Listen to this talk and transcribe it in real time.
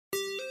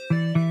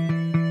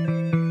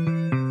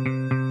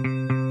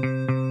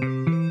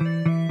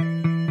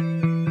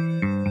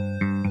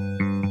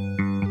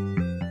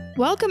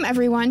Welcome,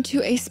 everyone,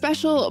 to a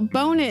special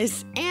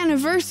bonus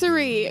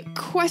anniversary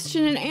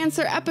question and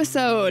answer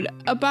episode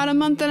about a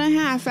month and a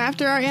half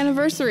after our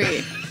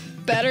anniversary.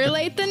 Better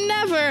late than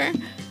never.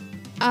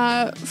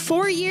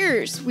 4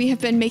 years we have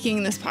been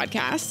making this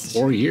podcast.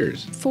 4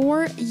 years.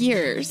 4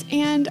 years.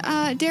 And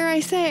dare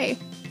I say,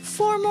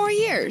 4 more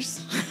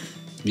years.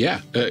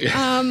 Yeah.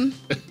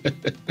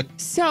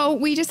 So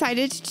we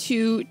decided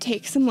to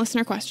take some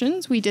listener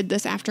questions. We did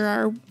this after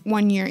our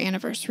 1 year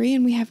anniversary,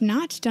 and we have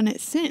not done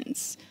it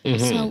since.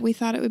 Mm-hmm. So we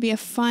thought it would be a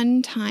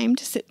fun time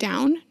to sit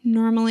down.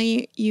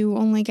 Normally, you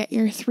only get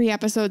your 3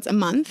 episodes a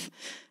month.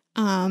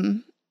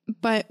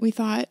 But we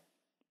thought,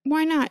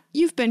 why not?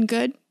 You've been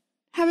good.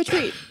 Have a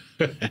treat.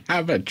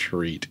 Have a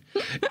treat.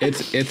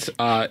 It's been Have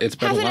a lot of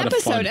fun. Have an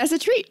episode as a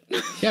treat.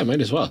 Yeah,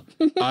 might as well.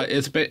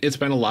 It's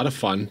been a lot of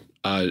fun.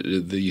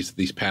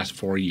 These past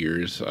 4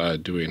 years,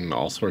 doing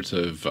all sorts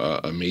of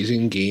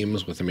amazing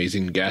games with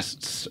amazing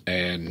guests,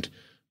 and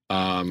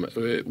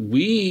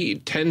we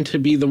tend to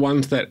be the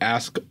ones that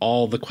ask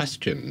all the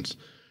questions,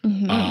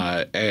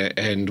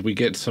 and we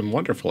get some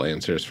wonderful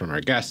answers from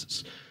our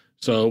guests.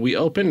 So we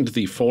opened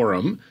the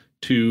forum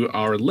to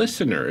our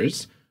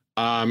listeners,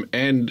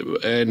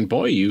 and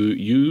boy,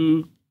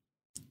 you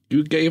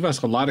gave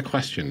us a lot of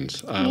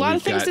questions. A lot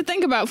of things to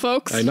think about,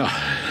 folks. I know.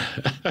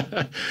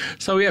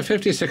 So we have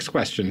 56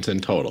 questions in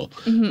total.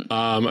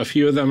 Mm-hmm. A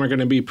few of them are going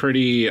to be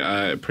pretty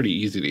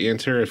easy to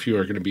answer. A few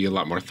are going to be a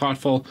lot more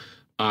thoughtful.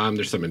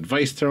 There's some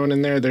advice thrown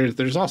in there.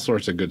 There's all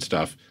sorts of good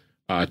stuff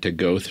to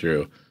go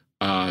through.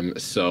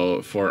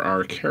 So for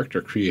our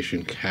character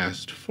creation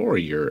cast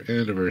 4-year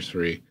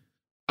anniversary,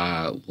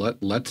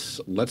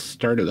 let's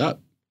start it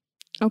up.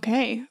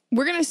 Okay,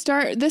 we're going to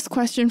start this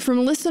question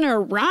from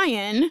listener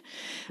Ryan.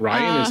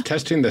 Ryan is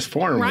testing this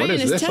form. Ryan what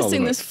is this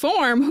testing this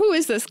form. Who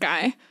is this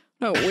guy?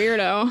 Oh,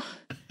 weirdo.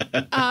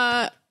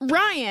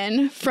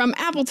 Ryan from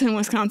Appleton,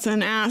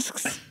 Wisconsin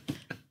asks,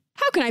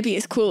 how can I be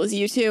as cool as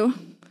you two?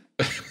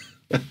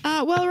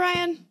 Well,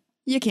 Ryan,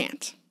 you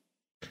can't.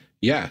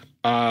 Yeah.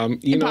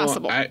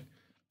 Impossible.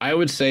 I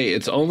would say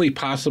it's only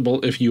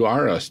possible if you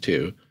are us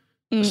two.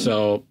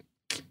 So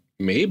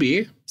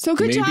maybe. So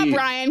good job,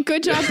 Ryan.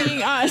 Good job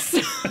being us.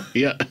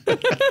 Yeah.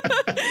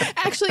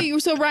 Actually,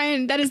 so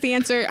Ryan, that is the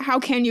answer. How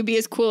can you be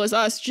as cool as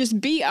us? Just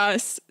be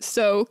us.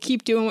 So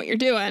keep doing what you're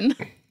doing.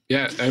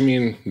 Yeah, I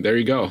mean, there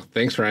you go.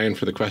 Thanks, Ryan,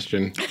 for the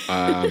question.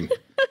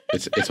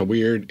 It's a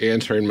weird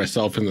answering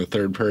myself in the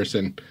third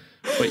person,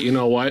 but you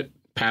know what?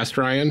 Past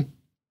Ryan,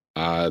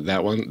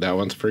 that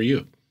one's for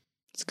you.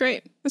 It's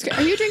great. That's great.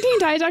 Are you drinking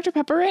Diet Dr.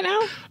 Pepper right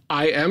now?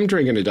 I am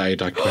drinking a Diet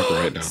Dr. Pepper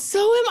right now. So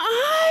am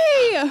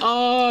I.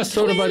 Oh,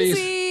 soda buddies.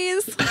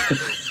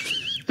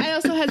 I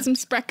also had some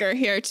Sprecher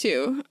here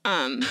too.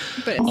 But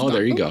it's gone.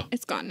 There you go.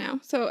 It's gone now.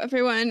 So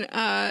everyone,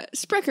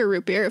 Sprecher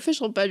root beer,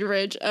 official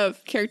beverage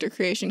of Character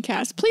Creation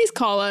Cast. Please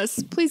call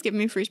us. Please give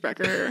me free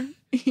Sprecher.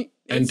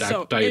 And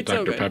Diet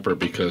Dr. Pepper,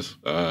 because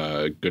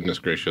goodness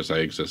gracious, I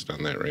exist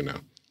on that right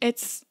now.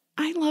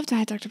 I love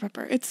Diet Dr.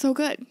 Pepper. It's so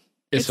good.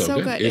 It's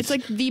so good. It's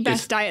like the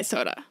best diet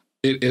soda.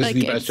 It is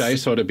the best diet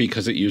soda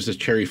because it uses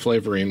cherry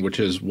flavoring, which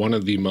is one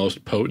of the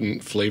most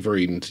potent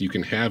flavorings you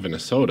can have in a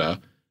soda,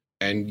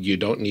 and you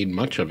don't need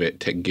much of it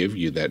to give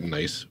you that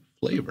nice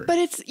flavor. But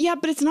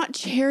it's not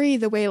cherry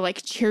the way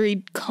like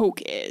cherry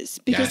Coke is,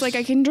 because like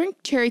I can drink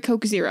cherry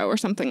Coke Zero or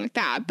something like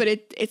that,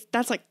 but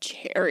that's like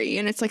cherry,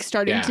 and it's like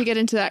starting to get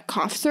into that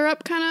cough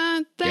syrup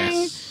kind of thing.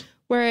 Yes.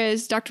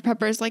 Whereas Dr.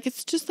 Pepper is like,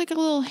 it's just like a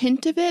little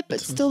hint of it, but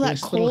still that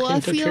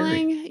cola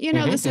feeling. You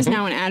know, this is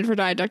now an ad for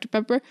Diet Dr.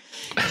 Pepper.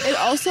 It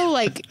also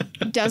like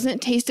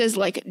doesn't taste as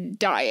like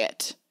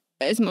diet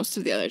as most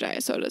of the other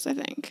diet sodas, I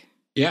think.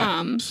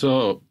 Yeah.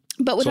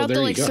 But without the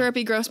like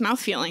syrupy, gross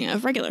mouth feeling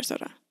of regular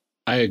soda.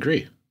 I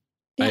agree.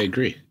 Yeah. I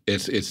agree.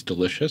 It's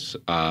delicious.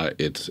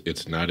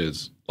 It's not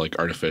as like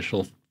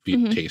artificial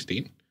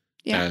tasting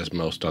as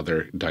most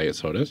other diet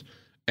sodas,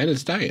 and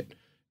it's diet.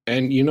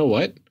 And you know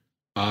what?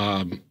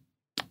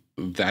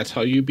 That's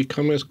how you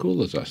become as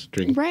cool as us.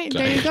 Drink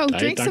there you go.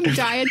 Drink some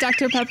Diet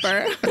Dr.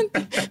 Pepper.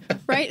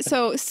 Right?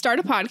 So start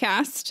a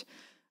podcast.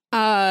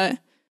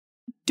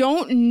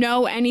 Don't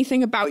know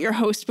anything about your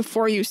host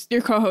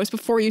your co-host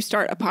before you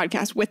start a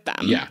podcast with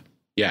them. Yeah.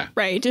 Yeah.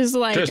 Right. Just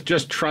like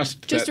just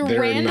trust just that they're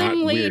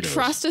randomly not weirdos.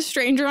 Trust a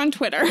stranger on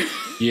Twitter.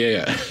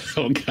 Yeah.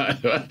 Oh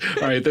God. All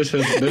right. This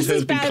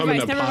has become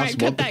an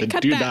impossible.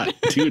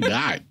 Do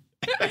not.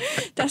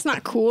 That's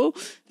not cool.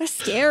 That's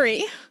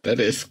scary. That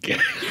is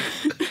scary.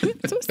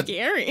 So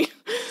scary.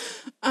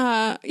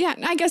 Yeah,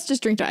 I guess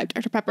just drink Diet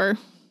Dr. Pepper.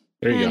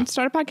 There you go.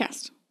 Start a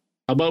podcast.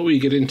 How about we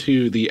get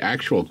into the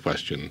actual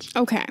questions?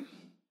 Okay.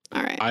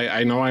 All right.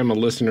 I know I'm a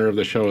listener of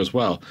the show as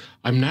well.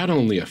 I'm not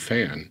only a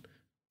fan.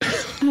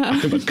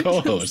 I'm a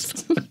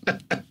co-host.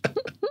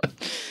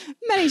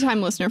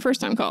 Many-time listener,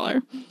 first-time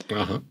caller.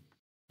 Uh-huh.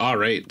 All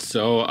right.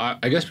 So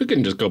I guess we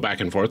can just go back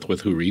and forth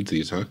with who reads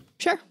these, huh?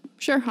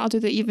 Sure. I'll do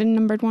the even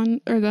numbered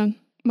one, or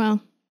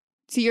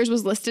see, yours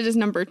was listed as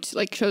number 2,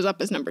 like shows up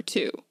as number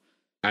 2.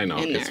 I know.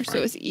 In there, fine.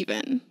 So it's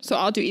even. So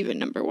I'll do even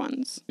number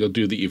ones. You'll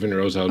do the even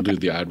rows. I'll do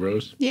the odd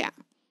rows. Yeah.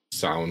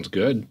 Sounds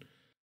good.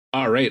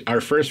 All right.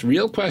 Our first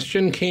real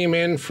question came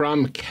in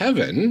from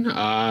Kevin.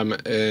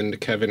 And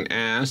Kevin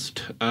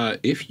asked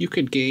if you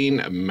could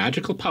gain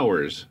magical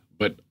powers,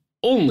 but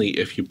only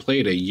if you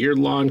played a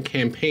year-long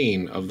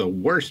campaign of the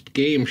worst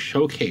game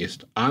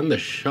showcased on the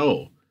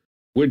show,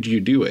 would you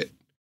do it?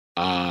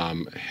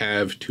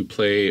 Have to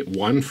play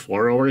 1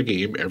 4-hour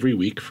game every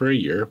week for a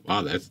year.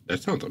 Wow,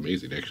 that sounds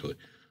amazing, actually.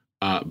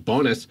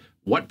 Bonus,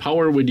 what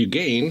power would you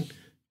gain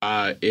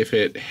if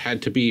it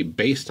had to be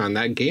based on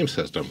that game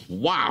system?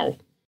 Wow.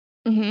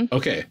 Mm-hmm.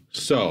 Okay,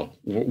 so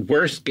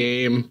worst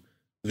game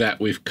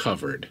that we've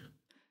covered.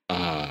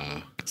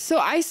 So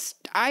I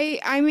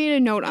made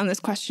a note on this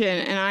question,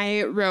 and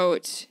I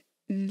wrote,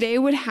 they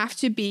would have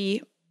to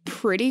be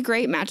pretty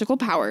great magical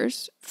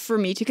powers for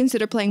me to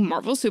consider playing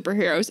Marvel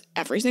superheroes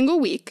every single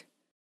week,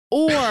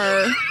 or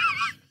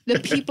the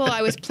people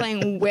I was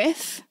playing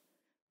with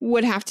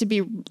would have to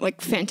be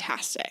like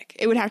fantastic.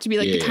 It would have to be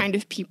like the kind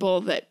of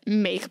people that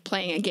make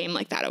playing a game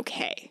like that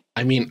okay.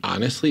 I mean,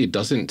 honestly, it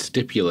doesn't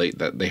stipulate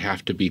that they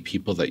have to be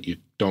people that you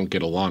don't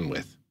get along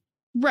with.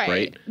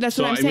 Right. That's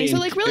what I'm saying. So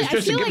like really,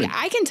 I feel like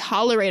I can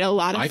tolerate a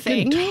lot of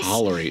things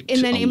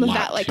in the name of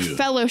that like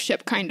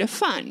fellowship kind of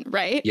fun,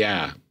 right?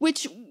 Yeah.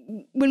 Which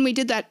when we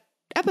did that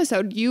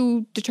episode,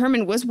 you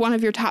determined was one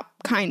of your top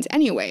kinds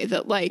anyway,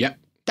 that like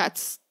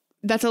that's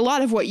a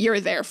lot of what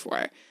you're there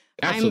for.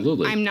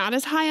 Absolutely. I'm not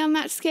as high on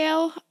that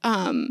scale.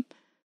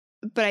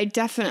 But I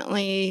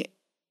definitely,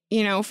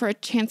 you know, for a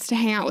chance to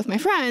hang out with my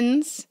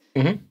friends,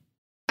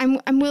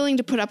 I'm willing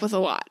to put up with a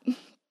lot.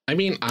 I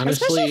mean,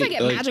 honestly, especially if I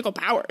get magical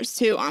powers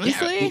too,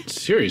 honestly. Yeah,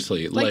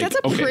 seriously. Like that's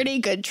a pretty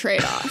good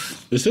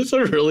trade-off. This is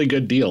a really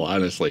good deal,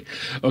 honestly.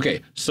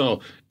 Okay,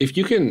 so if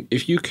you can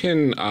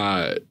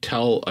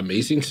tell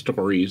amazing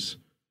stories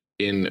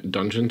in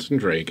Dungeons and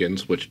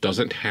Dragons, which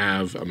doesn't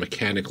have a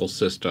mechanical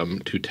system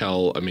to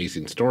tell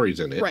amazing stories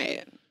in it.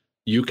 Right.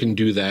 You can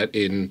do that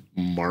in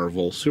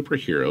Marvel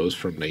superheroes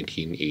from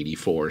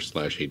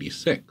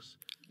 1984/86.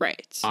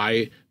 Right.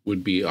 I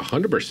would be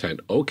 100%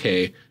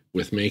 okay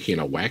with making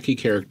a wacky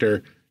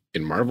character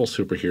in Marvel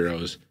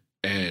superheroes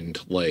and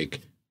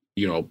like,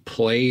 you know,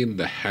 playing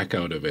the heck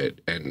out of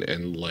it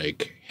and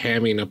like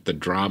hamming up the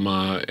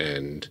drama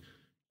and,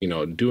 you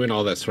know, doing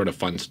all that sort of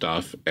fun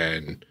stuff.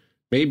 And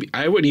maybe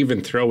I would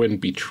even throw in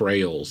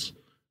betrayals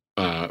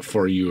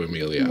for you,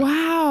 Amelia.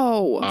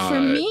 Wow.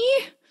 For me?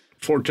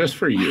 Just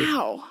for you.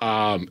 Wow.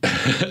 A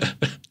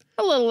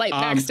little light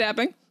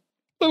backstabbing. A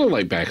little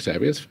light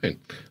backstabbing. It's fine.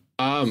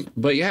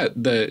 But yeah,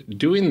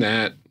 doing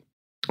that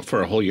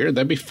for a whole year,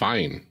 that'd be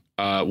fine.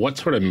 What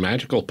sort of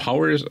magical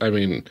powers? I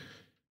mean,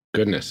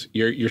 goodness,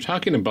 you're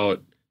talking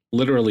about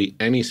literally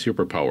any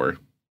superpower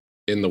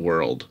in the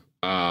world.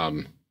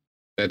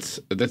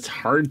 That's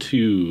hard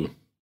to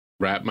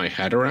wrap my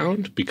head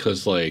around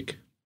because like.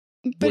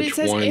 But it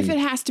says if it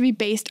has to be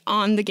based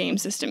on the game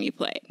system you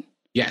played.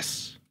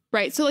 Yes.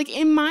 Right. So like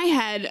in my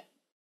head,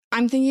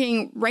 I'm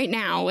thinking right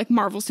now, like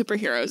Marvel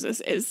superheroes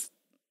is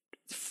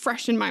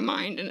fresh in my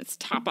mind and it's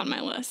top on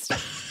my list.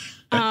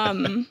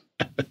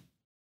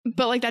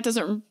 But like that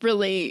doesn't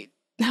really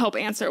help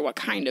answer what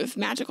kind of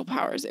magical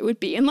powers it would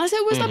be, unless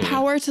it was the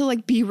power to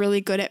like be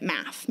really good at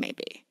math,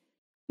 maybe.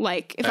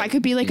 Like if I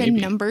could be like a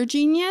number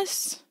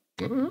genius.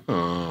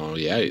 Oh,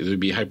 yeah, it would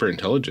be hyper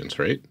intelligence,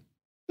 right?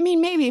 I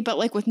mean, maybe, but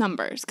like with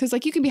numbers, because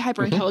like you can be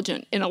hyper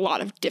intelligent in a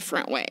lot of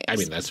different ways. I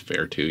mean, that's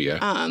fair too. Yeah.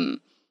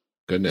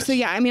 Goodness. So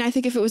yeah, I mean, I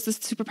think if it was the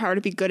superpower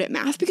to be good at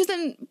math,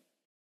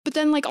 but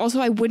then like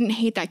also I wouldn't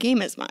hate that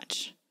game as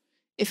much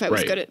if I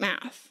was good at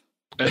math.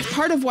 It's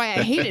part of why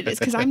I hate it is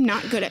because I'm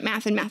not good at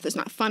math and math is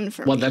not fun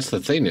for me. Well, that's the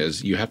thing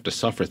is you have to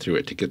suffer through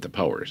it to get the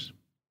powers.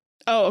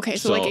 Oh, okay.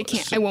 So like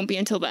it won't be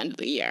until the end of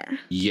the year.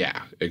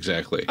 Yeah,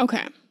 exactly.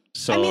 Okay.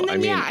 So I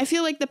mean, I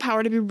feel like the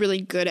power to be really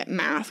good at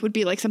math would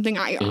be like something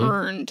I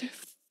earned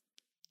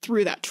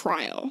through that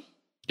trial.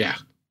 Yeah.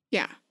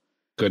 Yeah.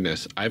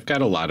 Goodness, I've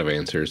got a lot of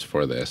answers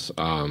for this.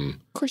 Of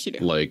course you do.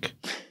 Like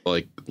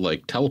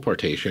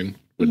teleportation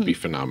would be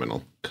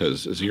phenomenal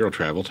because 0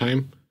 travel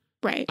time.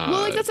 Right.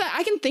 Well, like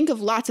I can think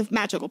of lots of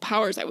magical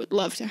powers I would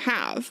love to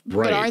have,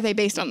 but are they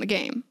based on the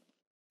game?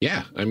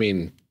 Yeah, I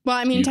mean. Well,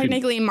 I mean,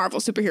 technically in Marvel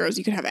superheroes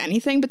you could have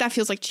anything, but that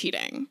feels like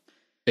cheating.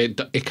 It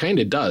kind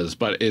of does,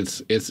 but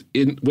it's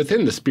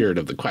within the spirit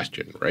of the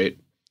question, right?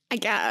 I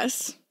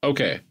guess.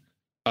 Okay.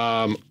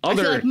 I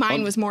feel like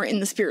mine was more in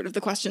the spirit of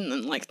the question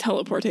than like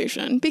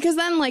teleportation, because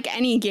then like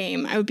any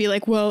game I would be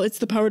like, well, it's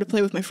the power to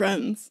play with my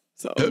friends.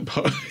 So yeah,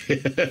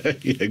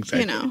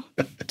 exactly. You know,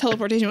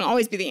 teleportation would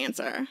always be the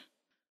answer.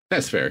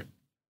 That's fair.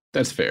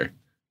 That's fair.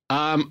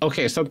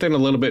 Okay, something a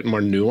little bit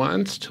more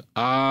nuanced.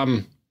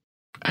 I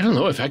don't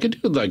know if I could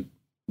do like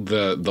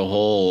the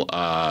whole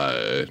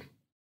I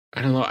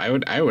don't know.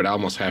 I would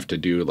almost have to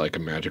do like a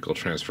magical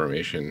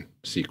transformation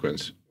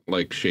sequence,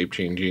 like shape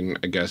changing,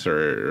 I guess,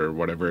 or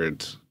whatever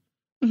it's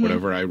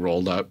whatever I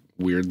rolled up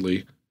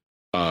weirdly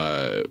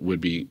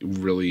would be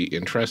really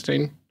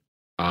interesting.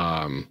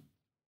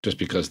 Just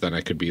because then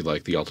I could be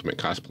like the ultimate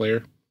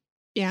cosplayer.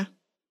 Yeah.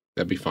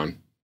 That'd be fun.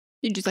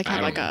 You just like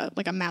have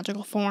like a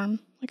magical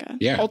form, like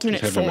a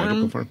alternate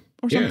form.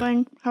 or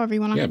something, however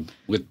you want to.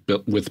 Yeah,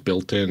 with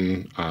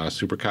built-in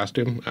super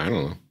costume. I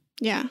don't know.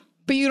 Yeah.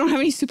 But you don't have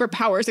any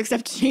superpowers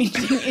except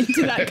changing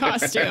into that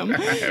costume.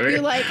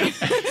 You're like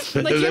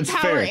your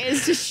power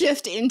is to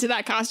shift into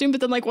that costume,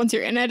 but then like once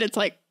you're in it, it's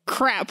like,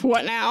 crap,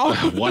 what now?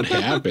 What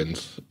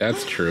happens?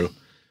 That's true.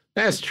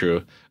 That's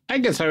true. I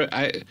guess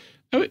it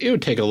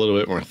would take a little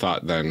bit more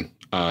thought then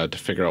to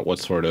figure out what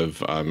sort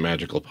of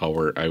magical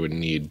power I would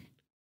need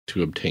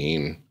to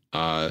obtain.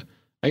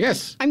 I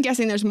guess. I'm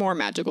guessing there's more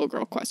magical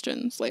girl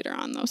questions later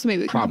on, though, so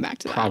maybe we can come back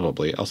to that.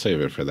 Probably. I'll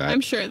save it for that. I'm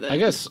sure that. I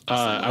guess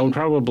I would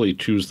probably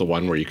choose the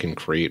one where you can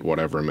create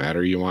whatever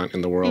matter you want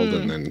in the world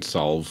and then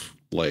solve,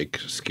 like,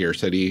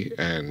 scarcity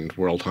and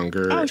world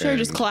hunger. Oh, sure.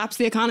 Just collapse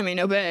the economy.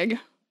 No big.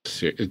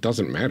 It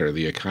doesn't matter.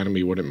 The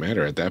economy wouldn't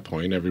matter at that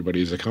point.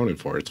 Everybody's accounted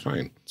for. It's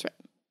fine. That's right.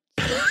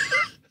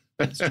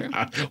 That's true.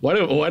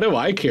 What do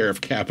I care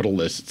if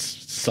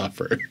capitalists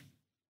suffer?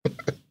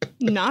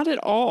 Not at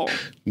all.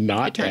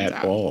 Not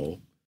at all.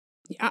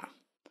 Yeah.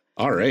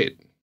 All right.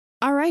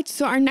 All right.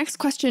 So our next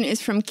question is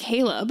from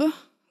Caleb,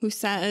 who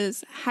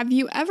says, have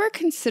you ever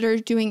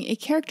considered doing a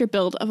character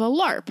build of a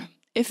LARP?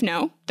 If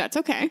no, that's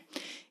okay.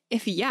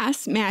 If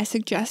yes, may I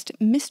suggest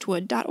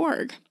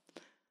mistwood.org?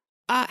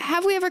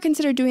 Have we ever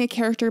considered doing a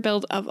character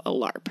build of a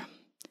LARP?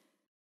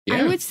 Yeah.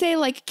 I would say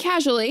like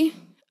casually.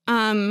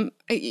 I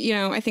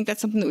think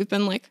that's something that we've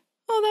been like,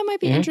 oh, that might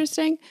be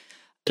interesting.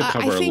 To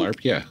cover a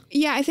LARP, yeah.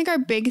 Yeah, I think our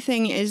big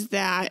thing is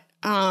that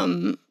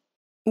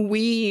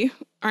we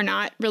are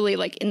not really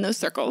like in those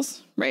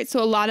circles, right?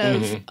 So a lot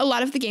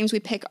of the games we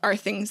pick are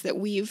things that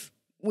we've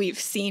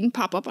seen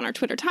pop up on our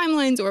Twitter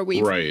timelines or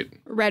we've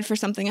read for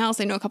something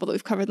else. I know a couple that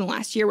we've covered in the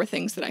last year were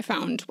things that I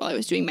found while I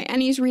was doing my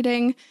Ennies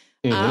reading.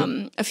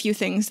 A few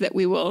things that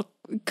we will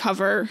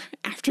cover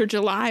after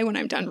July when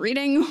I'm done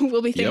reading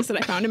will be things that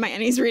I found in my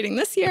Ennies reading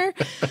this year.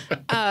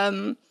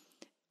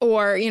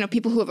 Or,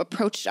 people who have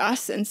approached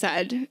us and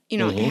said, hey,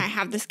 I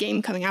have this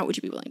game coming out. Would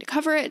you be willing to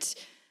cover it?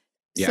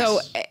 Yes. So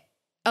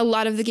a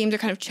lot of the games are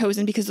kind of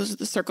chosen because those are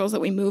the circles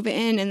that we move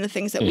in and the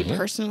things that we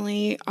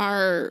personally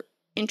are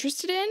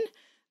interested in.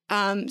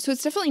 So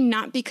it's definitely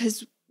not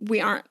because we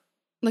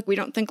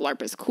don't think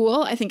LARP is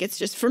cool. I think it's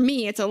just, for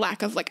me, it's a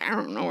lack of like, I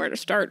don't know where to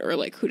start or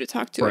like who to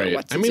talk to or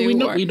what to do.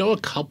 We know a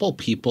couple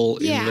people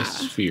in this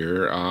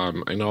sphere.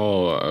 I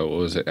know,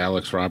 was it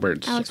Alex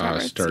Roberts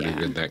started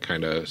in that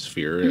kind of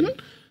sphere.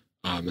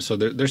 And so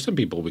there's some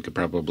people we could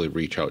probably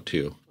reach out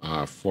to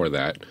for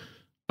that.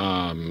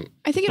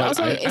 I think it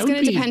also is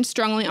going to depend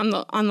strongly on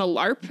the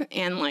LARP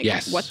and like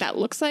what that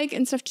looks like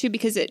and stuff too,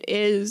 because it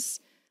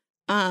is,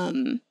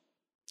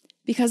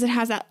 because it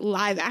has that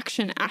live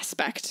action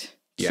aspect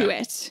to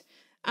it,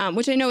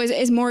 which I know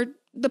is more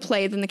the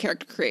play than the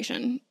character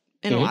creation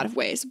in a lot of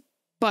ways.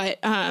 But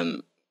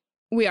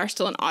we are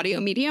still an audio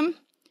medium.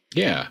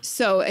 Yeah.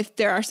 So if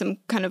there are some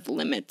kind of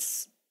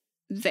limits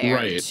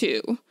there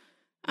too.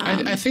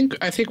 I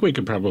think we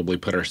could probably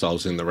put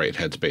ourselves in the right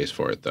headspace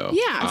for it, though.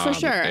 Yeah, for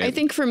sure. I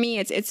think for me,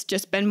 it's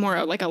just been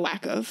more like a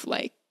lack of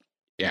like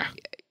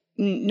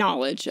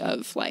knowledge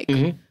of like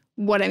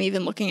what I'm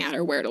even looking at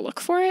or where to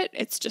look for it.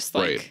 It's just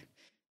like,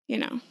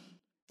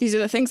 these are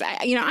the things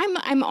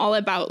I'm all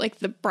about like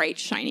the bright,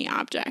 shiny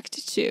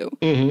object too.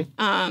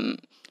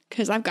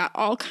 Because I've got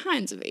all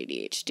kinds of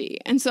ADHD.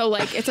 And so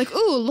like, it's like,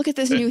 ooh, look at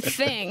this new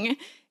thing,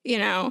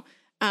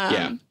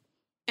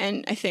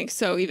 And I think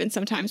so even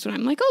sometimes when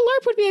I'm like, oh,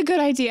 LARP would be a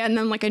good idea. And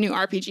then like a new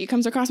RPG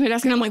comes across my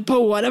desk and I'm like,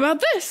 but what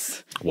about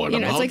this?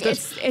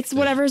 It's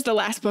whatever's the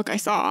last book I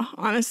saw,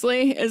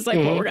 honestly, is like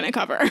what we're going to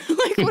cover.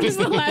 Like, what is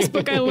the last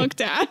book I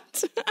looked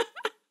at?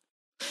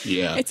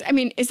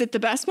 Is it the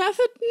best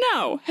method?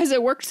 No. Has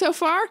it worked so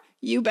far?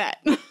 You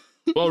bet.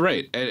 Well,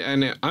 right.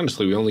 And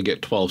honestly, we only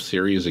get 12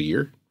 series a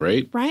year,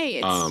 right?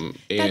 Right.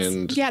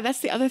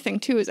 That's the other thing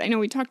too, is I know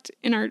we talked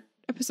in our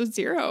episode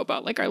 0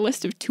 about like our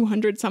list of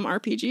 200 some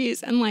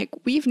RPGs, and like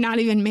we've not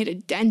even made a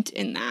dent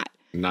in that.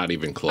 Not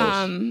even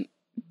close.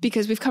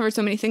 Because we've covered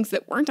so many things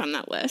that weren't on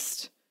that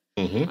list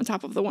on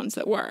top of the ones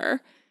that were.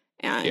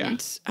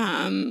 And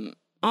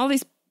all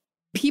these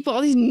people,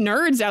 all these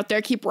nerds out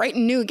there keep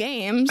writing new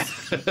games.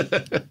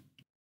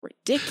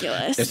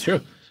 Ridiculous. It's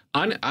true.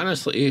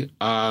 Honestly,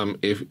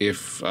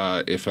 if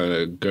a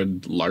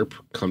good LARP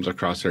comes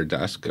across our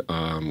desk,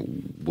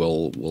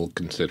 we'll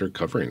consider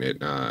covering it.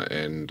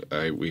 And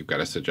we've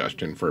got a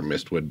suggestion for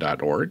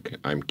mistwood.org.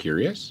 I'm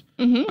curious.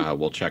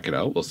 We'll check it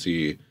out. We'll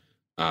see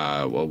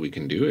what we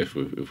can do if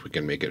we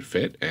can make it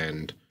fit,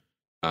 and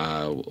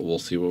we'll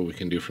see what we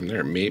can do from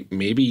there.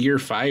 Maybe year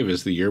 5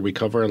 is the year we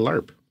cover a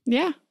LARP.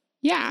 Yeah.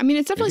 Yeah, I mean,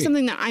 it's definitely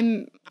something that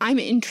I'm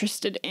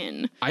interested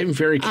in. I'm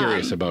very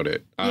curious about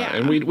it.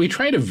 And we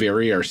try to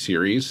vary our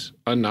series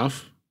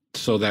enough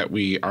so that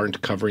we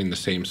aren't covering the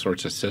same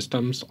sorts of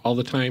systems all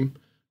the time.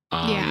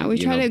 We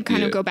try to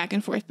kind of go back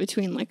and forth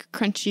between like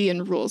crunchy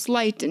and rules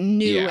light and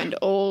new and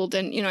old.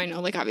 And, I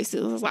know like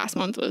obviously this last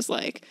month was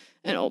like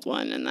an old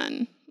one and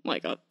then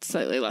like a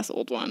slightly less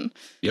old one.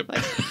 Yep.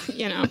 Like,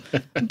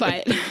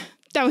 but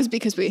that was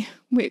because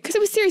because it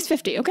was series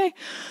 50. Okay.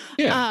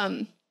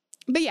 Yeah.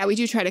 But yeah, we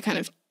do try to kind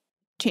of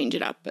change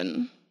it up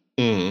and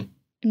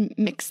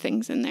mix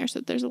things in there so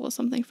that there's a little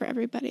something for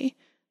everybody.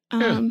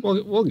 Yeah,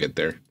 we'll get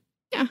there.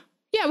 Yeah.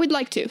 Yeah, we'd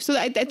like to. So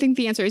I think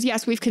the answer is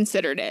yes, we've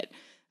considered it.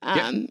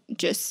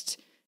 Just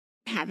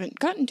haven't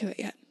gotten to it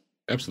yet.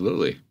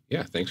 Absolutely.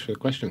 Yeah, thanks for the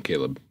question,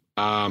 Caleb.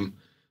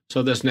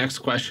 So this next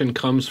question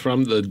comes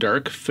from the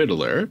Dark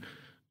Fiddler.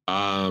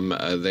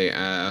 They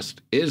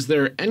asked, is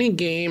there any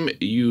game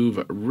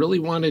you've really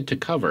wanted to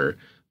cover,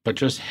 but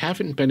just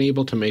haven't been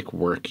able to make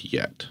work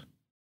yet?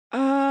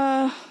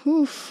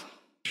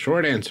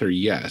 Short answer,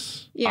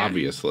 yes,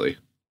 obviously.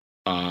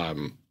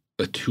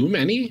 Too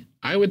many,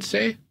 I would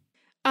say.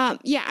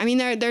 Yeah, I mean,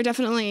 there are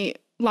definitely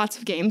lots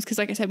of games, because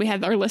like I said, we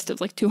had our list of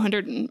like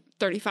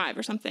 235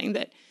 or something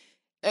that,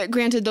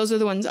 granted, those are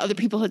the ones other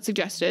people had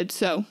suggested,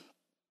 so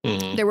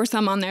there were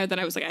some on there that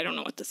I was like, I don't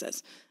know what this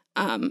is.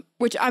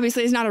 Which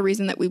obviously is not a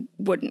reason that we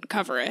wouldn't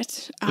cover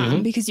it,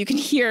 because you can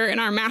hear in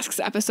our Masks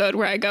episode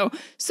where I go,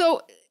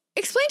 so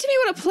explain to me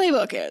what a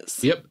playbook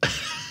is. Yep.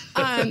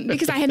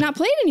 Because I had not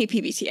played any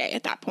PBTA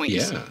at that point.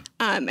 Yeah.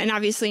 And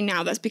obviously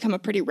now that's become a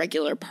pretty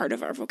regular part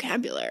of our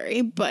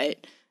vocabulary.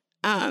 But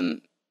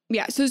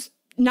yeah, so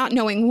not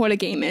knowing what a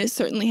game is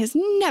certainly has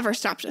never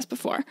stopped us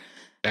before.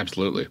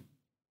 Absolutely.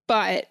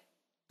 But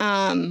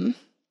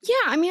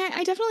yeah, I mean,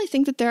 I definitely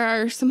think that there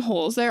are some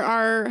holes. There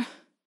are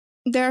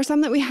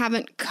some that we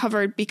haven't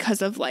covered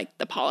because of like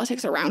the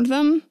politics around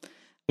them.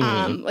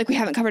 Like we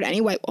haven't covered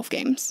any White Wolf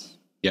games.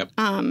 Yep.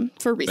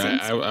 For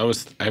reasons.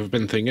 I've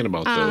been thinking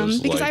about those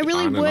because like, I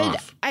really on and would.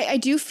 off. I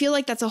do feel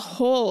like that's a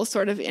hole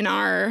sort of in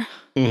our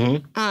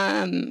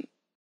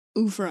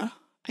oeuvre,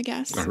 I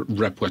guess. Our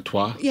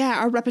repertoire. Yeah,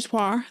 our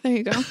repertoire. There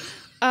you go.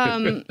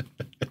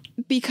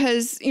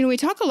 Because, you know, we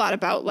talk a lot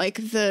about like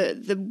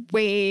the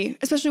way,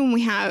 especially when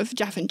we have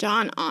Jeff and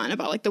John on,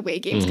 about like the way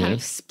games kind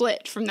of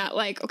split from that,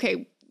 like,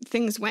 okay,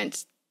 things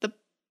went the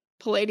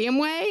Palladium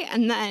way,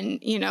 and then,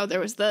 you know, there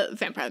was the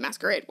Vampire the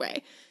Masquerade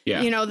way.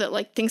 Yeah. You know, that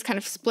like things kind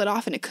of split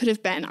off and it could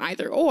have been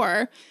either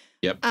or.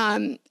 Yep.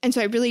 And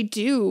so I really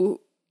do,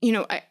 you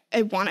know,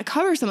 I want to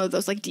cover some of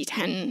those like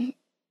D10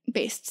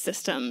 based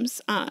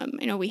systems.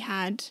 You know, we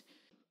had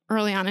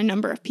early on a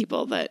number of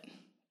people that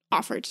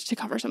offered to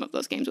cover some of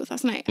those games with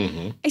us,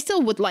 and I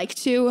still would like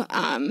to.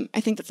 I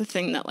think that's a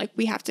thing that like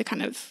we have to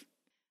kind of,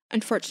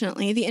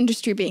 unfortunately, the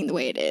industry being the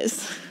way it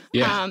is,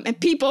 and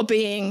people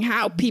being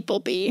how people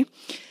be,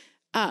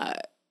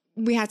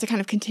 we have to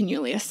kind of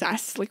continually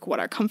assess like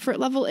what our comfort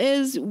level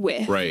is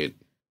with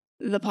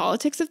the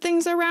politics of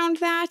things around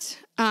that.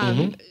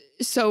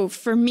 So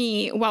for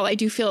me, while I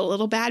do feel a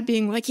little bad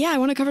being like, yeah, I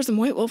want to cover some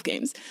White Wolf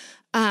games,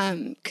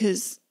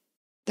 because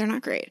they're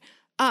not great.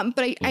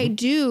 But I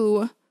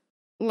do,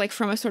 like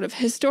from a sort of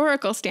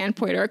historical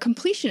standpoint or a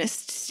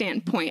completionist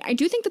standpoint, I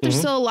do think that there's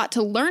still a lot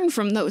to learn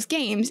from those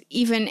games,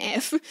 even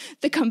if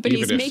the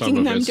companies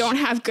making them don't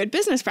have good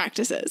business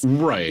practices.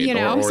 Right. You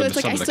know, so it's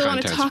like I still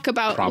want to talk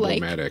about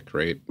problematic,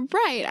 right?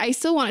 Right. I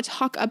still want to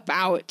talk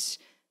about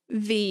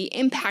the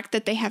impact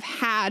that they have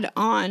had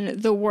on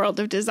the world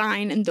of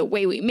design and the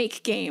way we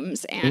make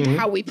games and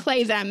how we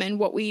play them and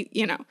what we,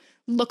 you know,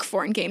 look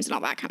for in games and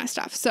all that kind of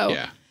stuff. So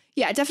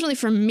yeah, definitely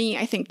for me,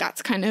 I think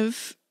that's kind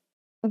of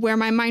where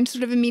my mind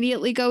sort of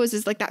immediately goes,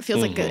 is like that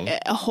feels like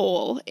a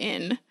hole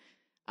in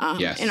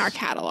our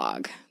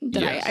catalog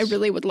that I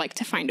really would like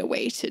to find a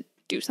way to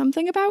do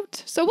something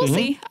about. So we'll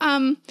see.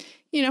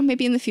 You know,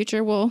 maybe in the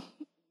future we'll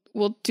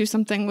do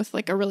something with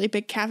like a really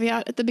big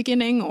caveat at the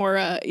beginning,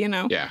 or you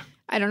know,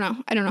 I don't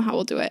know how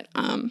we'll do it.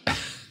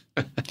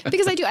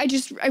 Because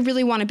I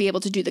really want to be able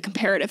to do the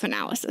comparative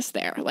analysis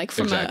there, like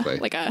from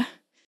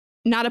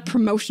not a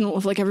promotional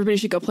of like everybody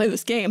should go play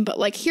this game, but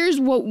like here's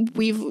what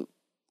we've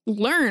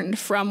learned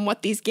from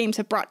what these games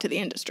have brought to the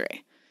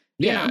industry.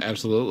 Yeah,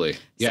 absolutely.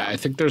 Yeah, so I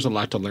think there's a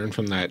lot to learn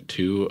from that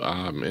too.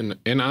 And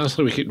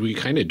honestly, we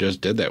kind of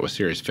just did that with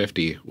Series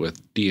 50 with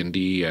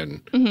D&D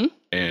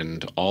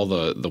and all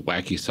the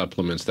wacky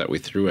supplements that we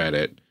threw at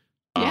it.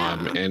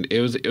 And it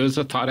was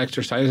a thought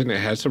exercise, and it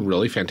had some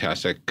really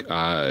fantastic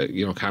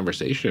you know,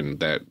 conversation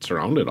that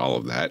surrounded all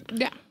of that.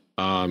 Yeah.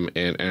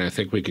 And I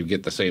think we could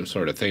get the same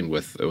sort of thing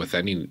with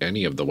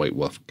any of the White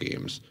Wolf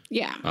games.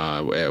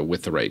 Yeah.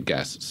 With the right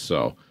guests.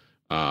 So,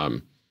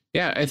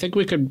 yeah, I think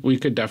we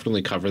could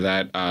definitely cover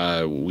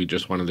that. We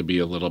just wanted to be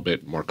a little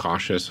bit more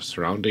cautious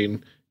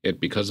surrounding it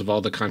because of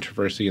all the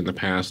controversy in the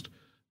past.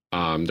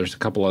 There's a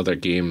couple other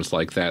games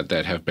like that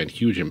have been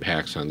huge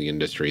impacts on the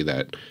industry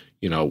that,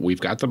 you know,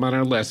 we've got them on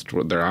our list.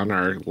 They're on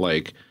our,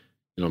 like,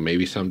 you know,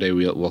 maybe someday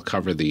we'll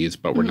cover these,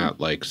 but we're not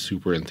like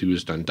super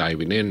enthused on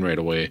diving in right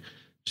away,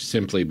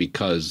 simply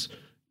because,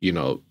 you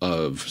know,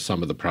 of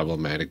some of the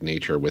problematic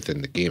nature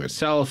within the game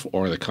itself,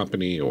 or the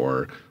company,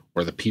 or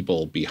the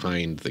people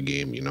behind the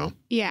game, you know?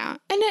 Yeah.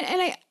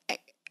 And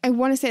I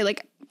want to say,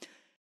 like,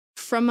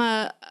 from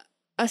a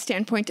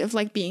standpoint of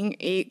like being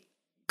a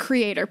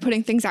creator,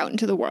 putting things out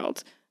into the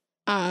world,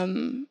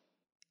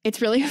 it's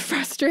really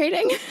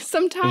frustrating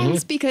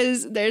sometimes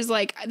because there's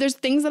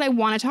things that I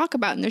want to talk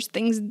about, and there's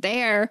things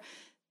there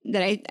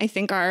that I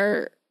think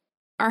are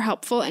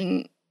helpful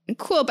and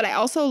cool, but I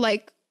also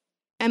like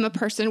am a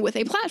person with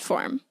a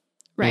platform,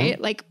 right?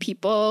 Like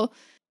people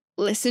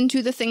listen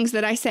to the things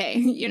that I say,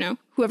 you know,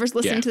 whoever's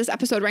listening to this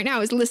episode right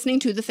now is listening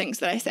to the things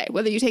that I say.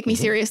 Whether you take me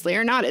seriously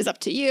or not is up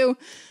to you.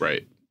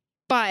 Right.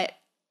 But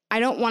I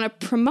don't want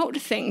to promote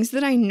things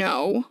that I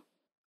know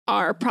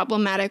are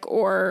problematic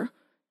or,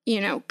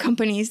 you know,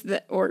 companies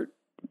that, or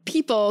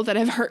people that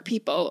have hurt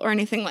people or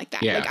anything like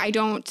that. Yeah.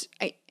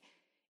 Like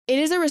it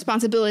is a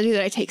responsibility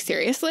that I take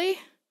seriously.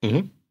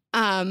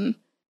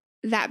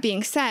 That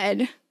being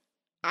said,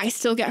 I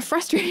still get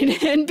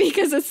frustrated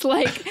because it's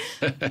like,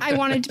 I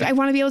want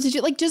to be able to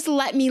do, like, just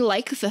let me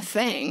like the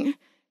thing.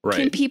 Right.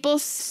 Can people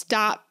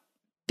stop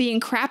being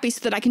crappy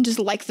so that I can just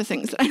like the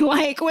things that I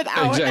like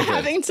without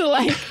having to,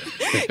 like,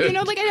 you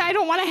know, like, I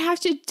don't want to have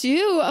to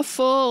do a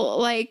full,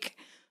 like,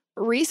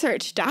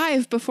 research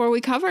dive before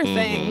we cover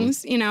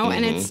things, you know,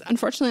 and it's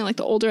unfortunately, like,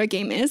 the older a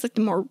game is, like,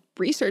 the more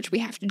research we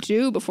have to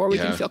do before we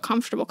can feel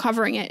comfortable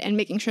covering it and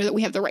making sure that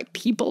we have the right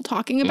people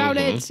talking about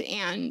it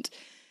and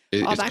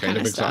all that kind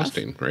of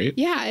exhausting, stuff. Right?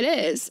 Yeah, it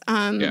is.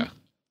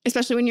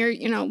 Especially when you're,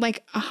 you know,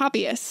 like a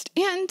hobbyist.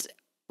 And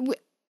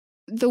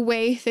the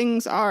way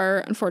things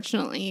are,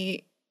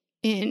 unfortunately,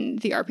 in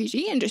the RPG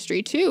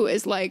industry, too,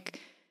 is like,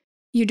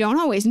 you don't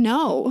always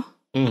know.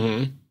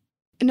 None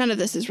of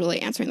this is really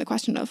answering the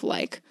question of,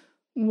 like,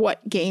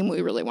 what game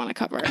we really want to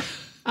cover.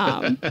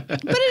 But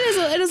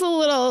it is a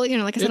little, you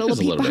know, like I said, a little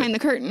peek behind the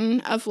curtain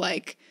of,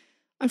 like,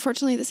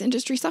 unfortunately, this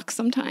industry sucks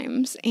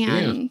sometimes.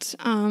 And,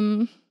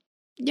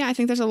 yeah, I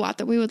think there's a lot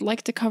that we would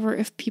like to cover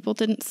if people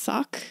didn't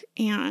suck.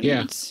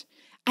 And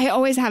I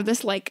always have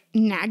this, like,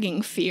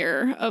 nagging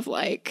fear of,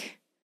 like,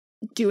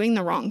 doing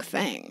the wrong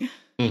thing.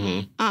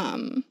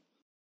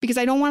 Because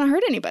I don't want to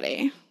hurt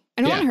anybody.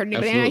 I don't want to hurt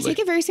anybody. Absolutely. And I take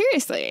it very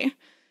seriously.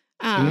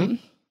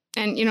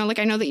 And, you know, like,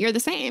 I know that you're the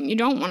same. You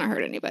don't want to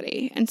hurt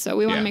anybody. And so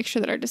we want to make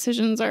sure that our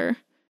decisions are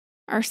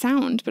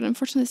sound. But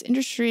unfortunately, this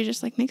industry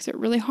just, like, makes it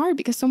really hard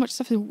because so much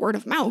stuff is word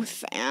of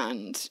mouth.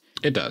 And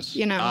it does.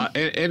 You know.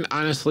 And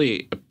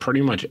honestly,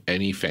 pretty much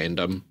any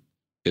fandom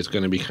is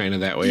going to be kind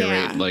of that way,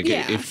 right? Like,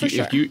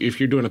 if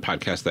you're doing a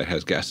podcast that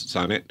has guests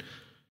on it,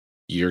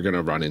 you're going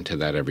to run into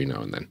that every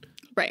now and then.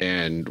 Right.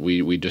 And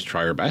we just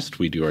try our best.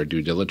 We do our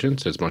due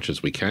diligence as much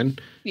as we can.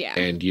 Yeah.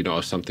 And, you know,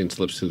 if something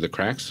slips through the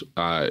cracks,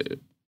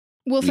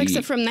 we'll fix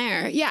it from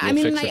there. Yeah. I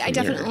mean, like, I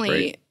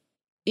definitely,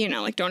 you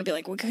know, like, don't want to be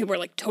like, okay, we're,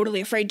 like,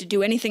 totally afraid to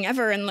do anything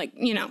ever. And, like,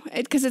 you know,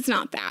 because it's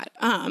not that.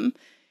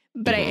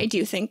 But I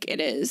do think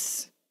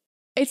it's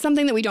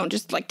something that we don't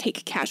just, like,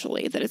 take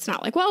casually, that it's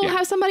not like, well, we'll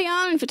have somebody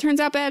on. And if it turns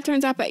out bad, it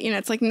turns out bad. You know,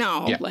 it's like,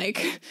 no,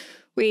 like,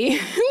 we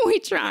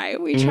try,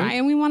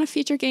 and we want to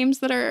feature games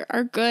that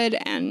are good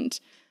and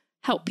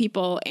help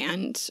people.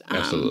 And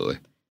absolutely.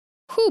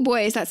 Whoo,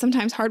 boy, is that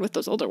sometimes hard with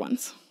those older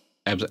ones.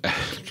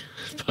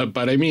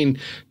 But I mean,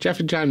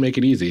 Jeff and John make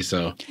it easy,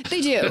 so.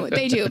 They do,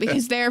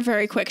 because they're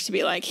very quick to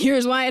be like,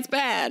 here's why it's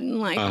bad. And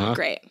like,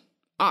 great.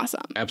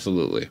 Awesome.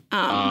 Absolutely.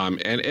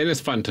 And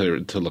it's fun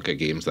to look at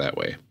games that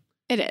way.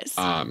 It is.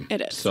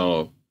 It is.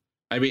 So,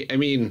 I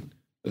mean,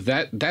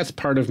 that's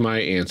part of my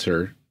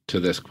answer to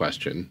this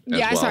question.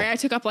 Yeah, sorry, I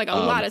took up like a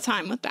lot of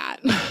time with that.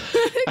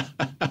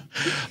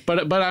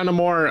 But on a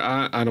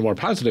more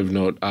positive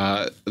note,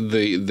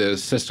 the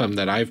system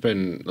that I've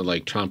been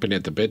like chomping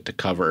at the bit to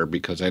cover,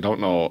 because I don't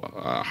know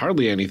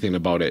hardly anything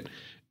about it,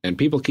 and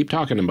people keep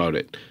talking about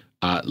it,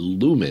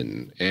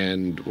 Lumen,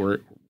 and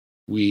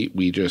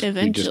we just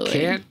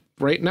can't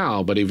right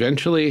now, but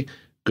eventually,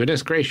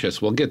 goodness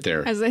gracious, we'll get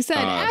there. As I said,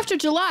 after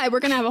July,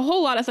 we're gonna have a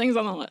whole lot of things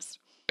on the list.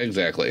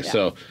 Exactly. Yeah.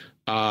 So.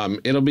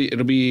 It'll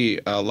be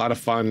a lot of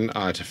fun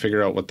to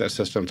figure out what that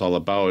system's all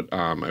about.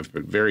 I've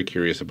been very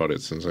curious about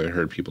it since I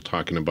heard people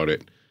talking about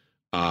it.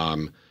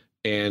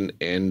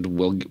 And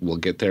we'll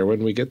get there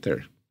when we get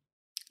there.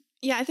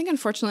 Yeah, I think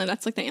unfortunately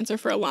that's like the answer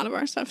for a lot of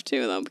our stuff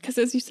too, though, because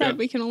as you said,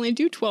 we can only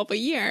do 12 a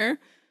year.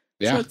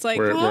 Yeah, so it's like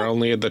we're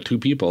only the two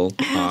people.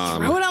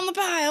 Throw it on the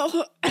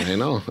pile. I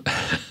know.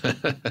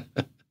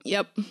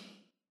 Yep.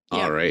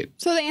 All right.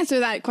 So to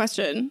answer that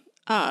question,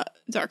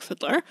 Dark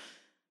Fiddler.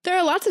 There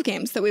are lots of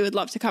games that we would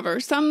love to cover.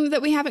 Some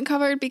that we haven't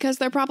covered because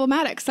they're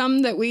problematic.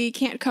 Some that we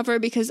can't cover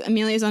because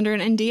Amelia's under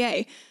an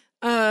NDA.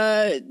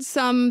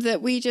 Some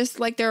that we just,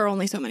 like, there are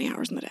only so many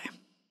hours in the day.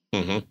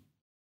 Mm-hmm.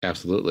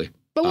 Absolutely.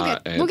 But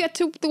we'll get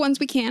to the ones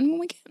we can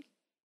when we can.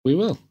 We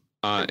will.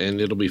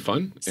 And it'll be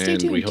fun. Stay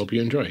tuned. We hope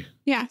you enjoy.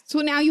 Yeah. So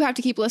now you have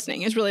to keep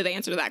listening is really the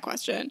answer to that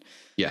question.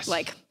 Yes.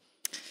 Like,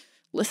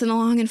 listen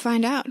along and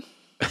find out.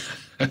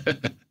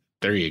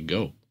 There you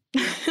go.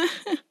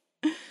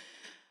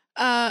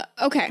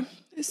 Okay,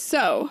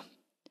 so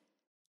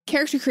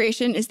character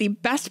creation is the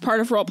best part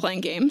of role-playing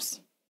games.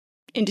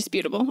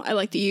 Indisputable. I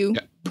like that you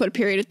put a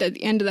period at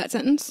the end of that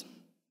sentence.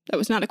 That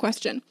was not a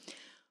question.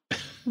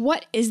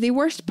 What is the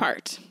worst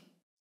part?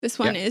 This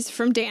one is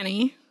from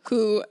Danny,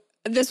 who,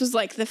 this was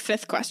like the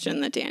 5th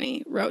question that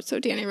Danny wrote. So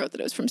Danny wrote that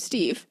it was from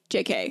Steve.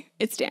 JK,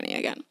 it's Danny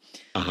again.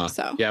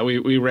 So yeah, we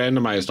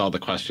randomized all the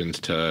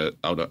questions to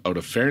out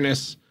of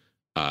fairness.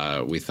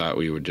 We thought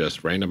we would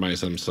just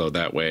randomize them so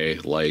that way,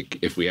 like,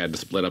 if we had to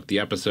split up the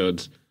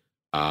episodes,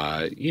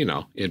 you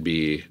know, it'd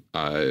be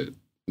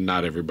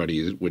not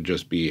everybody would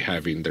just be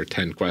having their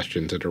 10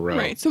 questions in a row.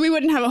 Right. So we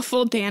wouldn't have a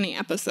full Danny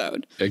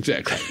episode.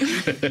 Exactly.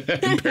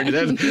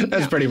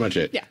 That's pretty much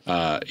it.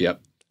 Yeah.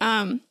 Yep.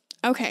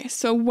 Okay.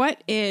 So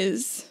what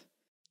is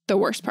the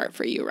worst part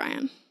for you,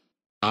 Ryan?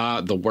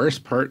 The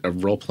worst part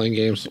of role-playing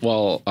games,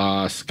 well,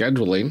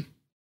 scheduling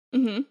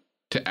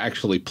to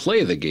actually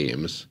play the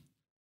games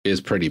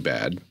is pretty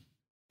bad.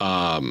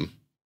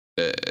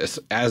 As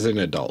an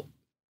adult.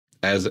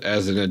 As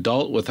an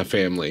adult with a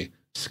family,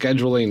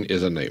 scheduling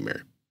is a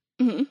nightmare.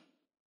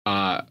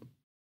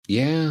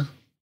 Yeah.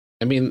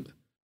 I mean,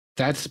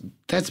 that's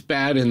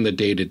bad in the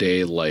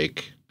day-to-day,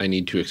 like, I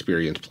need to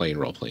experience playing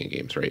role-playing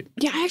games, right?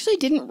 Yeah, I actually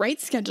didn't write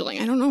scheduling.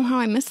 I don't know how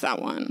I missed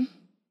that one.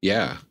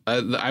 Yeah.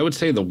 I would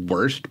say the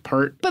worst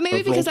part But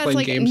maybe because that's,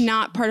 like, games,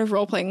 not part of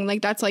role-playing.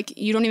 Like, that's, like,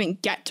 you don't even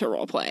get to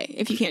role-play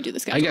if you can't do the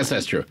scheduling. I guess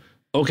that's true.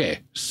 Okay,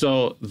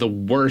 so the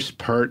worst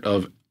part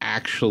of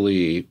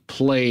actually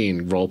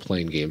playing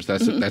role-playing games,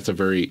 that's a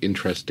very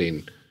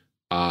interesting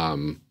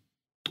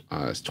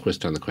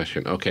twist on the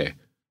question. Okay.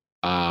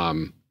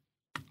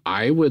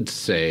 I would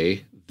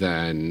say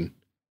then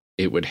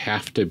it would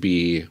have to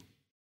be,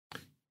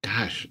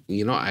 gosh,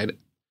 you know,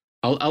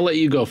 I'll let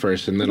you go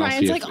first, and then Ryan's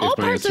I'll see like, if all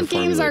my parts answer of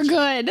games are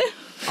formulates.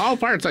 good. All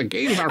parts of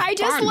games are fun.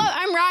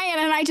 I'm Ryan,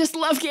 and I just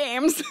love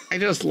games. I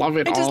just love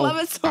it all. I just love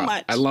it so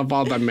much. I love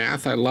all the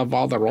math. I love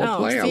all the role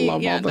play. I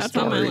love all the that's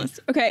on my story. list.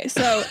 Okay,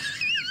 so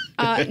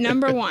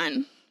number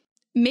 1,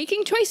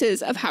 making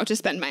choices of how to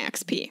spend my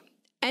XP.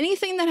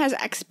 Anything that has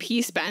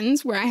XP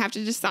spends where I have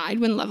to decide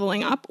when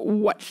leveling up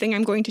what thing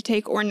I'm going to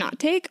take or not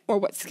take, or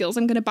what skills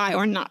I'm going to buy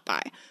or not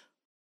buy,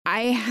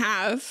 I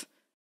have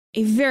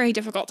a very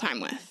difficult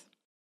time with,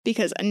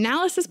 because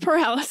analysis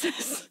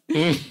paralysis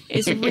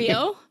is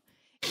real.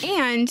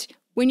 And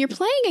when you're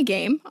playing a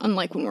game,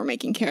 unlike when we're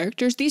making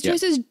characters, these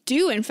choices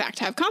do in fact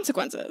have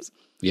consequences.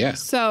 Yeah.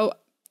 So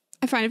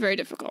I find it very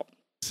difficult.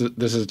 So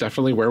this is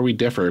definitely where we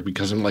differ,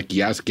 because I'm like,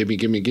 yes, gimme,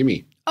 gimme,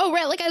 gimme. Oh,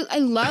 right. Like I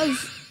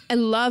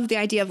love the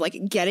idea of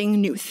like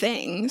getting new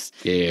things.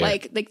 Yeah.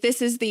 Like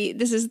this is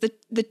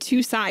the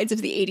two sides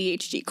of the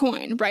ADHD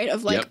coin, right?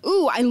 Of like,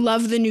 ooh, I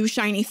love the new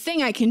shiny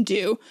thing I can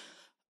do.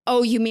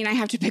 Oh, you mean I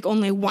have to pick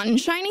only one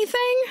shiny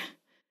thing?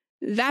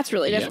 That's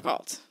really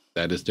difficult.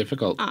 That is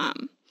difficult.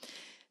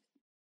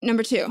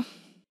 Number 2,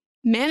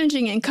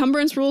 managing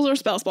encumbrance rules or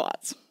spell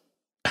slots.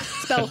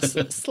 Spell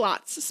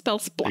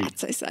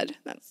splots, I said.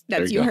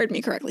 That's you heard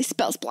me correctly.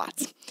 Spell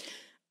splots.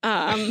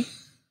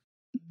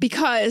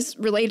 Because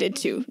related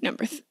to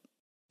number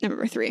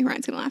 3,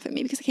 Ryan's going to laugh at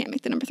me because I can't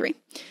make the number 3.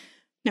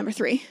 Number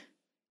 3,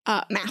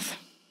 math.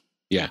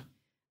 Yeah.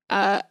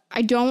 I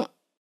don't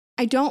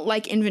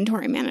like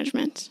inventory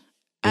management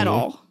at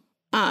all.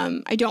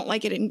 I don't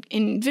like it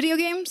in video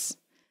games.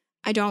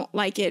 I don't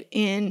like it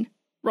in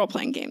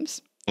role-playing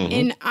games.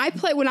 And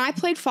when I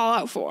played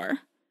Fallout 4,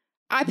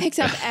 I picked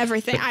up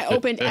everything. I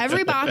opened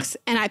every box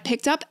and I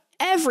picked up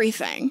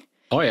everything.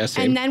 Oh yeah,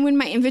 same. And then when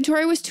my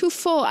inventory was too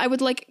full, I would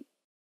like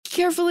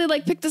carefully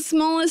like pick the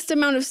smallest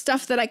amount of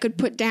stuff that I could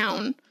put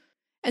down.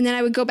 And then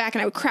I would go back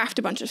and I would craft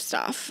a bunch of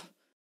stuff.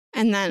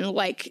 And then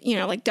like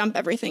dump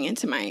everything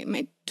into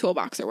my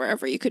toolbox or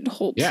wherever you could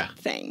hold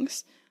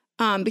things.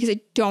 Because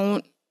I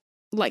don't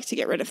like to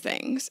get rid of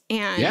things.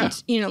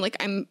 And like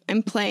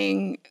I'm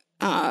playing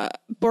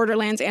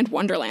Borderlands and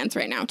Wonderlands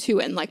right now too,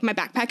 and like my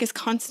backpack is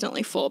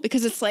constantly full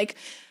because it's like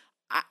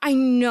I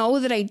know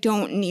that I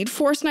don't need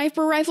 4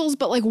 sniper rifles,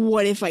 but like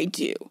what if I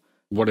do?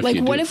 What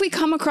if we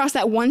come across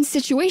that one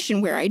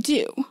situation where I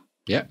do?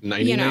 Yeah,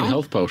 99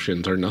 health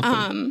potions or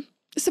nothing.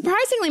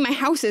 Surprisingly, my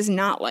house is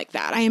not like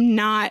that. I am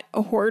not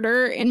a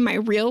hoarder in my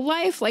real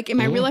life. Like in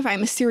my real life,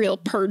 I'm a serial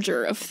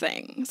purger of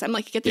things. I'm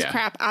like, get this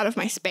crap out of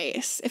my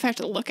space if I have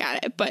to look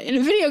at it. But in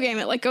a video game,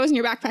 it like goes in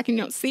your backpack and you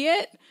don't see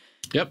it.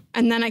 Yep.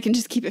 And then I can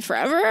just keep it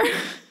forever.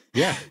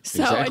 Yeah.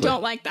 So exactly. I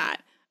don't like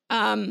that.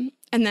 And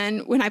then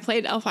when I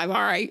played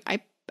L5R,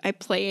 I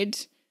played,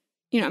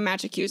 a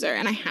magic user,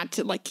 and I had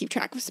to like keep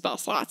track of spell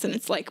slots. And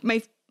it's like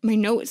my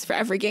notes for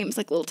every game is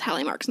like little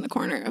tally marks in the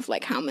corner of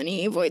like how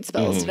many void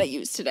spells did I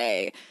use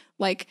today.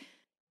 Like,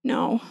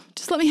 no,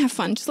 just let me have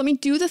fun. Just let me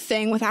do the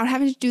thing without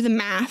having to do the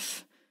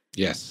math.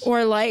 Yes.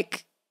 Or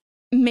like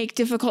make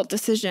difficult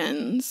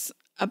decisions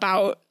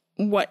about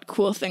what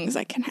cool things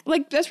I can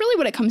like, that's really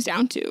what it comes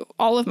down to.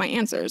 All of my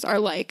answers are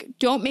like,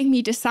 don't make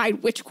me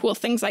decide which cool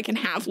things I can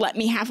have. Let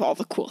me have all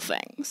the cool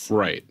things.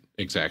 Right.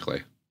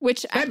 Exactly.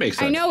 Which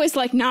I know is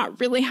like not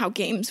really how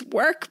games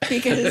work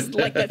because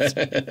like that's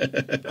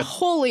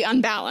wholly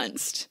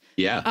unbalanced.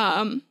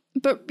 Yeah.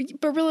 But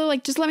really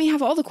like just let me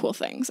have all the cool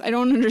things. I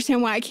don't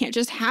understand why I can't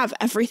just have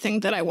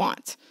everything that I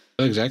want.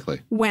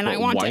 Exactly. When I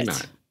want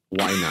it.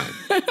 Why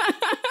not?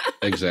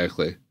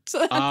 Exactly. So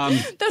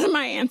those are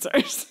my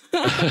answers.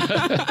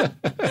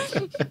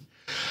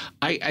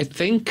 I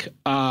think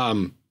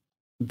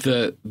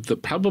the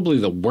probably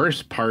the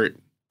worst part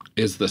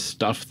is the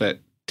stuff that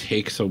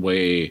takes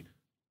away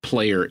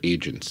player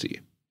agency.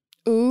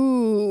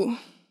 Ooh.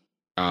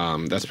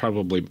 That's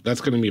going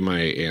to be my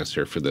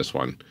answer for this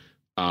one.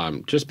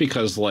 Just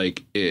because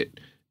like it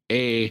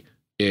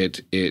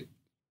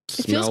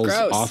smells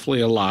gross.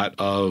 Awfully a lot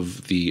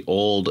of the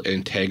old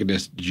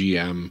antagonist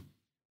GM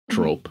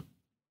trope,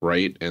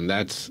 right? And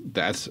that's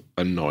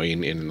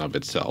annoying in and of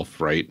itself,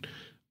 right?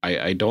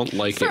 I don't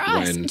like For it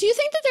us, when... Do you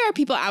think that there are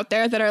people out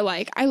there that are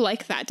like, I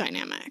like that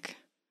dynamic?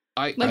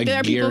 I there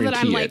are people that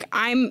I'm like,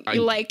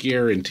 I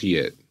guarantee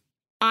it.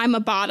 I'm a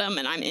bottom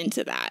and I'm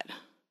into that.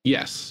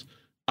 Yes.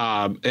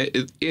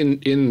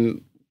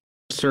 In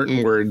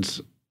certain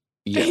words,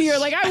 yes. You're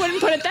like, I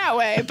wouldn't put it that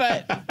way,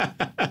 but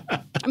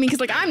I mean, because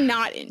like I'm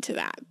not into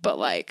that, but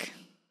like,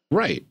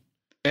 right.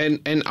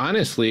 And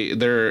honestly,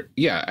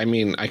 I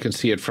mean, I can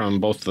see it from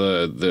both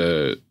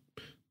the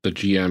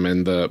GM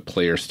and the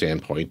player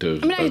standpoint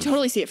of. I mean, I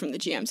totally see it from the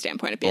GM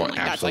standpoint of being like,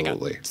 absolutely.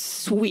 That's like a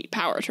sweet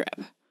power trip,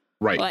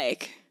 right?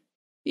 Like,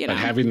 you know, but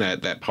having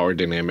that power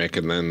dynamic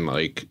and then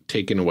like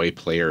taking away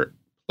player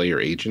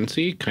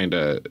agency kind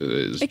of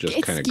is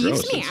just kind of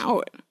gross. It skeeves me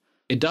out.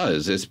 It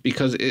does. It's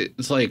because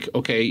it's like,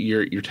 okay,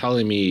 you're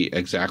telling me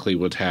exactly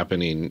what's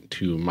happening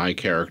to my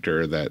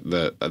character, that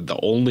the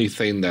only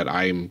thing that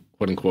I'm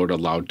quote unquote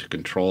allowed to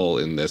control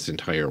in this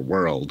entire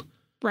world.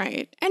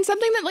 Right. And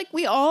something that like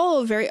we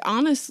all very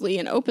honestly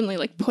and openly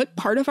like put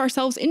part of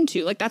ourselves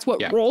into. Like that's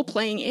what role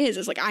playing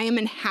is like I am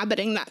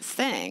inhabiting that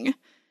thing.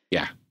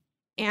 Yeah.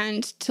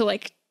 And to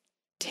like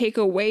take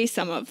away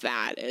some of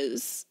that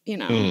is, you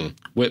know,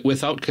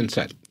 without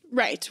consent.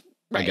 Right.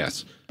 I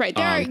guess. Right.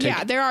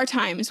 There are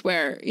times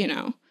where, you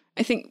know,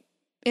 I think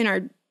in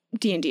our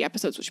D&D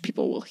episodes, which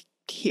people will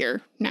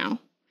hear now,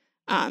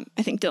 I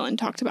think Dylan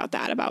talked about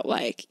that, about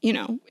like, you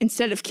know,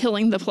 instead of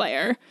killing the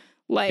player,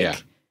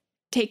 like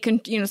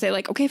say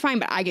like, okay, fine,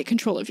 but I get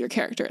control of your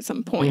character at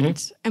some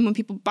point. And when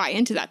people buy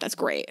into that, that's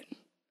great.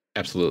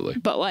 Absolutely.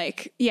 But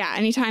like, yeah,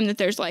 anytime that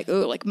there's like,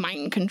 oh, like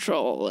mind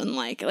control and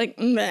like,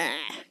 blah,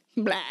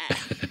 blah.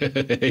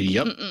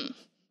 Yep.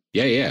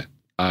 Yeah.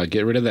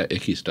 Get rid of that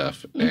icky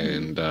stuff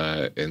and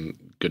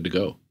good to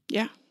go.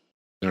 Yeah.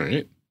 All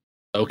right.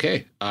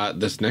 Okay.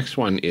 This next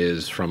one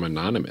is from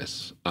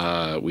Anonymous.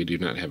 We do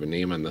not have a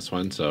name on this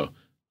one. So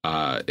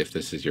if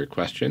this is your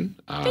question,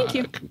 thank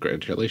you.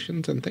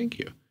 Congratulations and thank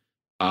you.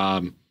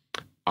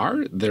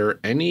 Are there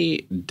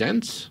any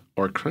dense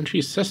or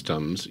crunchy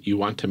systems you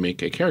want to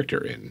make a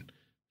character in?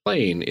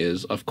 Playing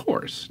is, of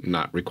course,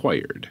 not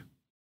required.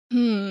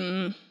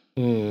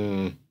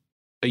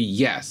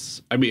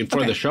 Yes. I mean,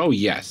 for the show,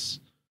 yes.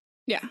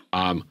 Yeah.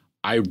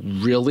 I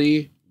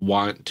really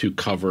want to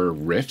cover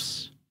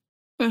riffs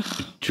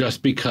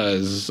just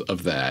because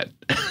of that.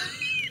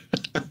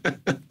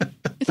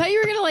 I thought you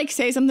were going to like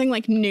say something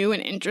like new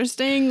and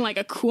interesting, like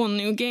a cool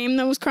new game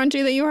that was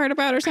crunchy that you heard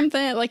about or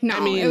something. Like, no, I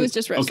mean, it was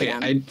just riffs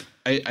again.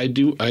 I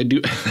do.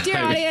 Dear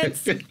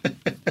audience,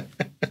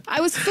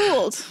 I was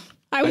fooled.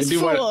 I was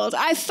fooled.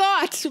 I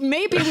thought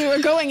maybe we were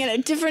going in a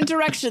different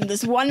direction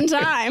this one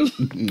time.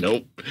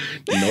 Nope.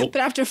 But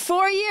after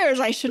 4 years,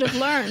 I should have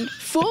learned.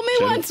 Fool me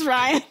once,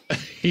 Ryan.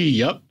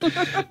 Yep.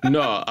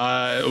 No,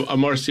 a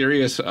more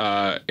serious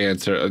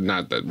answer,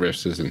 not that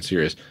Riffs isn't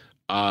serious.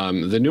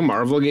 The new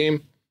Marvel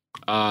game,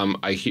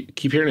 I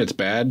keep hearing it's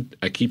bad.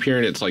 I keep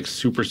hearing it's like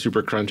super,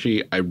 super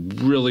crunchy. I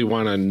really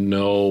want to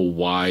know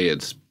why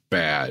it's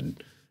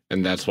bad.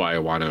 And that's why I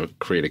want to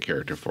create a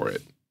character for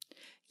it.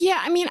 Yeah,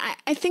 I mean,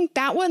 I think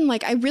that one,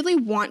 like, I really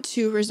want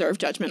to reserve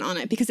judgment on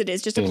it because it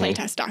is just a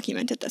playtest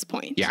document at this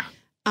point. Yeah.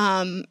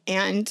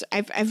 And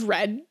I've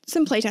read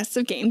some playtests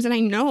of games, and I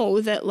know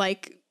that,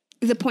 like,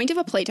 the point of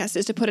a playtest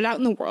is to put it out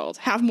in the world,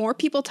 have more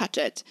people touch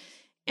it,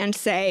 and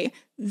say,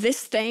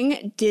 this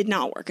thing did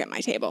not work at my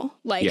table.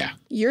 Like,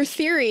 your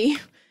theory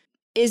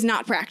is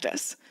not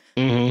practice.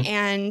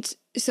 And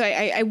so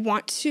I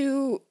want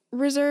to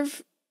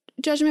reserve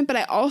judgment, but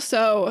I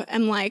also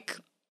am like,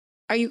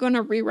 are you going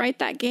to rewrite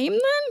that game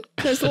then?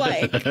 Because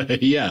like,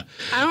 yeah,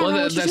 I don't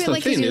know what you do.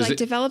 Like, you like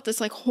develop this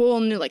like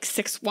whole new like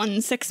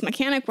 6-1-6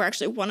 mechanic where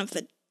actually one of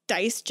the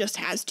dice just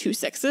has 2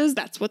 6s.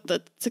 That's what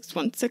the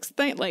 6-1-6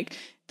 thing. Like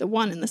the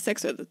 1 and the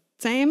 6 are the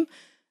same.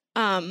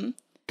 And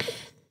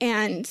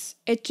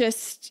it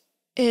just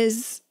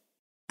is.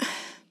 I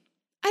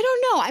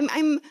don't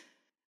know.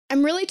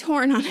 I'm really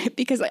torn on it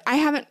because like I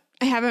haven't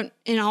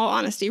in all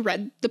honesty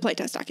read the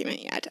playtest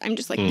document yet. I'm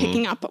just like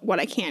picking up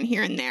what I can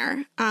here and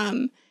there.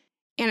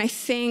 And I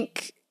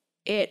think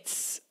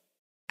it's,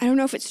 I don't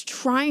know if it's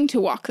trying to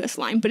walk this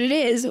line, but it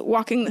is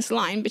walking this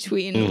line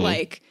between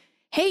like,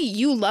 hey,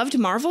 you loved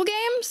Marvel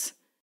games?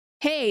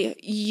 Hey,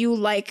 you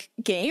like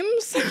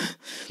games?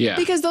 Yeah.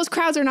 Because those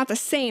crowds are not the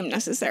same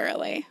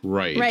necessarily.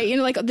 Right. Right. You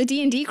know, like the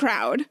D&D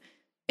crowd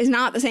is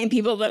not the same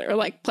people that are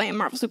like playing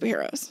Marvel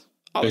superheroes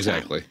all the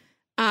time.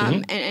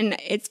 And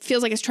it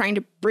feels like it's trying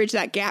to bridge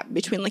that gap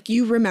between like,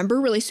 you remember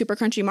really super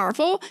crunchy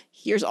Marvel.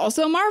 Here's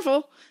also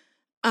Marvel.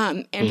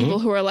 And people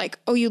who are like,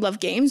 oh, you love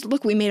games?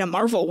 Look, we made a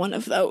Marvel one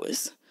of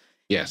those.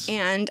 Yes.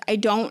 And I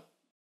don't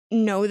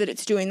know that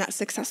it's doing that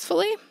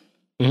successfully.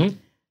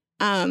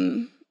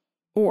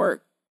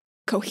 Or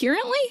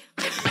coherently.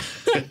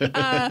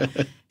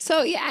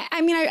 So, yeah,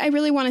 I mean, I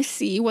really want to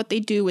see what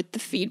they do with the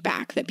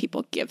feedback that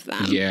people give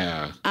them.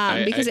 Yeah.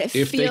 Because it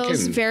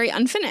feels very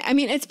unfinished. I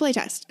mean, it's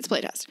playtest. It's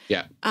playtest.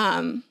 Yeah.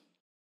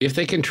 if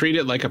they can treat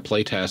it like a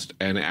playtest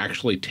and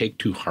actually take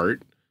to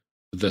heart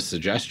the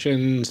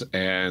suggestions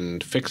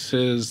and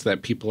fixes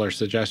that people are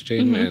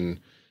suggesting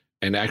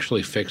and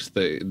actually fix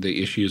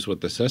the issues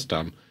with the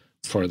system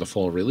for the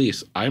full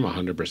release, I'm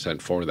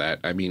 100% for that.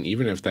 I mean,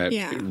 even if that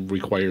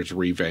requires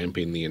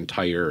revamping the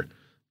entire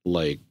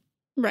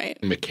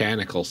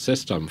mechanical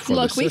system for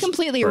Look, we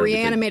completely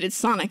reanimated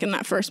Sonic in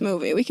that first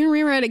movie. We can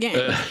rewrite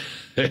again.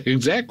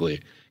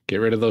 Exactly. Get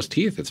rid of those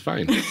teeth. It's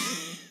fine.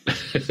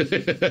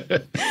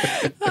 That's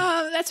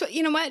what,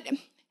 you know what?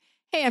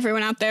 Hey,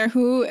 everyone out there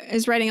who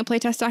is writing a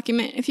playtest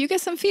document, if you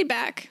get some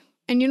feedback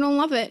and you don't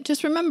love it,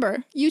 just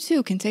remember, you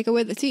too can take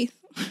away the teeth.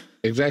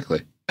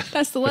 Exactly.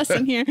 That's the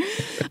lesson here.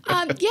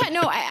 I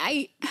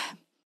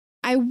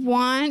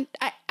want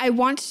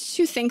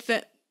to think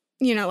that,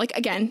 you know, like,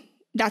 again,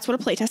 that's what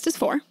a playtest is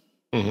for,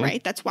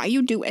 right? That's why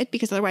you do it,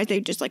 because otherwise they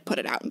just like put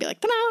it out and be like,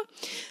 ta-da.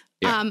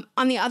 Yeah.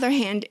 On the other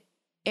hand,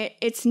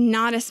 it's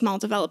not a small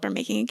developer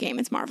making a game.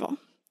 It's Marvel.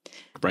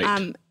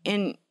 Right.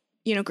 And,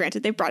 you know,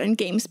 granted, they've brought in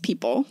games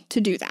people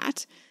to do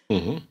that.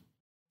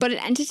 But an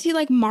entity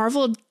like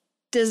Marvel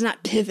does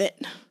not pivot.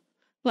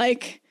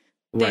 Like,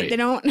 they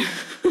don't...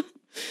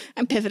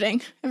 I'm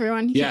pivoting,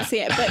 everyone. You can't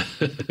see it. But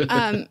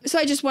so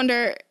I just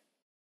wonder,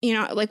 you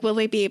know, like, will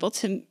they be able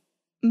to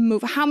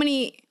move? How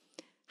many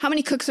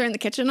cooks are in the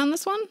kitchen on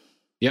this one?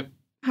 Yep.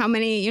 How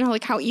many, you know,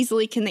 like, how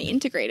easily can they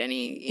integrate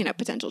any, you know,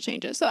 potential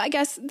changes? So I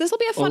guess this will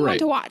be a fun one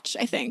to watch,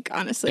 I think,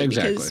 honestly,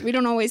 because we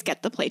don't always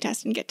get the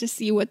playtest and get to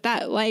see what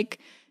that, like,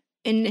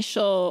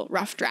 initial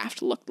rough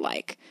draft looked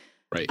like.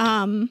 Right.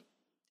 And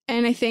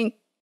I think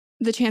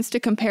the chance to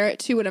compare it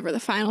to whatever the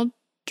final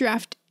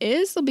draft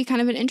is will be kind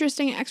of an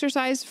interesting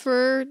exercise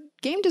for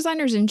game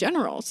designers in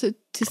general to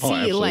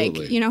see, like,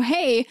 you know,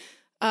 hey,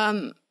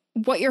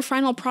 what your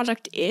final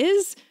product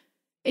is.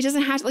 It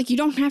doesn't have to, like, you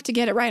don't have to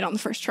get it right on the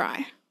first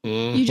try.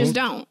 You just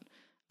don't.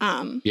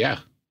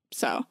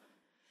 So,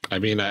 I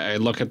mean, I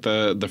look at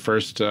the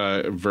first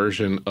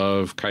version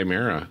of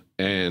Chimera,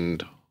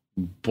 and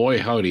boy,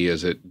 howdy,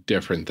 is it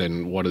different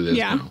than what it is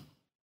now.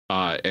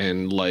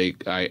 And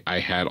like, I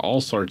had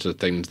all sorts of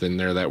things in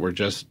there that were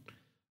just,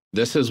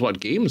 this is what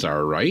games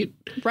are, right?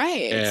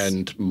 Right.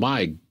 And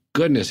my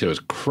goodness, it was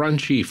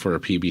crunchy for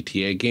a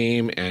PBTA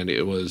game, and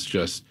it was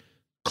just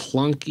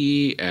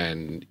clunky,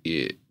 and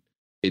it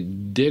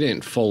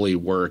didn't fully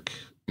work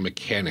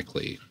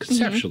mechanically.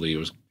 Conceptually, it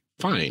was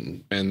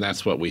fine, and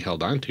that's what we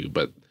held on to.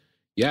 But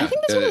yeah, I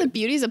think that's one of the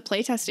beauties of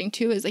playtesting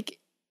too, is like,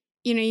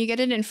 you know, you get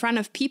it in front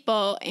of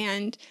people,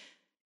 and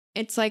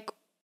it's like,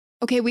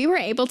 okay, we were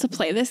able to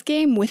play this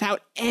game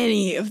without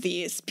any of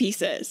these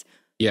pieces.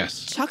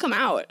 Yes. Chuck them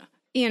out.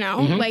 You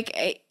know,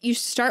 like, you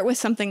start with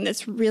something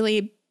that's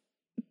really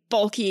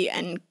bulky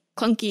and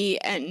clunky,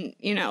 and,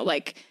 you know,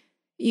 like,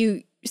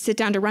 you sit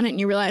down to run it and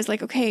you realize,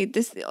 like, okay,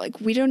 this,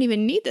 like, we don't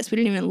even need this. We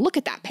didn't even look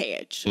at that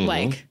page.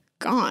 Like,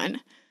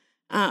 gone.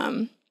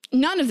 None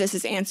of this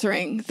is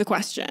answering the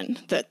question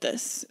that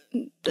this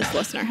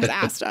listener has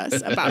asked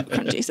us about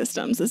crunchy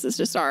systems. This is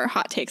just our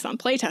hot takes on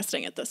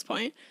playtesting at this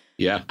point.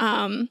 Yeah.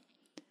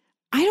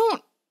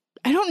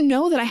 I don't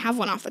know that I have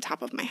one off the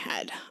top of my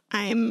head.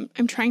 I'm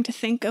trying to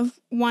think of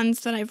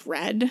ones that I've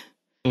read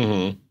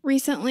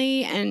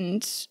recently,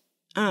 and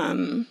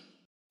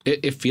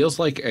it feels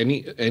like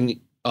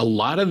a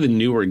lot of the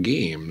newer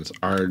games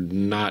are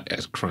not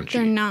as crunchy.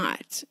 They're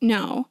not.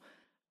 No.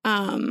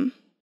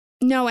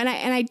 No, and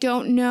I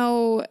don't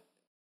know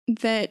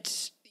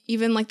that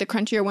even, like, the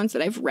crunchier ones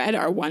that I've read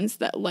are ones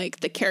that,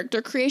 like, the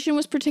character creation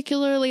was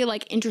particularly,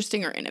 like,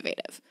 interesting or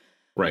innovative.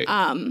 Right.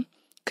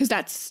 Because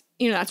that's,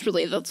 you know, that's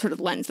really the sort of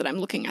lens that I'm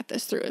looking at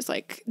this through, is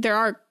like, there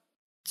are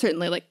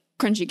certainly, like,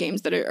 crunchy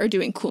games that are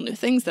doing cool new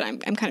things that I'm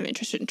kind of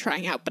interested in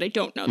trying out, but I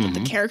don't know that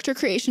the character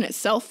creation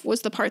itself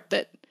was the part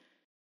that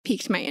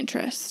piqued my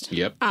interest.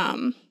 Yep.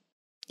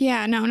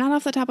 Yeah, no, not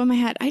off the top of my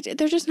head.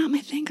 They're just not my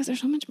thing, because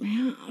there's so much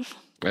math.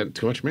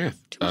 Too much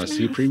math.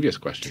 See previous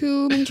question.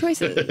 Too many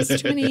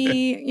choices. Too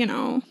many, you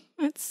know,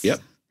 it's... Yep.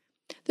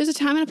 There's a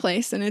time and a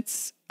place, and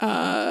it's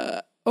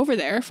over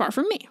there, far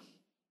from me.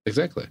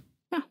 Exactly.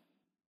 Yeah.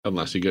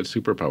 Unless you get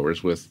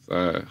superpowers with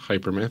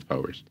hyper math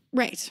powers.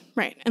 Right,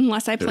 right.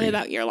 Unless I play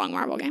that year-long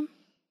Marvel game.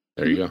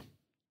 There you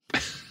go.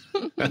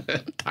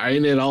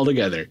 Tying it all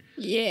together.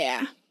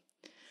 Yeah.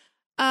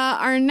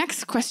 Our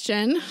next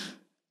question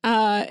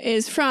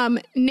is from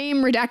name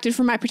redacted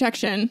for my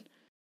protection.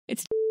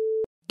 It's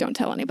don't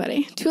tell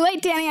anybody. Too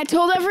late, Danny. I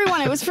told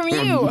everyone it was from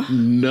you.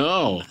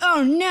 No.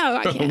 Oh, no.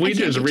 I can't. We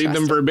just read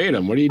them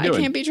verbatim. What are you doing?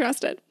 I can't be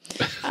trusted.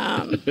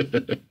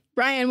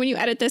 Brian, when you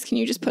edit this, can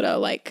you just put a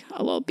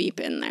little beep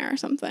in there or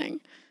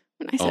something?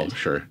 When I said,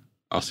 sure.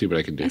 I'll see what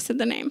I can do. I said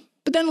the name.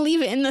 But then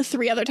leave it in the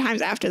 3 other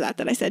times after that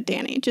I said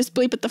Danny. Just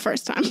bleep it the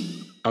first time.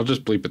 I'll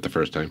just bleep it the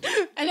first time.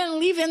 And then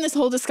leave in this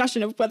whole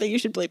discussion of whether you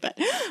should bleep it.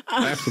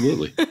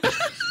 Absolutely.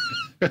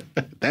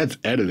 That's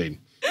editing.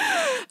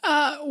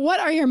 What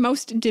are your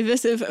most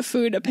divisive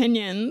food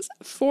opinions?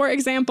 For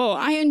example,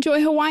 I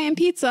enjoy Hawaiian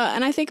pizza,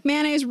 and I think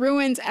mayonnaise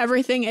ruins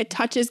everything it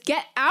touches.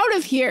 Get out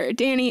of here,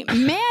 Danny.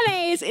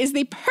 Mayonnaise is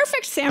the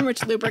perfect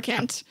sandwich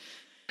lubricant.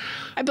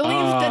 I believe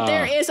that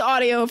there is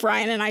audio of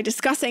Ryan and I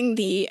discussing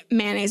the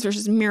mayonnaise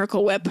versus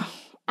Miracle Whip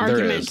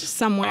argument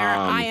somewhere.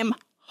 I am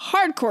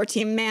hardcore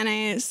team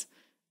mayonnaise.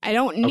 I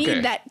don't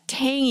need that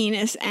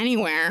tanginess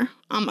anywhere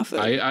on my food.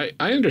 I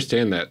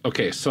understand that.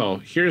 Okay, so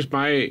here's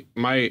my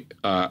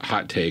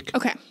hot take.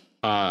 Okay.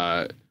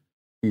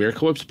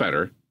 Miracle Whip's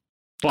better,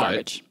 but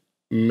garbage.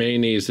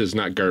 Mayonnaise is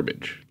not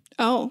garbage.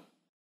 Oh.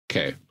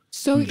 Okay.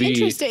 So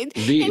interesting.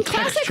 In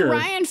classic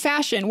Ryan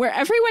fashion, where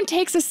everyone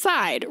takes a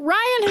side,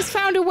 Ryan has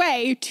found a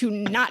way to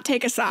not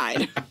take a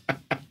side.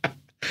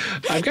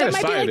 That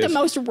might be like the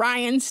most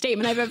Ryan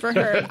statement I've ever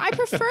heard. I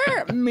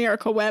prefer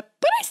Miracle Whip,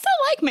 but I still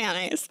like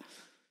mayonnaise.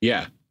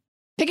 Yeah.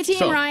 Pick a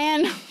team,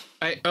 Ryan.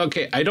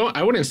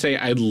 I wouldn't say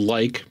I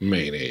like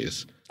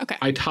mayonnaise. Okay.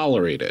 I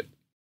tolerate it.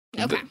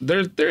 Okay.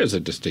 There is a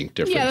distinct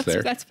difference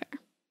there. That's fair.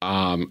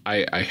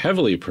 I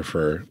heavily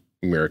prefer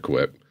Miracle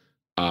Whip.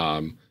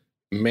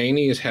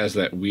 Mayonnaise has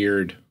that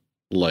weird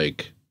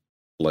like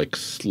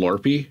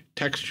slurpy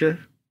texture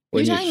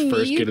when you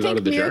first get it out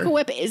of the jar. Miracle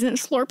Whip isn't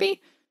slurpy?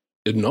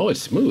 No,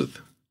 it's smooth.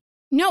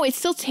 No, it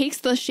still takes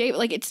the shape.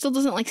 Like, it still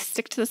doesn't, like,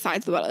 stick to the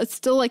sides of the bottle. It's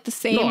still, like, the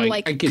same,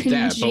 I get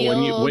that, but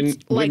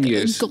when you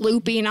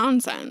gloopy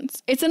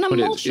nonsense. It's an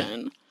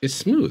emulsion. It's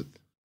smooth.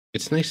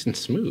 It's nice and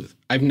smooth.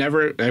 I've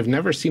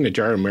never seen a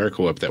jar of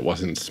Miracle Whip that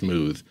wasn't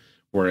smooth,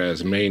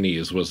 whereas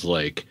mayonnaise was,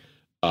 like,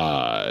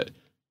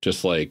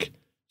 just, like,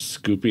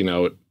 scooping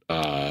out,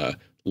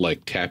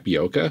 like,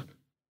 tapioca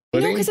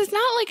pudding. No, because it's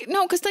not, like,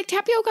 because, like,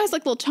 tapioca has,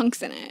 like, little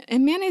chunks in it,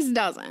 and mayonnaise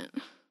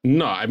doesn't.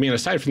 No, I mean,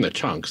 aside from the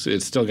chunks,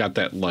 it's still got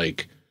that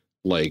like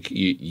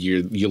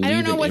you leave an imprint of what you're scooping. I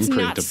don't know what's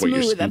not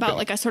smooth about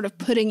like a sort of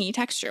puddingy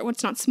texture.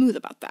 What's not smooth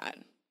about that?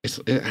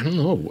 I don't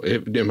know.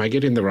 Am I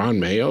getting the wrong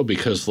mayo?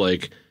 Because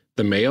like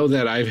the mayo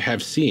that I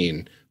have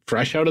seen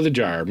fresh out of the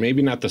jar,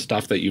 maybe not the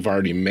stuff that you've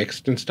already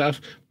mixed and stuff,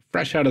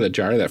 fresh out of the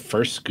jar, that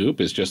first scoop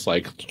is just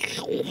like.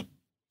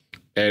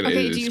 And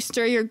okay, do you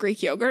stir your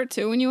Greek yogurt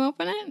too when you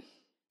open it?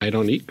 I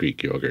don't eat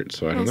Greek yogurt,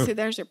 so I don't know. See,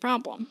 there's your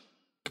problem.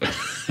 I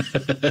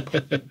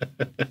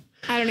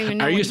don't even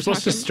know. Are you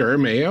supposed to stir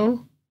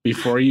mayo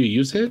before you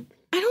use it?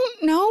 I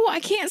don't know. I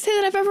can't say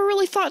that I've ever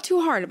really thought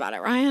too hard about it,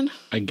 Ryan.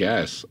 I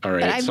guess. All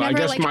right. But I've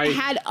never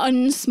had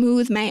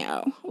unsmooth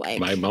mayo. Like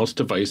my most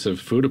divisive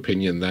food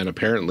opinion then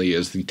apparently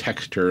is the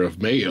texture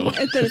of mayo.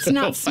 That it's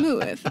not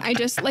smooth. I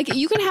just like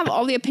you can have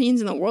all the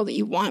opinions in the world that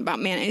you want about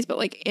mayonnaise, but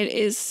like it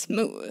is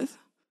smooth.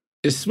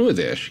 It's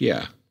smoothish,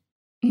 yeah.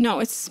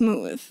 No, it's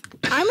smooth.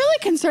 I'm really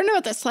concerned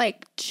about this,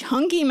 like,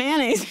 chunky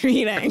mayonnaise you're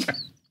eating.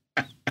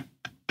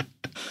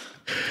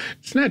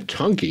 It's not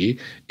chunky.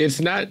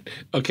 It's not...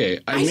 Okay,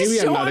 I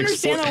just don't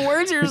understand the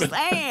words you're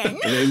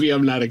saying. Maybe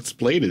I'm not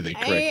explaining it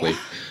correctly.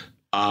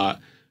 All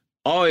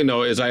I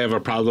know is I have a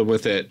problem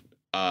with it.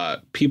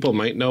 People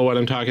might know what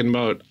I'm talking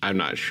about. I'm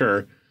not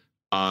sure.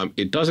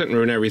 It doesn't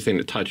ruin everything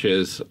it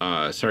touches.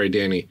 Sorry,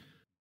 Danny.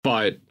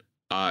 But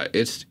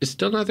it's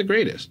still not the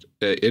greatest,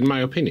 in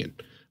my opinion.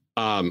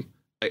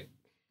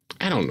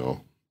 I don't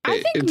know.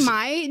 I think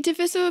my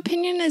divisive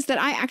opinion is that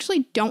I actually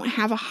don't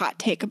have a hot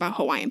take about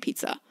Hawaiian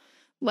pizza.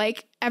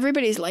 Like,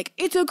 everybody's like,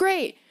 it's so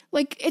great.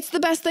 Like, it's the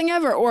best thing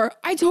ever. Or,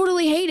 I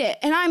totally hate it.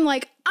 And I'm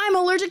like, I'm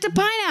allergic to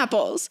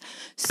pineapples.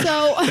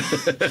 So,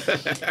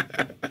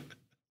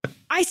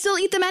 I still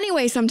eat them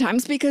anyway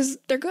sometimes because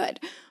they're good.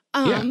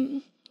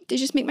 They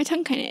just make my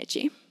tongue kind of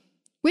itchy.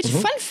 Which,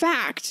 fun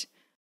fact,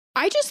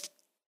 I just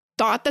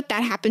thought that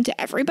happened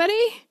to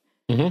everybody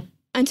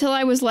until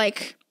I was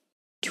like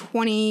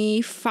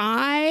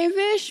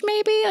 25-ish,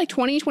 maybe like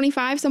 20,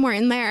 25, somewhere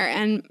in there.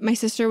 And my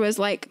sister was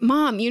like,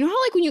 Mom, you know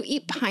how like when you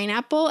eat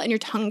pineapple and your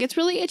tongue gets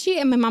really itchy?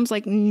 And my mom's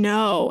like,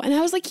 no. And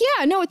I was like,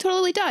 yeah, no, it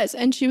totally does.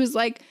 And she was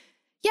like,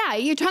 yeah,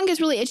 your tongue gets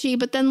really itchy,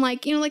 but then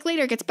like, you know, like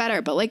later it gets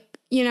better. But like,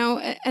 you know,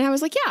 and I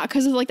was like, yeah,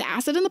 because of like the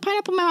acid in the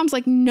pineapple. My mom's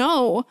like,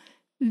 no,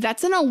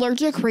 that's an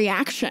allergic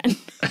reaction.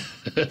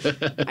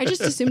 I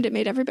just assumed it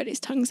made everybody's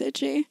tongues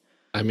itchy.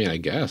 I mean, I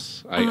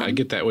guess. I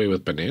get that way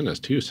with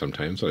bananas too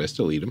sometimes, but I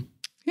still eat them.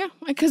 Yeah,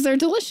 because they're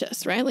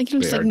delicious, right? Like, you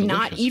don't just like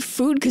not eat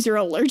food because you're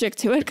allergic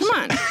to it. Come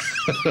on.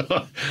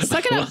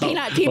 Suck it up,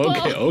 peanut people.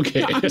 Okay.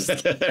 No,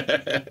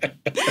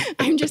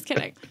 I'm just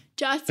kidding.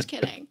 Just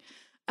kidding.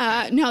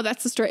 No,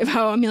 that's the story of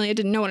how Amelia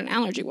didn't know what an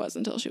allergy was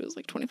until she was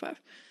like 25.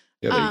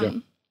 Yeah, there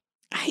you go.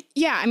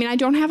 I mean, I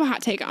don't have a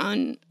hot take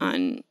on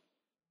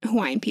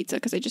Hawaiian pizza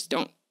because I just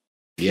don't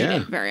eat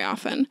it very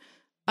often.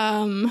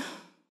 I don't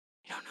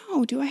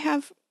know. Do I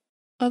have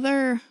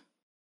other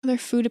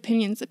food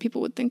opinions that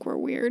people would think were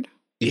weird?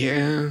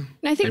 Yeah. And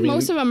I think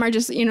most of them are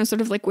just, you know,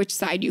 sort of like which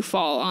side you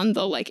fall on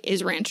the like,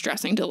 is ranch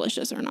dressing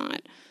delicious or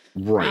not?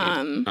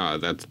 Right.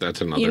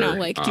 That's another. You know,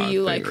 like, do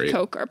you like right?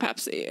 Coke or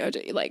Pepsi? Or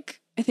do you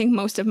like, I think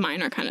most of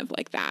mine are kind of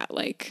like that.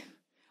 Like,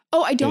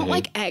 oh, I don't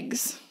like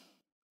eggs.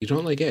 You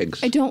don't like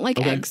eggs? I don't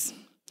like eggs.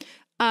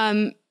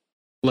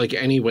 Like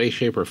any way,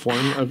 shape, or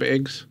form of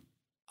eggs?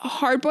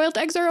 Hard-boiled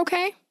eggs are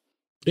okay.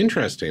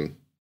 Interesting.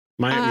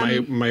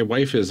 My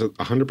wife is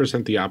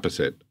 100% the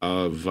opposite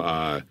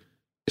of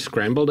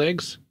scrambled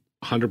eggs.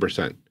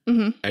 100%.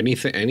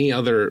 Any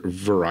other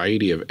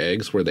variety of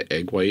eggs where the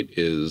egg white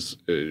is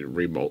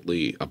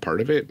remotely a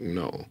part of it?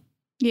 No.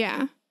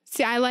 Yeah.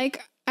 See,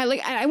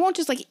 I won't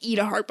just like eat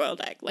a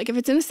hard-boiled egg. Like if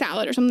it's in a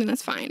salad or something,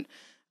 that's fine.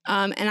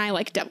 And I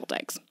like deviled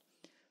eggs.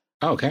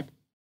 Oh, okay.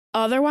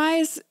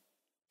 Otherwise,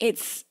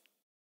 this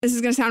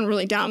is going to sound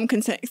really dumb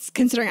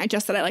considering I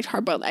just said I liked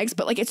hard-boiled eggs,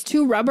 but like it's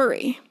too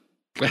rubbery.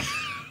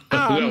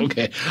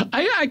 Okay.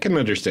 I can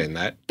understand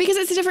that. Because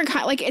it's a different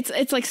kind. Like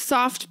it's like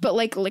soft, but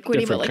like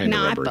liquidy, but like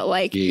not. But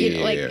like,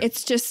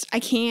 it's just,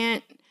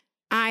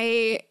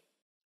 I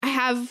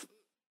have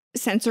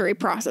sensory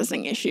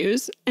processing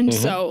issues. And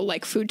so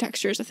like food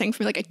texture is a thing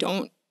for me. Like I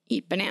don't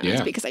eat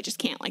bananas because I just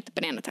can't like the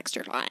banana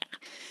texture.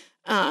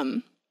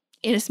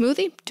 In a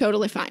smoothie,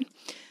 totally fine.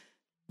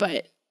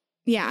 But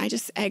yeah, I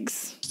just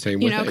eggs, same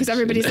with because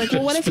everybody's like,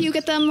 well, what if you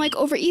get them like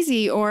over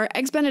easy or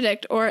eggs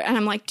Benedict and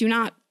I'm like,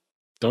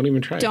 don't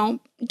even try it.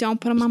 Don't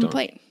put them on the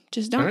plate.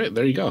 Just don't. All right,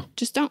 there you go.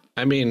 Just don't.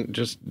 I mean,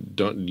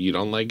 you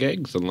don't like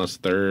eggs unless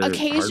they're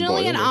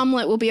occasionally an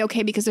omelet will be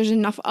okay because there's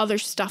enough other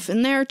stuff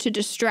in there to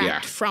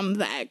distract from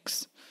the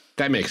eggs.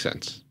 That makes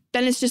sense.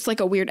 Then it's just like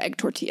a weird egg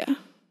tortilla.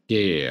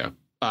 Yeah.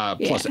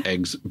 Plus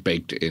eggs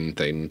baked in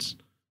things.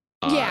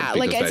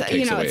 Like it's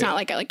it's not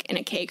like in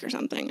a cake or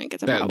something. Like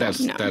it's a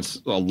problem.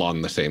 That's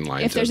along the same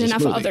lines. If there's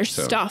enough other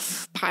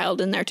stuff piled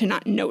in there to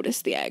not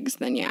notice the eggs,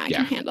 then I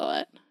can handle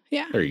it.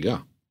 Yeah. There you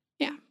go.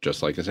 Yeah.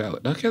 Just like a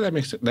salad. Okay,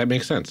 that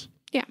makes sense.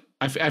 Yeah.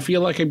 I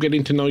feel like I'm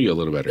getting to know you a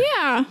little better.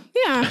 Yeah.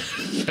 Yeah.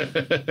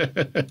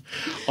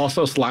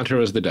 Also,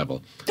 cilantro is the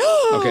devil.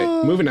 Okay,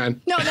 moving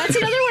on. No, that's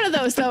another one of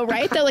those though,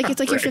 right? That like it's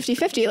like you're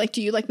 50-50. Like,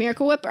 do you like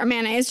Miracle Whip or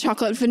mayonnaise,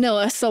 chocolate,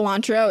 vanilla?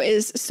 Cilantro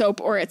is soap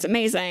or it's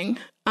amazing.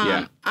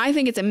 I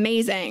think it's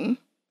amazing.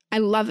 I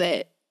love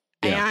it.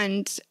 Yeah.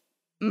 And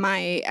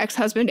my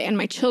ex-husband and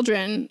my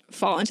children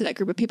fall into that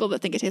group of people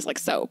that think it tastes like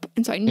soap.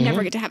 And so I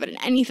never get to have it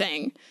in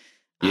anything.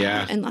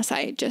 Unless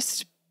I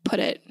just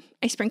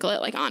I sprinkle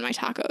it like on my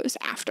tacos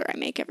after I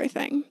make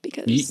everything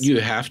because you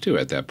have to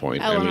at that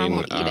point. Eleanor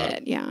won't eat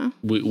it. Yeah.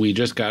 We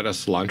just got a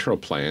cilantro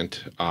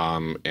plant,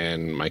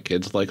 and my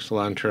kids like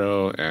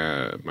cilantro.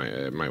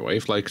 My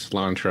wife likes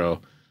cilantro,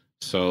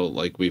 so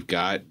like we've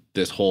got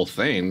this whole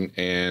thing,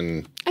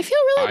 and I feel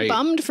really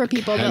bummed for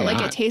people that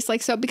like it tastes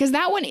like soap because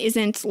that one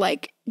isn't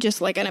like just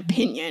like an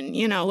opinion,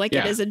 like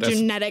it is a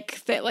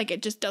genetic that like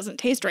it just doesn't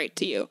taste right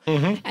to you,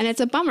 and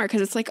it's a bummer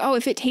because it's like, oh,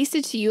 if it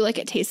tasted to you like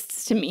it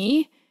tastes to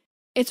me,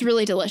 it's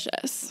really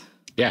delicious.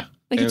 Yeah,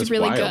 like it's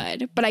really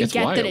good, but I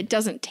get that it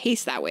doesn't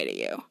taste that way to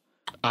you.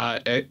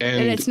 And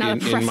it's not a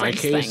preference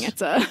thing.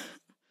 It's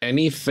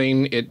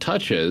anything it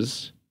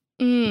touches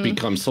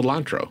becomes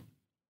cilantro.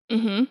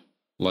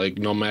 Like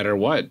no matter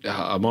what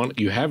amount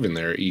you have in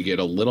there, you get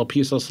a little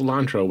piece of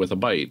cilantro with a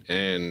bite,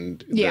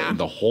 and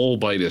the whole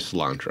bite is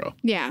cilantro.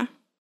 Yeah.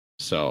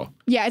 So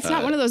it's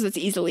not one of those that's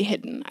easily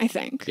hidden. I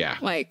think. Yeah.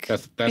 Like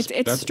that's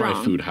strong.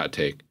 My food hot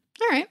take.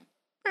 All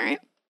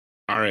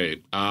right.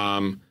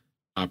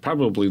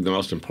 Probably the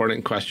most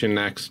important question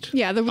next.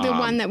 Yeah, the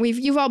one that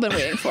you've all been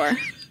waiting for.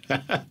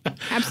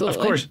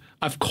 Absolutely.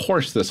 Of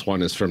course, this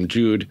one is from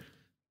Jude.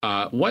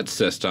 What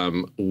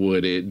system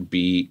would it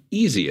be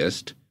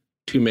easiest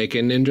to make a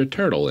Ninja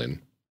Turtle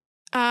in?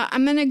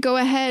 I'm going to go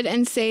ahead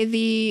and say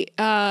the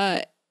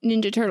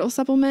Ninja Turtle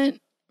supplement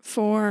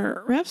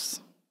for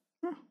Riffs.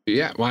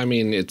 Yeah, well, I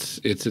mean, it's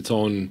its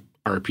own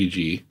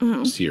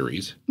RPG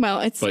series. Well,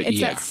 it's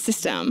that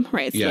system,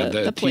 right? It's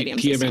the Palladium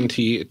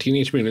TMNT,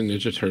 Teenage Mutant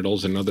Ninja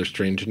Turtles and Other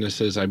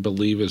Strangenesses, I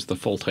believe is the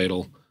full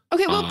title.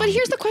 Okay, well, but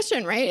here's the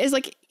question, right? Is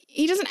like,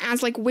 he doesn't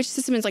ask like which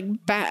system is like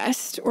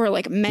best or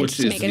like meant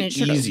to make a Ninja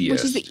Turtle.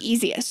 Which is the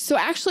easiest. So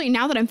actually,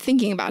 now that I'm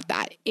thinking about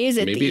that, is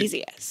it the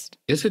easiest?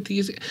 Is it the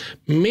easiest?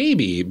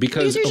 Maybe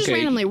because you're just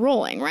randomly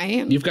rolling,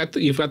 right? You've got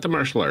the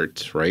martial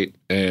arts, right?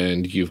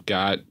 And you've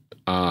got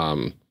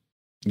the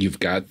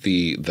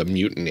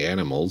mutant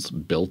animals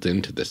built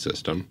into the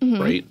system,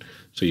 right?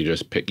 So you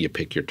just pick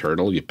your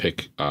turtle, you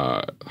pick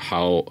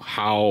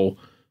how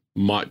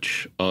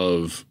much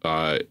of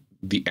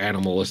the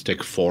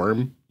animalistic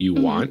form you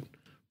want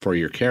for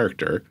your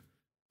character,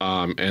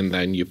 and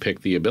then you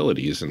pick the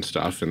abilities and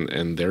stuff,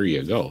 and there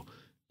you go.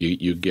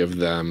 You give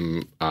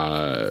them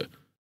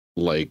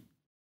like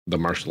the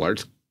martial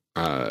arts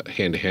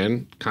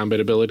hand-to-hand combat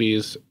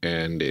abilities,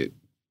 and it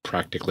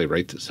practically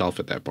writes itself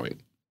at that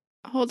point.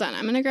 Hold on,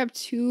 I'm gonna grab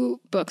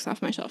 2 books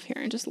off my shelf here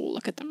and just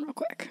look at them real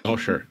quick. Oh,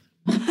 sure.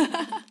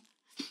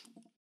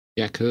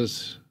 Yeah,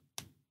 because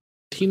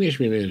Teenage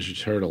Mutant Ninja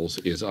Turtles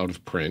is out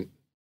of print.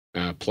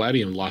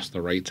 Palladium lost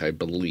the rights, I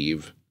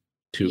believe,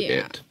 to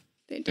it.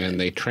 They did. And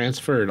they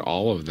transferred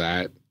all of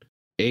that,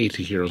 A,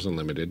 to Heroes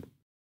Unlimited,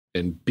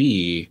 and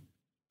B,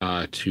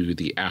 to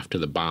the After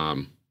the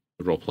Bomb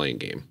role-playing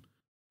game,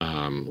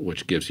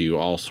 which gives you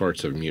all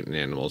sorts of mutant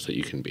animals that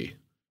you can be,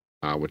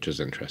 which is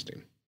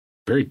interesting.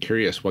 Very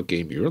curious what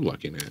game you're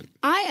looking at.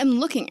 I am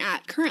looking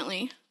at,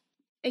 currently,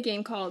 a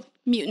game called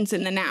Mutants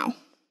in the Now.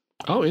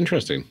 Oh,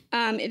 interesting.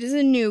 It is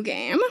a new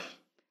game,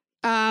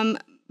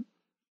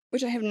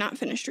 which I have not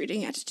finished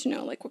reading yet to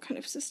know like what kind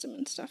of system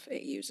and stuff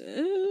it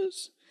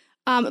uses.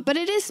 But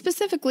it is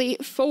specifically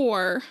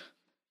for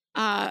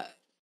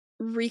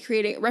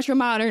recreating retro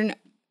modern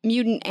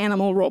mutant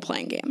animal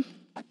role-playing game.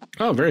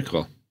 Oh, very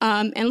cool.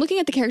 And looking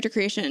at the character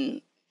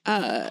creation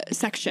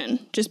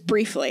section, just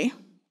briefly,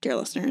 dear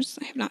listeners,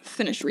 I have not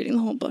finished reading the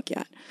whole book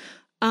yet.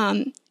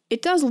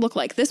 It does look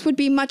like this would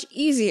be much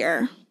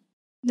easier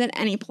than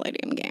any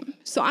Palladium game.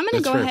 So I'm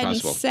going to go ahead and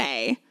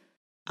say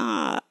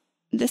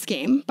this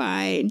game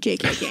by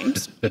JK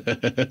Games,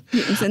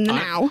 Mutants in the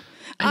Now.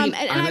 And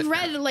I've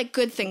read like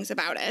good things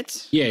about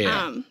it.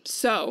 Yeah.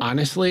 So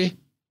honestly,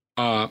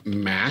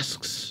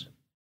 Masks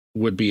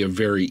would be a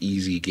very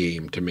easy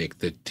game to make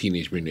the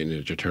Teenage Mutant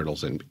Ninja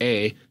Turtles in.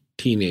 A,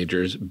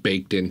 teenagers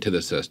baked into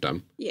the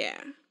system.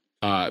 Yeah.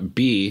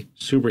 B,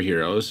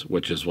 superheroes,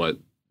 which is what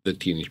the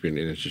Teenage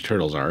Mutant Ninja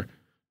Turtles are.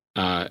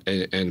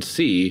 And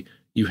C,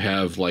 you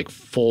have like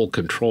full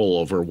control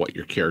over what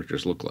your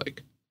characters look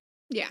like.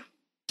 Yeah.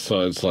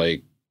 So it's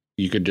like,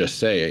 you could just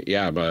say,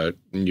 yeah, I'm a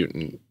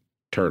mutant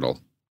turtle,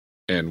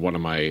 and one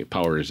of my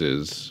powers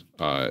is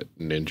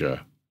ninja,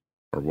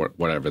 or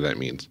whatever that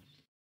means.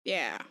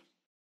 Yeah.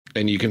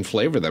 And you can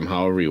flavor them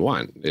however you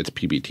want. It's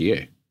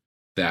PBTA.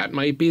 That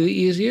might be the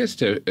easiest,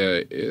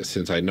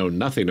 since I know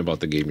nothing about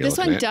the game you're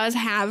looking at. This one does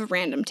have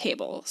random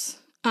tables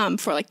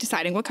for like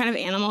deciding what kind of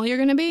animal you're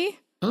going to be.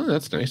 Oh,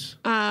 that's nice.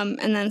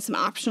 And then some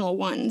optional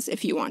ones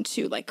if you want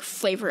to like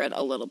flavor it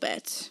a little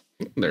bit.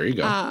 There you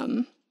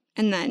go.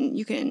 And then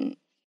you can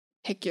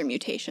pick your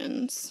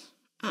mutations.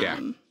 Yeah.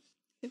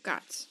 They've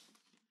got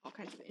all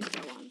kinds of info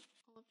on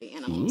all of the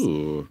animals.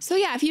 Ooh. So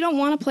yeah, if you don't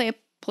want to play a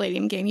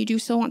Palladium game, you do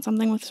still want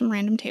something with some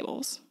random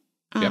tables.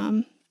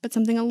 But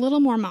something a little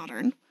more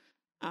modern.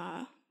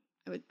 I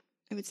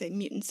would say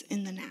Mutants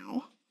in the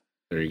Now.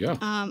 There you go.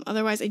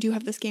 Otherwise, I do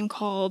have this game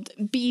called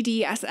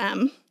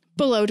BDSM,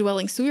 Below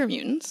Dwelling Sewer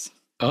Mutants.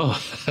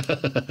 Oh.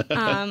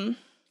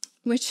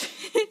 Which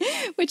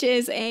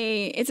is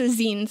it's a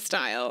zine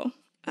style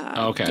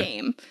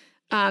game.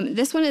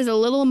 This one is a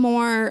little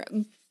more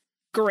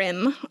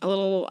grim, a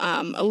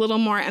little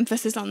more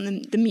emphasis on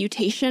the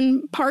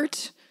mutation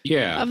part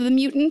of the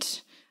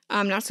mutant.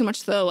 Not so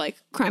much the like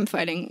crime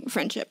fighting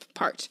friendship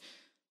part.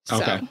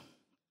 Okay.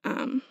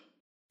 So,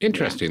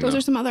 interesting. Those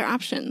are some other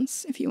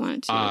options if you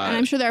wanted to. And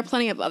I'm sure there are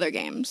plenty of other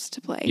games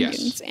to play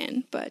mutants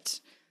in, but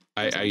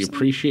I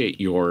appreciate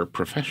your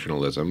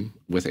professionalism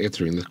with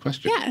answering this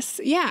question. Yes.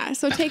 Yeah.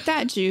 So take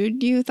that,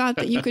 Jude. You thought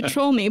that you could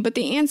troll me, but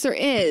the answer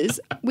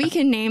is we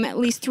can name at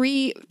least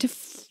 3 to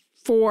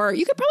 4.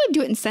 You could probably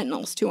do it in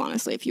Sentinels too,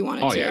 honestly, if you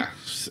wanted to. Oh, yeah.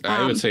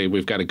 I would say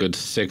we've got a good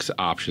 6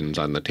 options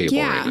on the table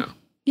right now.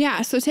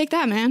 Yeah. So take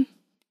that, man.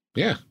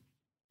 Yeah.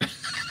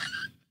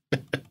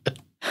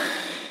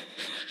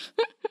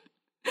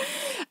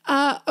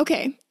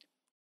 Okay.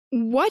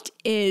 What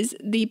is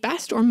the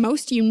best or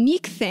most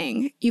unique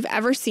thing you've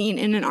ever seen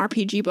in an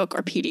RPG book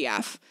or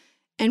PDF?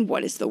 And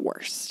what is the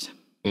worst?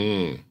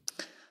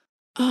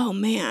 Oh,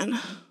 man.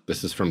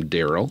 This is from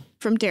Daryl.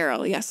 From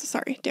Daryl. Yes.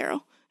 Sorry,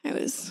 Daryl.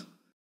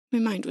 My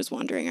mind was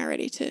wandering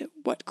already to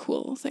what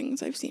cool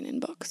things I've seen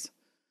in books.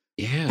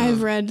 Yeah.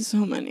 I've read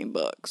so many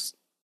books.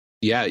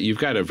 Yeah, you've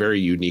got a very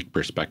unique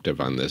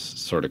perspective on this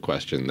sort of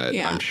question that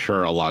I'm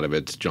sure a lot of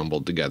it's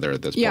jumbled together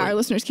at this point. Yeah, our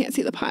listeners can't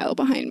see the pile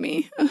behind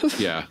me of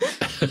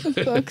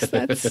books.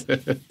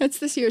 That's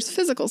this year's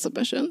physical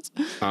submissions.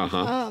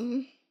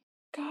 Gosh.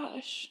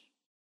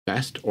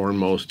 Best or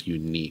most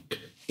unique?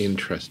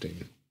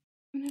 Interesting.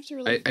 I'm gonna have to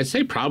really I'd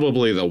say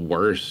probably the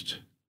worst.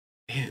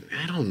 Man,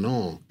 I don't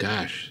know.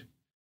 Gosh.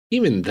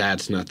 Even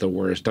that's not the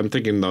worst. I'm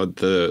thinking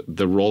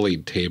the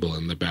rolling table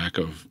in the back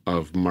of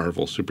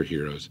Marvel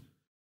superheroes.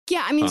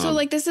 Yeah, I mean, so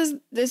like this is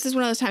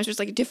one of those times where it's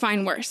like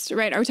define worst,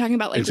 right? Are we talking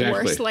about like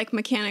worst like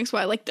mechanics?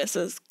 Why like this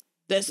is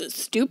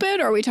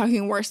stupid? Or are we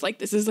talking worst like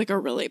this is like a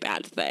really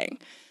bad thing?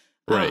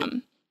 Right.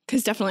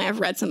 Because definitely I've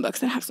read some books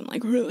that have some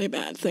like really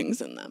bad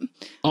things in them.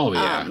 Oh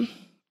yeah.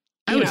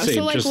 I would say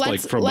so like,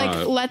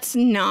 just let's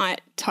not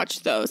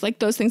touch those. Like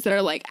those things that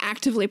are like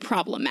actively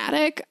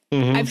problematic.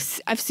 I've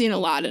seen a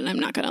lot, and I'm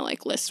not gonna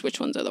like list which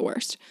ones are the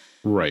worst.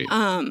 Right.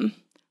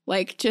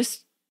 Like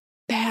just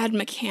bad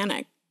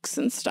mechanics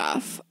and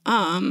stuff.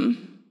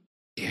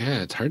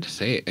 Yeah, it's hard to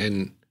say.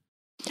 And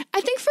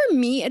I think for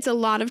me, it's a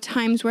lot of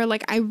times where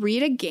like I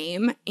read a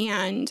game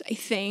and I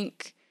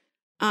think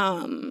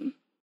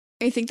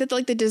that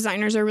like the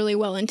designers are really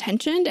well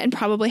intentioned and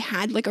probably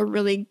had like a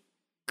really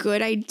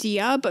good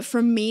idea. But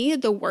for me,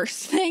 the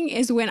worst thing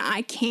is when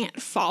I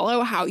can't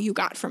follow how you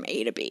got from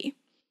A to B.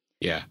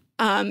 Yeah.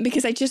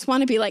 Because I just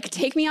want to be like,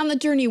 take me on the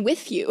journey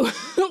with you.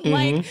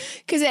 Like,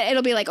 because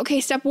it'll be like, okay,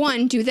 step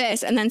 1, do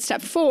this. And then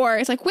step 4,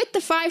 it's like with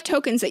the 5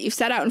 tokens that you've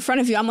set out in front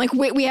of you. I'm like,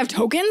 wait, we have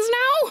tokens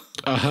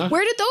now?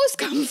 Where did those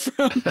come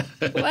from?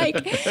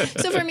 Like,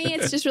 so for me,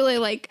 it's just really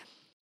like,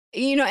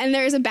 you know, and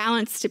there's a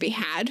balance to be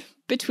had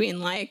between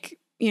like,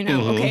 you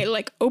know, okay,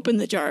 like open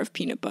the jar of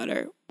peanut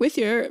butter with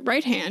your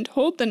right hand,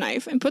 hold the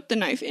knife and put the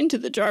knife into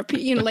the jar.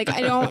 You know, like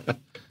I don't,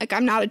 like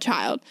I'm not a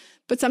child.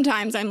 But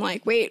sometimes I'm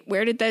like, wait,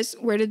 where did this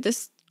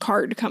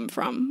card come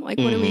from? Like,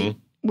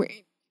 what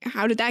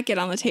how did that get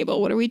on the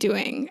table? What are we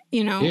doing?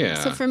 You know? Yeah.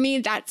 So for me,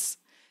 that's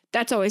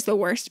that's always the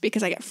worst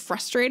because I get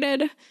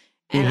frustrated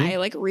and I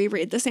like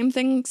reread the same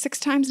thing 6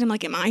 times. And I'm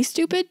like, am I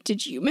stupid?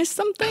 Did you miss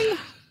something?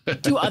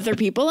 Do other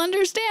people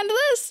understand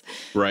this?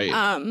 Right.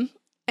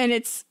 And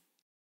it's,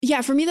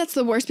 yeah, for me, that's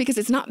the worst because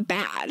it's not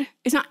bad.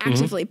 It's not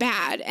actively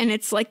bad. And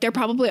it's like, there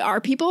probably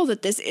are people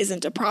that this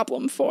isn't a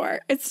problem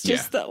for. It's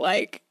just that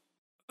like,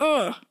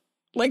 ugh,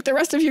 like the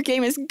rest of your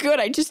game is good.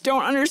 I just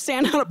don't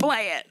understand how to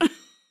play it.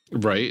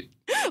 Right.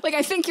 Like,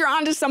 I think you're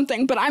onto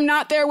something, but I'm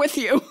not there with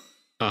you.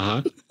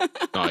 Oh,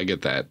 I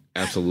get that.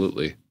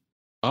 Absolutely.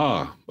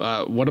 Oh,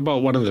 what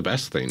about one of the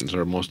best things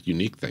or most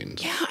unique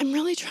things? Yeah, I'm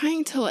really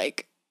trying to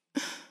like.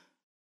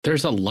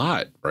 There's a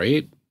lot,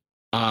 right?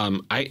 I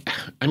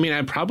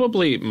mean,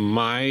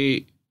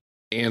 my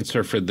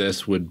answer for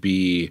this would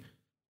be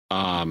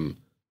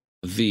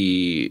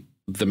the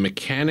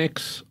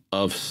mechanics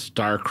of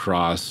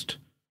Starcrossed,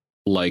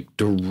 like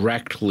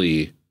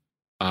directly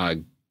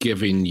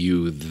giving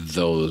you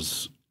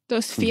those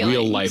feelings,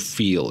 real life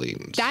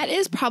feelings. That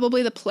is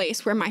probably the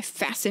place where my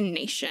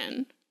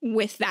fascination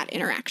with that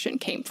interaction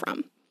came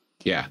from.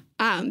 Yeah.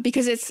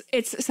 Because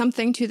it's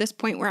something to this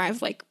point where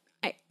I've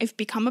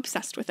become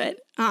obsessed with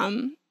it.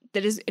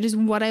 It is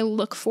what I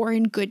look for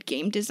in good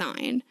game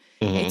design.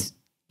 It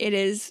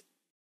is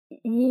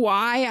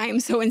why I'm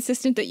so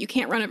insistent that you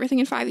can't run everything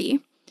in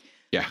 5e.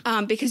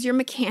 Yeah. Because your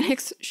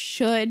mechanics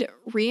should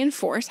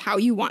reinforce how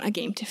you want a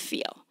game to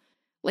feel.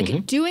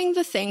 Like doing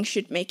the thing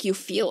should make you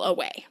feel a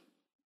way.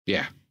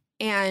 Yeah.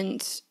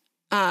 And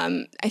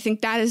I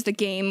think that is the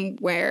game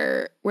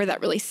where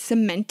that really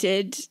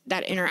cemented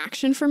that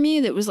interaction for me.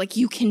 That was like,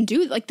 you can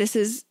do, like,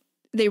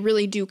 they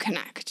really do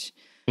connect.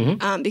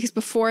 Because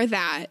before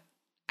that,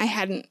 I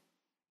hadn't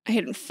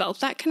felt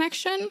that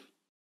connection.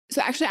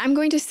 So actually, I'm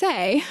going to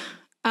say,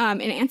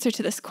 in answer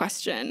to this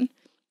question,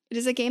 it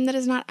is a game that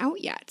is not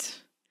out yet.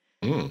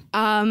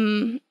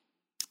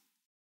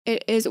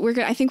 It is.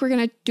 I think we're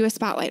gonna do a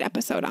spotlight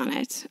episode on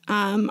it.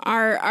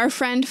 Our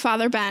friend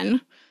Father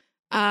Ben,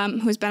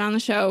 who's been on the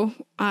show,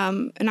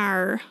 in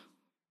our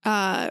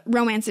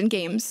Romance and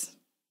Games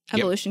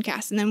Evolution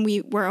cast, and then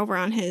we were over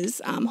on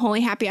his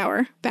Holy Happy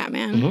Hour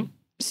Batman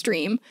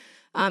stream,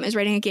 is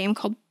writing a game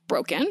called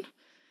Broken.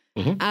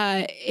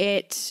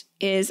 It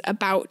is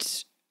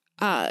about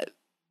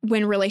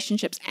when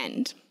relationships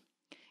end.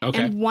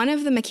 Okay. And one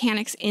of the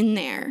mechanics in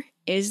there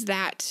is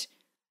that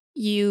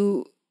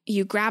you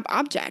grab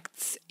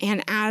objects,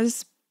 and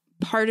as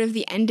part of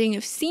the ending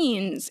of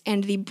scenes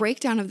and the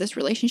breakdown of this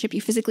relationship,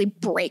 you physically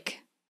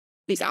break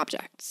these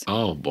objects.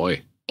 Oh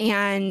boy.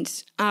 And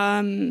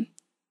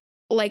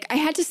like, I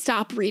had to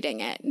stop reading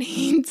it.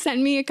 He'd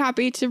send me a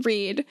copy to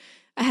read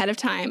ahead of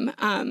time,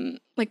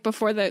 like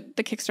before the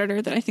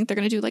Kickstarter that I think they're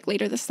going to do like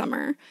later this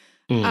summer.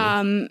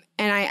 And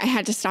I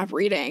had to stop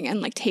reading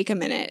and like take a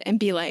minute and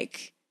be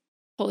like,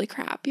 holy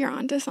crap, you're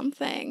onto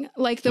something.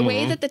 Like the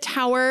way that the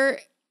tower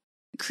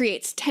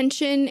creates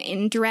tension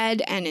in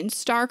Dread and in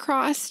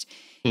Starcrossed,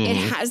 it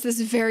has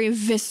this very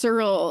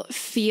visceral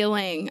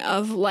feeling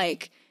of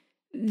like,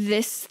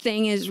 this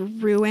thing is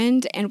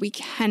ruined and we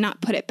cannot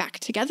put it back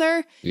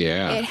together.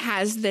 Yeah. It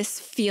has this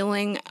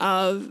feeling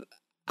of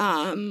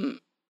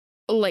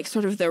like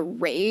sort of the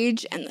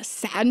rage and the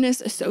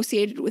sadness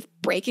associated with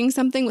breaking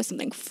something, with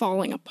something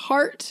falling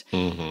apart.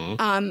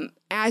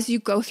 As you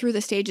go through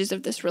the stages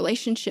of this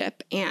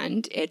relationship,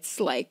 and it's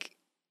like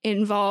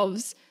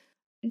involves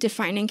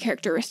defining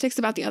characteristics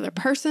about the other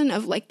person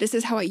of like, this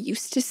is how I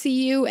used to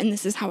see you and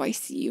this is how I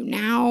see you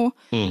now.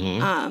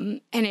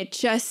 And it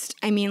just,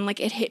 I mean,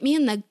 like, it hit me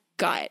in the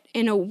gut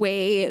in a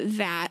way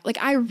that, like,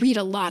 I read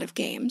a lot of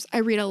games. I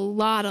read a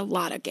lot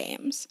of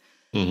games.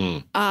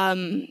 And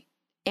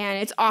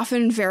it's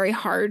often very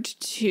hard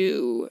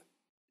to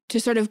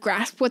sort of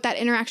grasp what that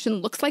interaction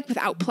looks like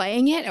without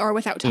playing it or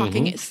without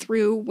talking it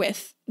through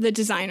with the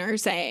designer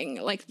saying,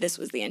 like, this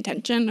was the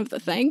intention of the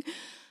thing.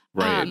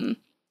 Right.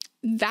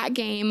 That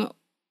game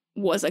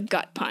was a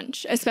gut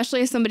punch,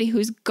 especially as somebody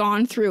who's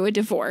gone through a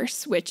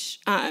divorce,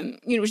 which,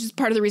 which is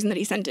part of the reason that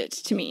he sent it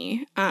to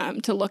me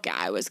to look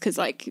at, was because,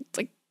 like, it's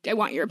like, I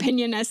want your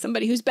opinion as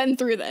somebody who's been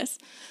through this.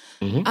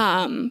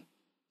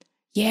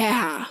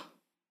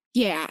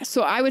 Yeah.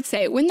 So I would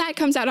say when that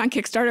comes out on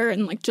Kickstarter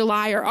in like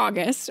July or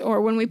August,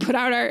 or when we put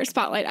out our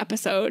spotlight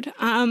episode,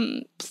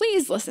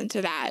 please listen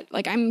to that.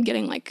 Like, I'm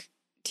getting like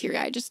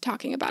teary-eyed just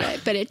talking about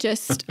it, but it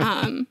just,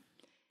 well,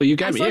 you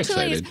got me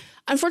excited.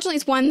 Unfortunately,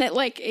 it's one that,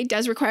 like, it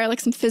does require like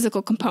some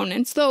physical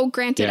components, though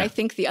granted, I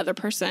think the other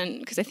person,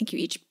 because I think you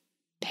each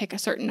pick a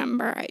certain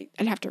number,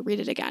 I'd have to read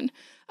it again.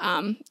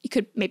 You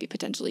could maybe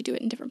potentially do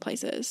it in different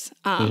places.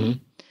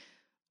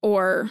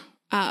 Or,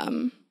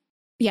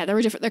 there are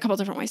a couple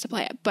different ways to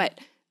play it, but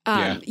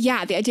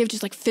the idea of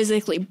just like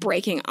physically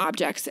breaking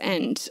objects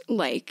and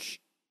like,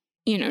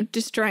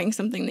 destroying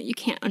something that you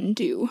can't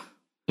undo.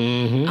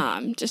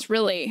 Just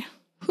really,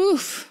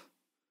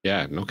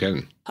 yeah, no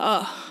kidding.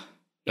 Oh,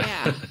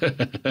 yeah.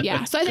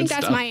 Yeah. So I think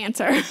that's my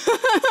answer.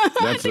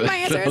 I think my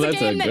answer is a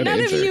game that none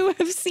of you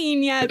have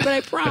seen yet, but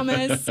I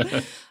promise.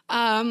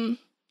 Oh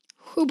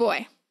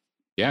boy.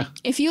 Yeah.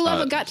 If you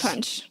love a gut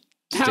punch,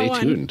 stay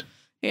tuned.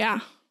 Yeah.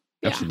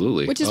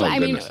 Absolutely. Which is what I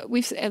mean,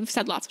 I've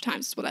said lots of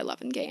times, it's what I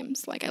love in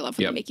games. Like, I love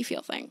when they make you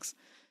feel things.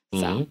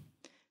 So,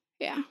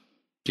 yeah.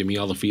 Give me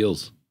all the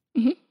feels.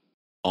 Mm-hmm.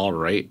 All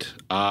right.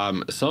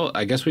 So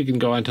I guess we can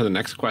go on to the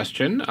next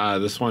question.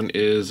 This one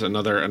is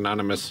another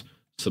anonymous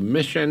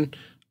submission.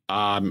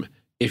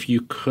 If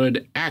you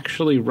could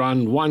actually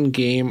run one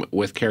game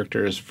with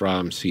characters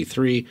from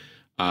C3,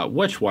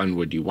 which one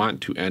would you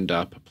want to end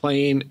up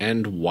playing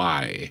and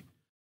why?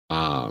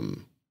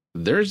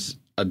 There's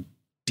a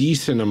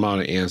decent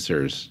amount of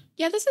answers.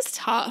 Yeah, this is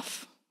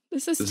tough.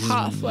 This is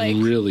tough. Like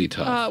really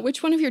tough.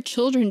 Which one of your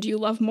children do you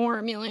love more,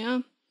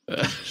 Amelia?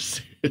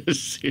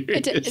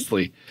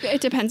 Seriously.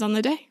 It depends on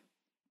the day.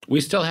 We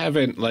still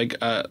haven't, like,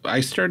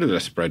 I started a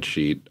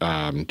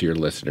spreadsheet, dear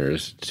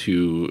listeners,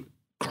 to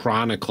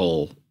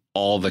chronicle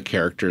all the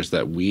characters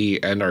that we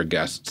and our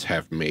guests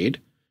have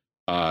made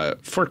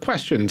for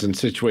questions and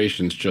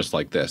situations just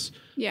like this.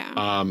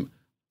 Yeah.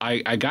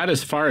 I got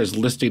as far as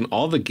listing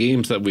all the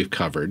games that we've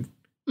covered,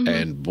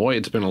 and boy,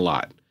 it's been a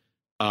lot.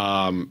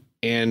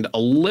 And a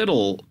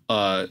little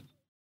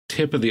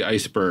tip of the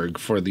iceberg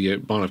for the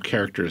amount of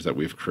characters that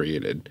we've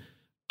created,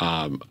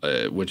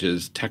 which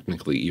is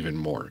technically even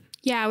more.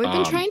 Yeah, we've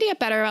been trying to get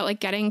better at like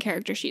getting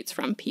character sheets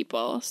from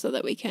people so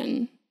that we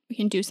can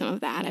do some of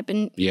that. I've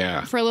been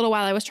for a little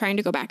while I was trying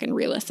to go back and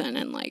re-listen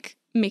and like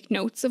make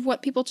notes of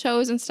what people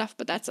chose and stuff,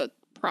 but that's a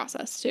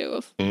process too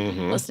of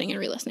listening and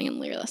re-listening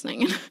and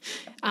re-listening.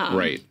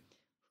 Right.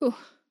 Whew.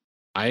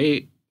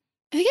 I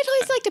think it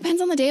always like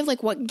depends on the day of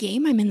like what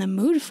game I'm in the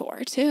mood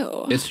for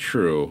too. It's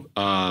true.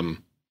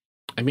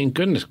 I mean,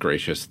 goodness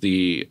gracious,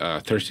 the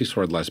Thirsty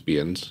Sword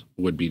Lesbians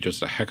would be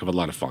just a heck of a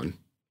lot of fun.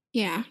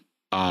 Yeah.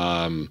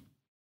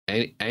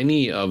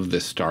 Any of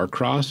the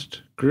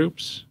Star-Crossed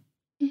groups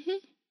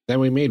that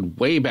we made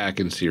way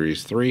back in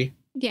Series 3.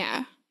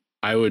 Yeah.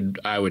 I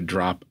would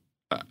drop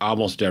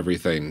almost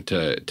everything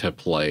to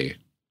play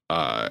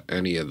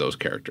any of those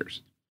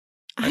characters.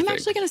 I'm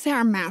actually going to say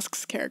our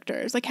Masks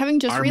characters. Like having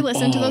just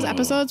re-listened to those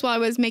episodes while I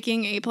was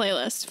making a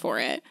playlist for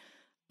it.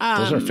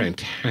 Those are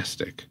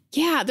fantastic.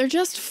 Yeah, they're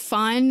just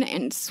fun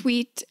and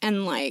sweet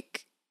and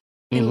like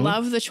I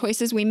love the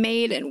choices we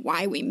made and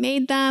why we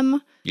made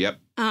them. Yep.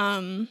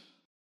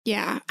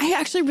 Yeah, I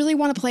actually really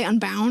want to play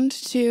Unbound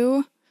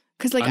too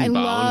because like Unbound,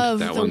 I love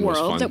the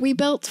world that we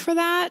built for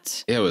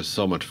that. It was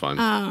so much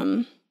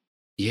fun.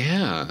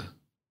 Yeah.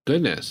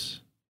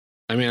 Goodness.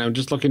 I mean, I'm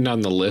just looking down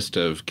the list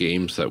of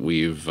games that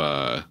we've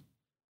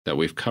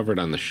covered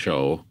on the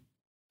show,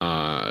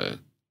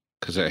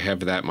 because I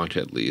have that much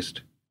at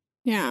least.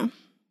 Yeah.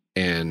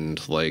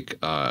 And like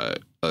a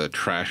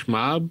Trash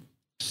Mob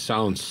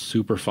sounds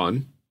super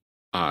fun.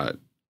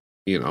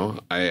 You know,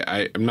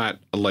 I'm not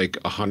like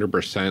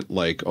 100%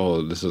 like,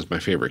 oh, this is my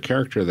favorite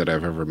character that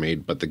I've ever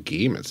made, but the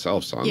game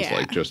itself sounds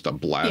like just a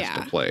blast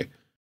to play.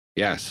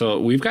 Yeah, so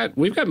we've got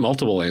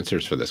multiple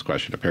answers for this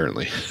question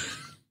apparently.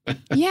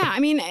 Yeah, I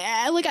mean,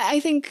 like I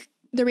think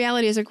the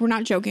reality is like we're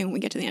not joking when we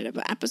get to the end of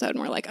the episode and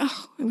we're like,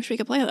 oh, I wish we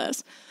could play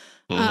this.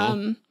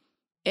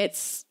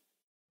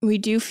 We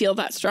do feel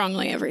that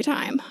strongly every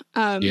time.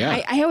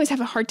 I always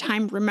have a hard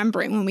time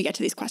remembering when we get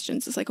to these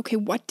questions. It's like, okay,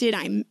 what did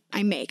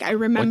I make? I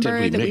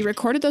remember that we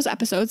recorded those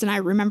episodes and I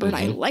remembered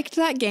I liked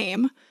that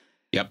game.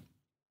 Yep.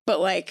 But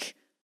like,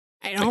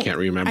 I can't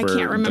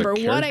remember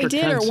what I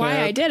did or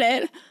why I did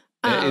it.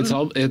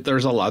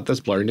 There's a lot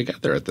that's blurring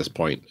together at this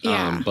point.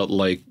 Yeah. But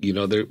like, you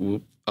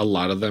know, a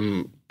lot of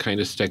them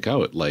kind of stick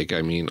out. Like,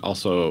 I mean,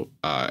 also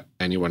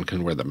Anyone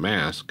Can Wear the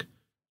Mask.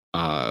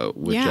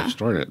 With Jeff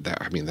Stornett,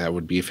 that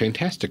would be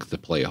fantastic to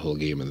play a whole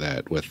game of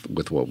that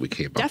with what we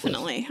came up with.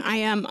 Definitely. I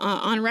am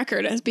on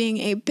record as being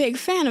a big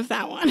fan of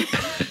that one.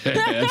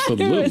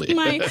 Absolutely.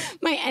 It was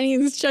my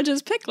Annie's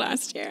Judges pick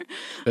last year.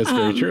 That's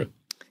very true.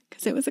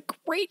 Because it was a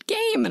great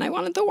game and I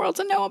wanted the world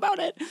to know about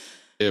it.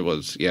 It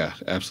was, yeah,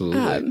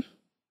 absolutely.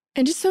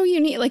 And just so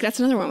unique, like that's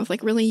another one with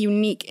like really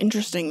unique,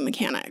 interesting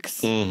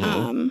mechanics.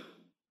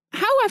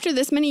 How after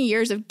this many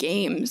years of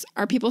games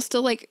are people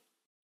still like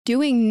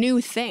doing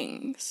new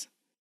things?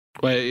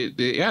 Well,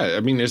 yeah, I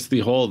mean, it's the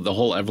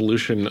whole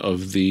evolution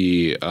of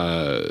the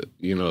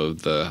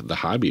the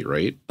hobby,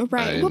 right?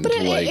 Right. And well, but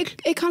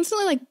it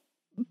constantly like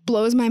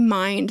blows my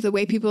mind the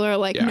way people are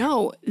like,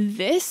 no,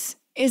 this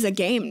is a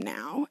game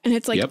now, and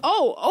it's like,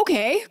 oh,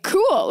 okay,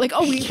 cool. Like,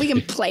 oh, we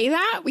can play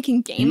that, we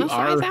can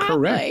gamify that.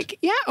 Correct. Like,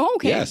 yeah, oh,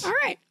 okay, yes. All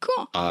right,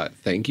 cool.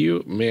 Thank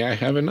you. May I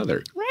have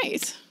another?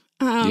 Right.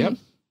 Yep.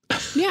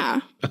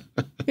 Yeah.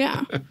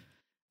 Yeah.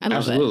 I love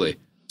Absolutely.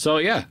 So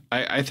yeah,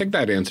 I think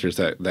that answers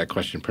that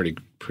question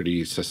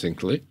pretty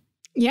succinctly.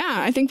 Yeah,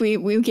 I think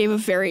we gave a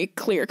very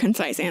clear,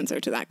 concise answer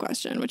to that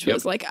question, which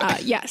was like,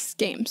 yes,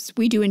 games.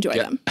 We do enjoy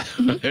them.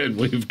 And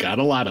we've got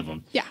a lot of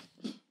them. Yeah.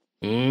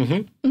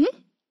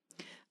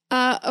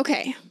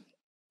 Okay.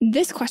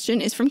 This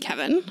question is from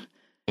Kevin.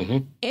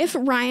 If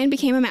Ryan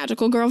became a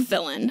magical girl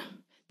villain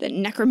that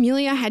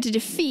Necromelia had to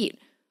defeat,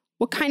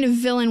 what kind of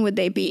villain would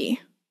they be?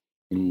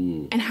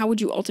 Ooh. And how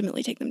would you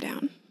ultimately take them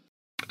down?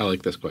 I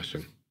like this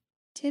question.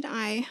 Did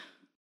I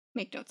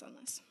make notes on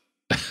this?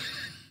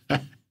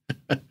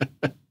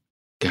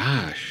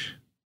 Gosh.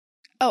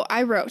 Oh,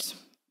 I wrote,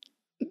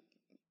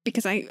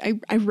 because I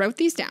wrote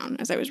these down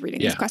as I was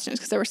reading these questions,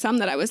 because there were some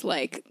that I was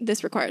like,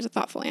 this requires a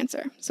thoughtful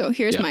answer. So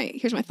here's my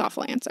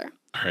thoughtful answer.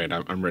 All right,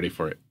 I'm ready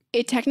for it.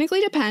 It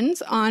technically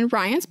depends on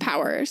Ryan's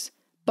powers,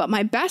 but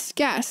my best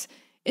guess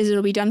is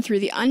it'll be done through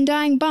the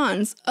undying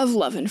bonds of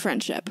love and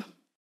friendship.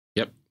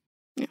 Yep.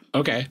 Yeah.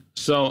 Okay.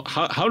 So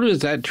how does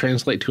that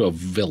translate to a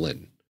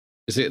villain?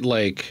 Is it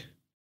like...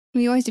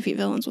 We always defeat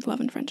villains with love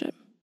and friendship.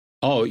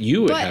 Oh,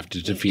 you would have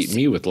to defeat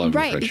me with love and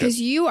friendship. Right, because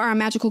you are a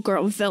magical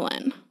girl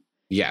villain.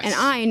 Yes. And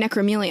I,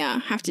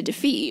 Necromelia, have to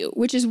defeat you,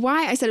 which is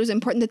why I said it was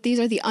important that these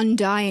are the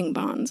undying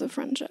bonds of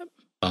friendship.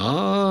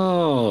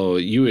 Oh,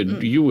 you would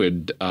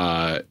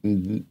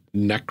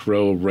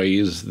necro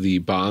raise the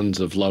bonds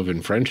of love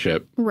and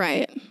friendship.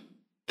 Right.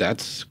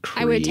 That's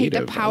creative. I would take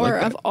the power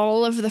of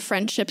all of the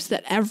friendships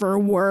that ever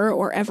were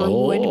or ever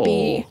would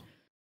be.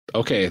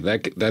 Okay,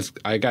 that's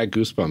I got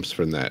goosebumps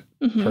from that.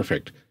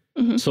 Perfect.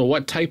 So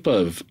what type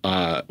of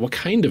what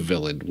kind of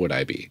villain would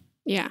I be?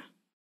 Yeah.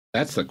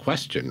 That's the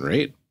question,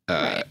 right?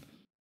 Right.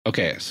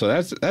 Okay, so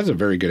that's a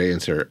very good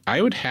answer.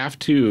 I would have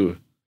to,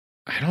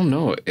 I don't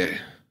know.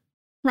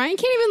 Ryan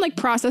can't even like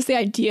process the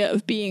idea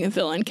of being a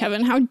villain.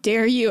 Kevin, how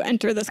dare you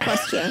enter this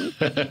question?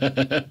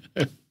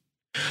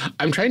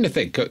 I'm trying to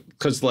think,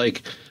 because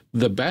like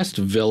the best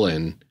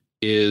villain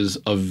is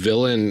a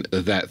villain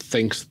that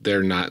thinks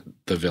they're not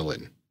the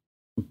villain,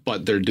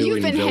 but they're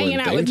doing villain things. You've been hanging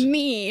out with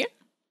me.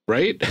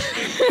 Right?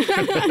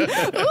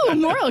 Ooh,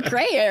 moral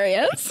gray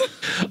areas.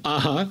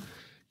 Uh-huh.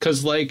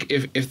 Because like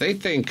if they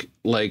think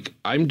like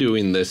I'm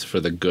doing this for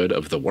the good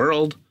of the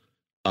world,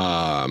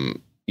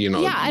 you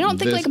know. Yeah, I don't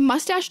think like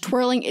mustache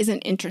twirling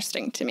isn't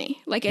interesting to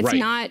me. Like it's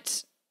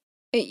not,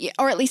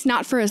 or at least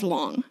not for as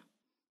long.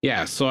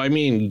 Yeah. So, I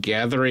mean,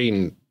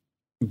 gathering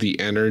the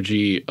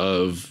energy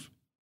of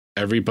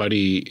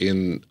everybody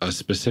in a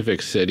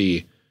specific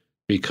city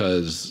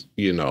because,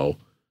 you know,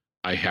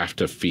 I have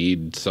to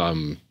feed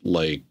some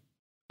like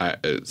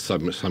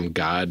some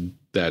god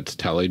that's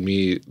telling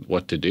me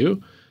what to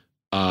do.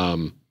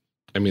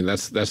 I mean,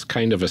 that's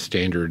kind of a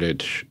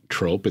standard-ish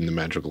trope in the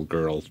magical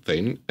girl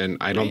thing. And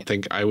I don't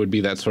think I would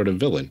be that sort of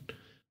villain.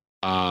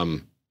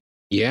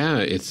 Yeah,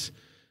 it's,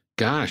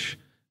 gosh,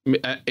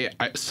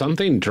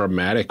 something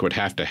dramatic would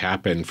have to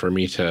happen for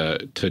me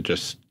to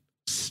just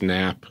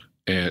snap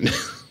and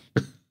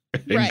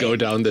go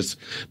down this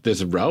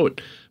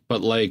route.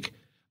 But like,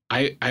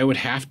 I would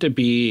have to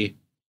be,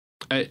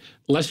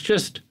 let's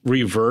just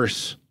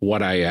reverse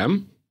what I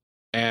am.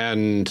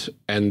 And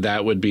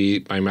that would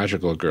be my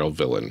magical girl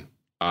villain,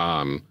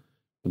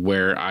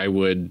 where I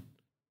would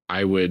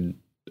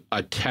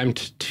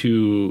attempt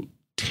to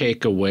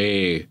take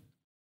away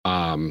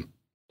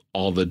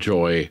all the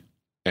joy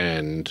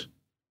and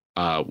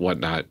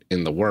whatnot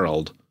in the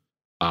world,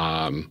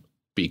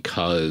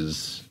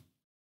 because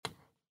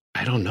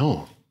I don't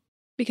know.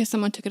 Because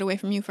someone took it away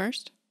from you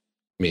first?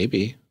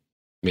 Maybe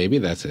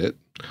that's it.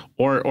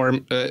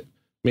 Or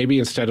maybe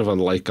instead of a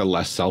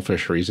less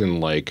selfish reason,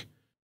 like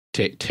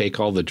take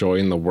all the joy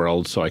in the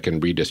world so I can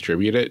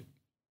redistribute it.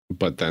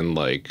 But then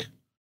like,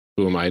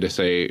 who am I to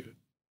say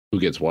who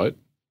gets what,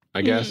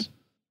 I guess,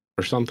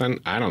 or something?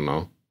 I don't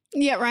know.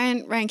 Yeah,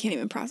 Ryan can't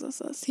even process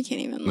this. He can't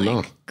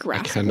even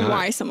grasp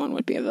why someone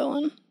would be a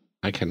villain.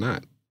 I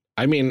cannot.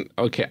 I mean,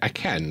 okay, I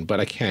can, but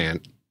I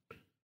can't.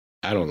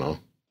 I don't know.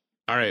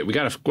 All right, we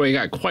got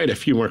quite a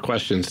few more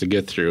questions to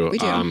get through. We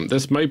do.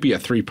 This might be a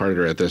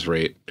 3-parter at this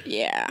rate.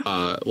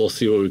 Yeah. We'll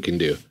see what we can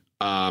do.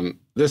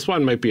 This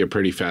one might be a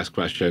pretty fast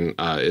question.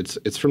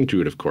 It's from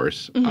Jude, of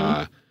course.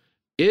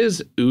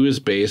 Is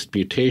ooze-based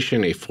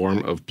mutation a form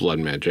of blood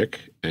magic?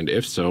 And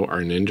if so,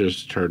 are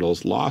Ninja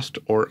Turtles lost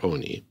or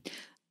Oni?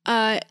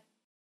 It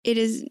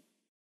is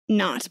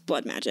not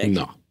blood magic.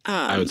 No,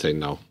 I would say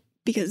no.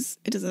 Because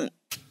it doesn't,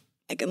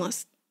 like,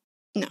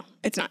 no,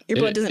 it's not. Your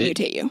blood doesn't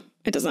mutate you.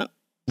 It doesn't.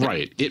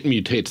 Right. It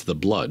mutates the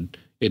blood.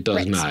 It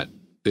does not.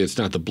 It's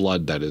not the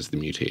blood that is the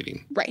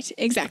mutating. Right.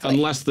 Exactly.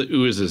 Unless the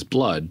ooze is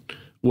blood,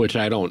 which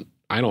I don't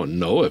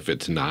know if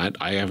it's not.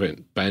 I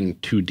haven't been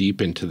too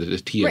deep into the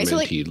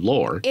TMNT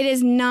lore. It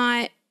is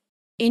not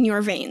in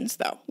your veins,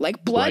 though.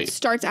 Like, blood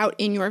starts out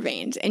in your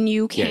veins, and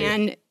you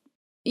can,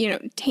 you know,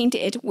 taint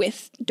it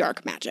with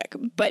dark magic.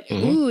 But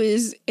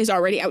ooze is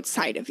already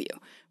outside of you,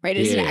 right?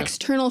 It's an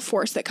external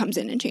force that comes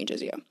in and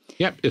changes you.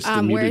 Yep. It's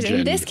the whereas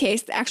in this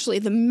case, actually,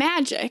 the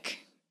magic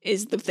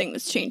is the thing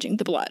that's changing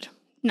the blood,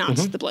 not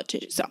the blood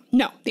changes. So,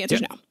 no, the answer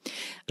is no.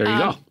 There you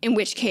go. In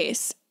which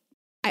case,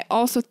 I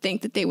also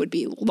think that they would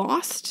be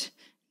lost,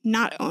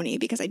 not Oni,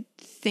 because I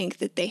think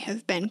that they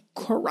have been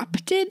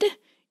corrupted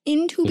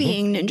into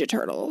being Ninja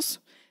Turtles.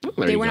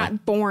 Oh, they were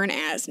not born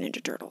as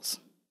Ninja Turtles.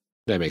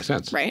 That makes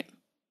sense. Right?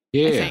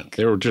 Yeah.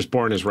 They were just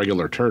born as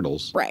regular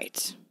turtles.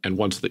 Right. And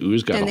once the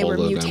ooze got a hold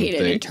of them,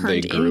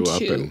 they grew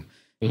up and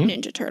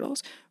Ninja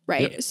Turtles.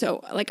 Right. Yep.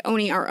 So like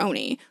Oni are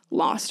Oni,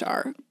 lost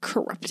are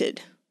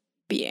corrupted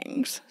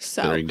beings.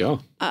 So there you go.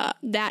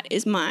 That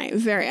is my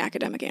very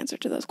academic answer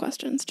to those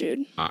questions, Jude.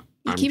 You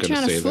I'm keep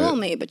trying to fool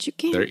me, but you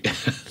can't.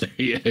 There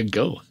you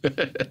go.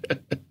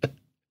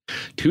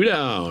 2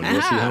 down.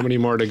 We'll see how many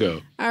more to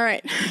go. All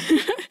right.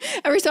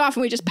 Every so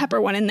often we just pepper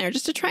one in there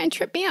just to try and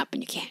trip me up,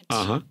 and you can't.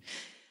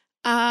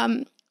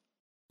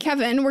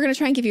 Kevin, we're going to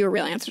try and give you a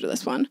real answer to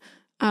this one.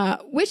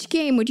 Which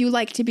game would you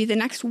like to be the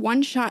next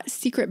one-shot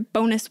secret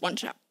bonus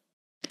one-shot?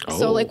 Oh.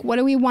 So, like, what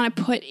do we want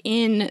to put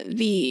in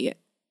the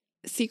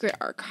secret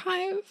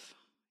archive?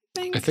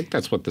 I think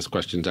that's what this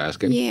question's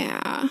asking.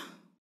 Yeah.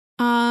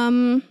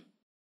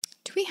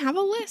 Do we have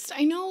a list?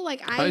 I know,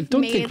 like, I've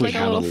made like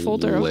a little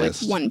folder of like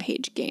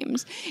one-page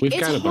games. We've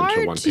got a bunch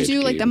of one-page games. It's hard to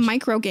do like the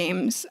micro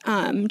games,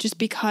 just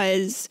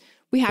because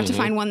we have to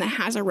find one that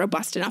has a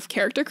robust enough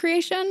character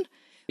creation.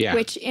 Yeah.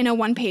 Which in a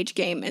one-page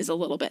game is a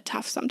little bit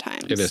tough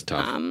sometimes. It is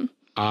tough.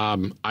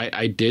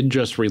 I did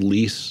just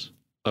release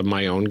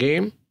my own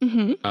game,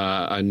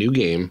 a new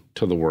game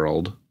to the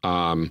world.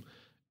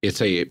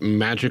 It's a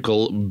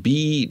magical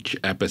beach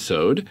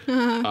episode.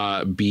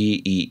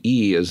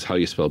 B-E-E is how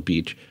you spell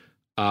beach.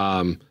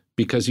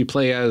 Because you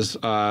play as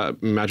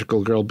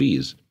magical girl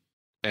bees,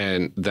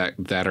 and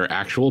that are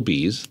actual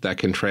bees that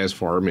can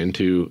transform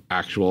into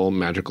actual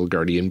magical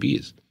guardian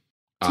bees.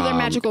 So they're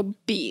magical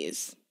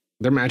bees.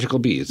 They're magical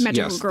bees.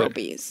 Magical girl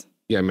bees.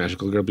 Yeah,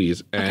 magical girl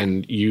bees. Okay.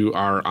 And you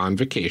are on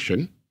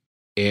vacation,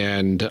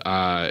 and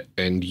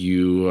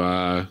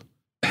you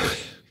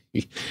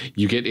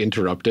you get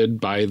interrupted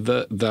by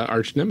the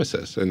arch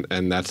nemesis,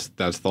 and that's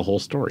the whole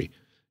story.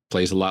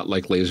 Plays a lot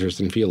like Lasers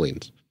and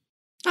Feelings.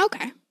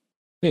 Okay.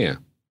 Yeah.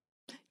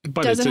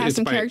 But does it have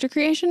some character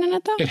creation in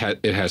it though?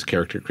 It has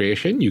character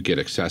creation. You get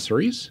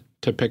accessories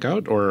to pick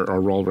out or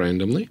roll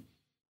randomly.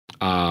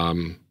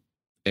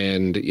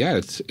 And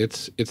yeah,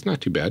 it's not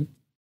too bad.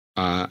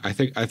 I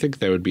think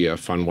that would be a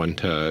fun one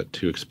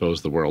to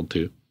expose the world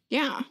to.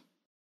 Yeah.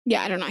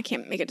 Yeah, I don't know. I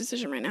can't make a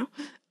decision right now.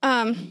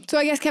 So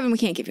I guess, Kevin, we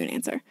can't give you an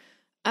answer.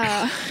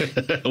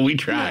 We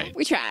tried. No,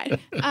 we tried.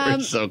 We're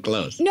so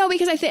close. No,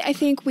 because I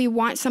think we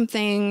want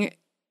something.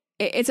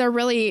 It's a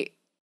really,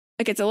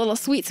 like, it's a little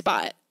sweet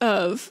spot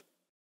of,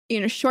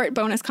 short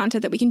bonus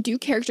content that we can do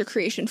character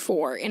creation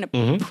for in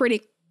a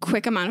pretty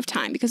quick amount of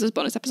time, because those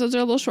bonus episodes are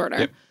a little shorter.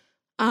 Yep.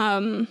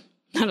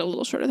 Not a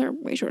little shorter, they're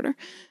way shorter.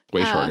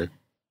 Way shorter.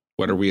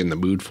 What are we in the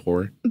mood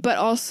for? But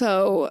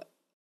also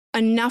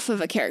enough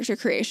of a character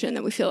creation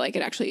that we feel like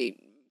it actually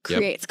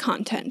creates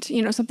content,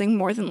 something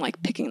more than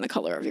like picking the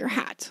color of your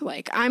hat.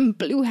 Like, I'm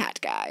blue hat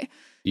guy.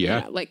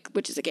 Yeah.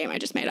 Which is a game I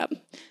just made up.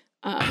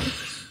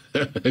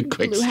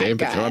 Quick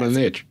stamp and throw it on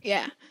the itch.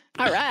 Yeah.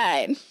 All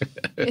right.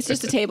 It's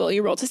just a table.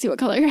 You roll to see what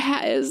color your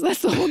hat is.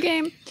 That's the whole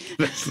game.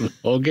 That's the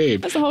whole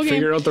game. That's the whole game.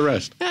 Figure out the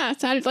rest. Yeah.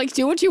 It's like,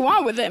 do what you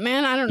want with it,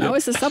 man. I don't know.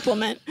 It's a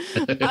supplement.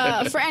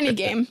 For any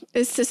game.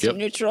 It's system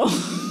neutral.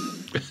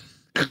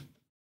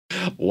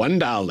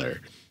 $1.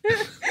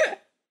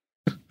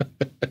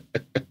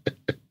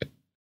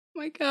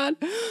 My God.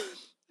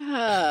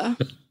 I'm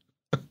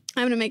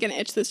going to make an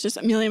itch that's just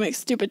Amelia makes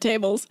stupid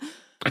tables.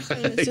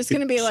 And it's just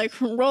going to be like,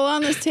 roll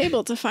on this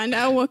table to find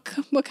out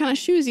what kind of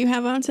shoes you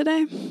have on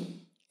today.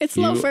 It's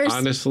loafers.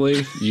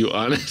 You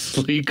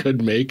honestly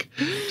could make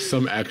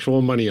some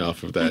actual money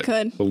off of that. I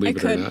could. Believe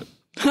it or not.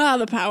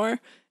 The power.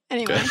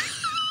 Anyway.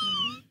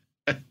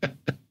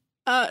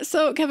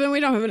 So, Kevin, we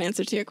don't have an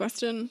answer to your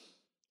question.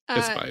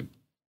 It's fine.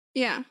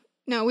 Yeah.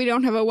 No, we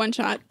don't have a one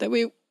shot that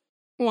we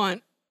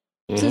want.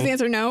 So is the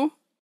answer no?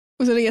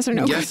 Was it a yes or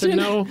no yes question? And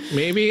no,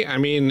 maybe. I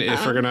mean,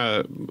 if we're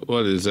gonna,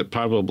 what is it?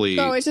 Probably.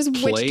 So it's just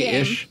which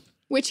game?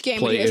 Which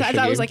game would you use? I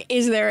thought it was like,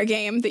 is there a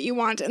game that you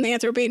want? And the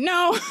answer would be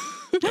no.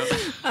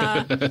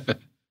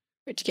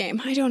 Which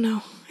game? I don't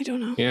know.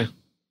 Yeah,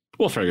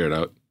 we'll figure it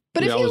out.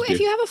 But if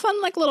you have a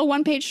fun like little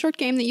one-page short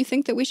game that you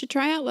think that we should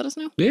try out, let us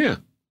know. Yeah.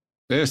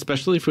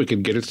 Especially if we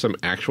could get some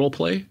actual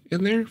play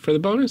in there for the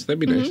bonus, that'd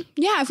be nice.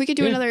 Yeah, if we could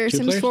do another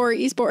Sims 4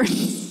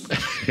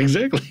 esports.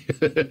 Exactly.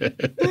 I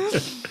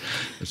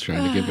was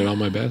trying to give it all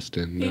my best,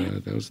 and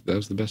that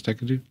was the best I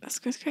could do. That's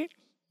great.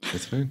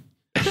 That's fine.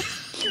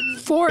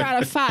 4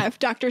 out of 5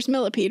 Doctors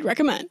Millipede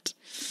recommend.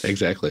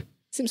 Exactly.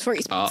 Sims 4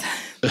 esports.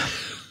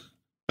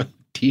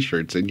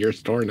 T-shirts in your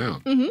store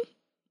now.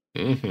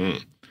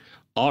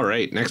 All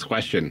right, next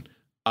question.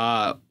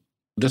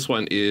 This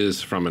one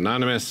is from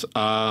Anonymous.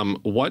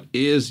 What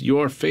is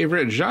your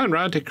favorite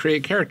genre to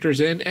create characters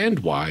in, and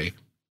why?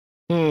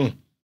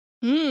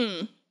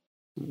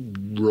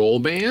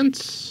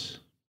 Romance.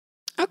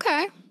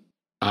 Okay.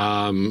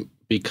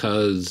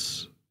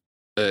 Because,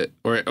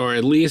 or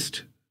at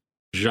least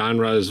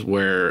genres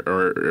where,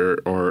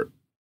 or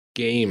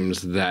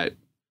games that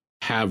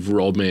have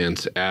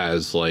romance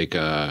as like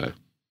a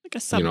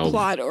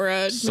subplot or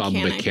a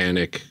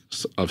sub-mechanic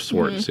of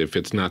sorts. If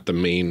it's not the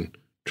main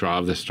draw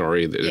of the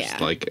story, there's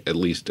like at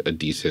least a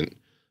decent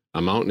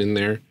amount in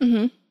there.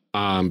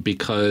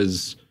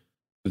 Because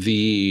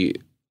the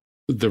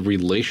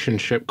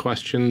relationship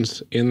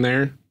questions in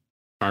there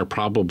are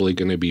probably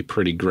going to be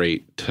pretty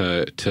great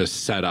to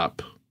set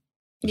up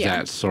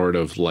that sort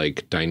of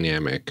like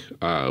dynamic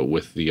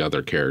with the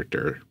other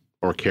character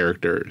or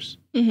characters.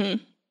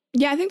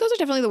 Yeah, I think those are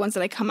definitely the ones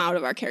that I come out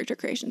of our character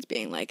creations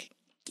being like,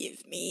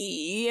 give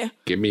me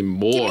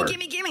more. Give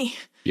me.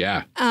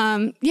 Yeah.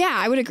 Yeah,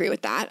 I would agree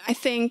with that. I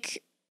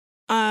think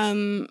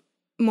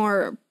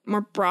more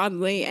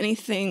broadly,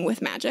 anything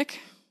with magic.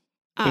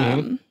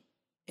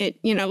 It,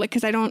 you know, like,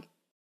 because I don't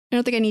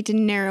think I need to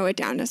narrow it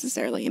down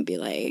necessarily and be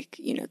like,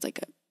 you know, it's like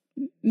a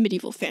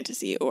medieval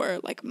fantasy or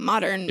like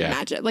modern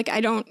magic. Like,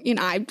 I don't, you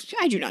know, I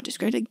do not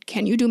discredit.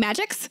 Can you do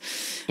magics?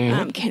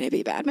 Can it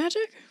be bad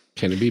magic?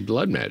 Can it be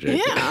blood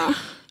magic? Yeah.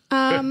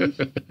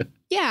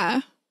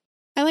 Yeah.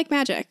 I like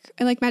magic.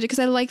 Because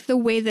I like the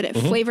way that it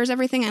flavors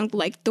everything. I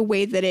like the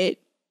way that it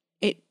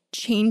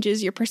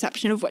changes your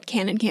perception of what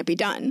can and can't be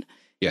done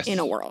in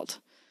a world.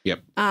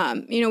 Yep.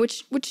 You know,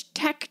 which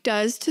tech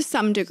does to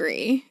some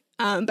degree.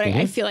 But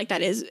I feel like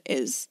that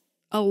is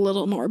a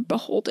little more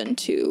beholden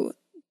to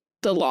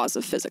the laws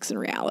of physics and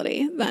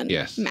reality than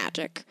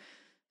magic.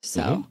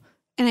 So,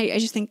 and I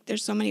just think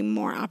there's so many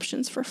more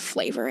options for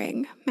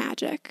flavoring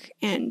magic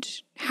and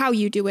how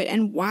you do it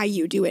and why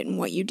you do it and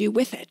what you do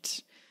with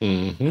it.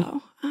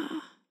 So,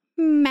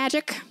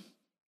 magic.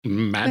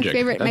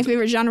 Magic. My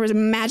favorite genre is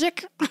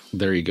magic.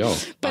 There you go.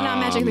 But not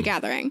Magic the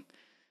Gathering.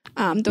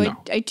 Though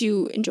I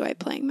do enjoy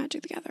playing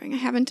Magic the Gathering. I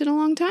haven't in a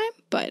long time,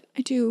 but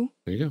I do.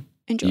 There you go.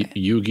 Enjoy it.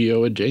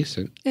 Yu-Gi-Oh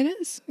adjacent. It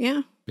is.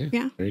 Yeah.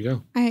 There you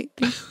go. I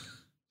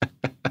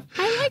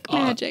like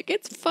magic.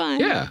 It's fun.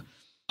 Yeah.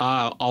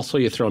 Also,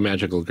 you throw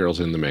magical girls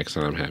in the mix,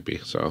 and I'm happy.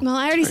 So. Well,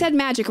 I already said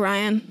magic,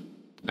 Ryan.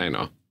 I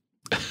know.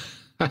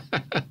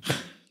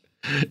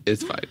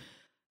 It's fine.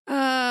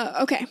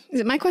 Okay. Is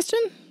it my question?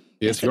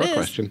 It's your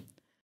question.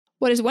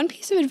 What is one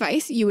piece of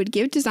advice you would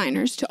give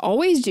designers to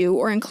always do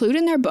or include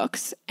in their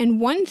books, and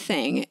one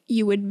thing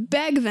you would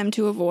beg them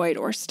to avoid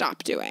or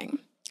stop doing?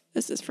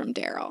 This is from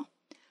Daryl.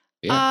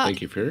 Yeah,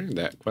 thank you for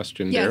that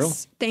question, Daryl.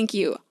 Yes, thank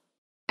you.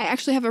 I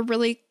actually have a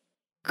really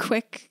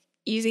quick,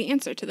 easy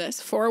answer to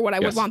this for what I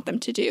would want them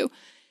to do.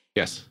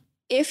 Yes.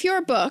 If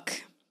your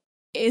book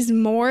is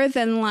more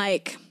than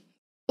like,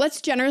 let's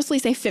generously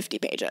say 50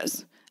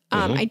 pages,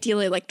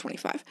 ideally like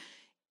 25.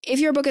 If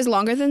your book is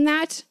longer than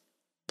that,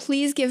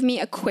 please give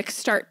me a quick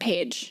start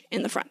page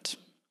in the front.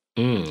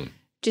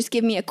 Just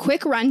give me a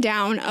quick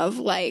rundown of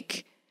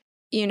like,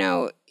 you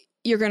know,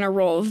 you're going to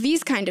roll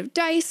these kind of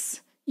dice.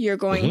 You're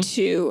going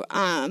to,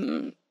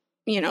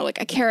 you know,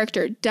 like a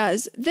character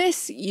does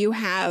this. You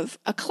have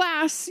a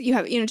class. You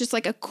have, you know, just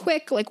like a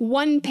quick, like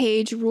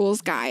 1-page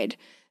rules guide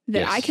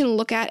that I can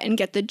look at and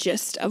get the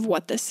gist of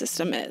what this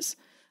system is.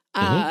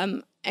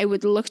 I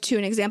would look to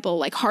an example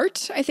like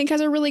Heart, I think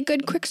has a really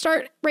good quick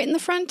start right in the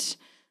front.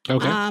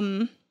 Okay.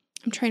 I'm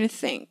trying to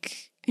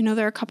think. I know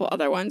there are a couple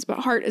other ones, but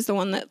Heart is the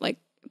one that like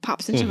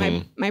pops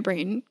into my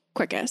brain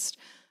quickest.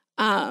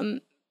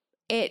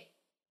 It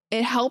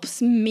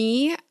helps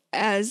me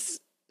as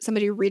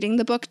somebody reading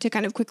the book to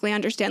kind of quickly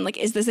understand, like,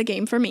 is this a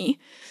game for me?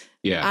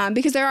 Yeah.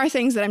 Because there are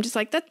things that I'm just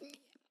like, that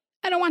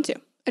I don't want to.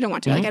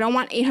 Like, I don't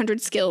want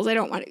 800 skills. I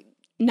don't want to.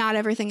 Not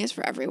everything is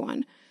for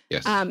everyone.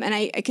 Yes. And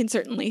I can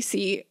certainly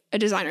see a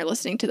designer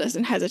listening to this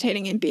and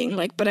hesitating and being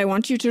like, but I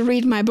want you to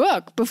read my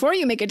book before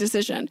you make a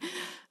decision.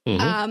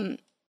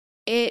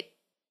 It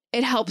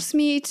helps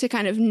me to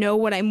kind of know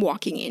what I'm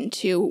walking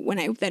into when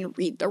I then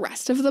read the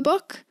rest of the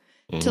book,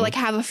 to like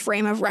have a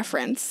frame of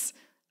reference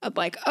of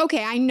like,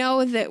 okay, I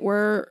know that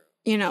we're,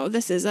 you know,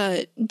 this is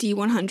a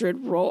D100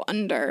 roll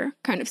under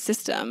kind of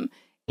system.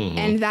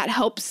 And that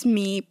helps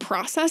me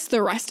process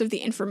the rest of the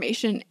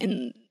information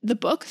in the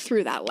book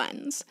through that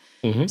lens.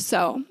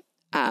 So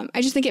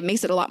I just think it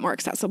makes it a lot more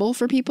accessible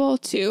for people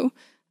too.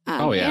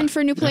 And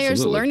for new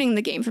players learning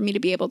the game, for me to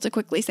be able to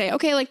quickly say,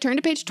 okay, like turn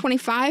to page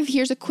 25.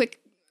 Here's a quick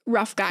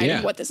rough guide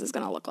of what this is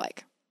going to look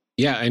like.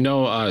 Yeah, I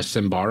know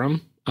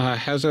Symbaroum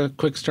has a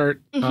quick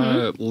start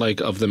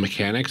like of the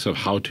mechanics of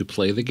how to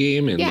play the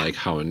game and like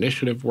how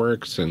initiative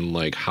works and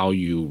like how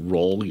you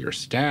roll your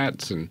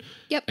stats and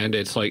and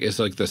it's like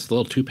this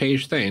little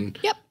 2-page thing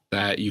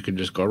that you can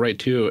just go right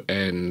to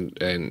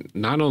and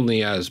not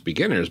only as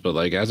beginners but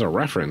like as a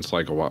reference,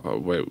 like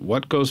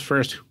what goes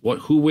first,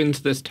 who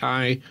wins this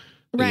tie,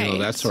 you know,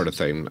 that sort of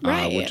thing,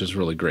 which is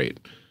really great.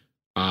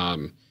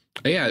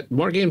 Yeah,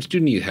 more games do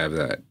need to have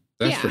that.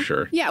 That's for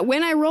sure. Yeah,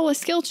 when I roll a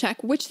skill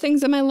check, which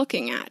things am I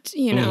looking at?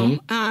 You know,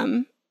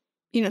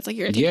 you know, it's like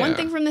you're gonna take one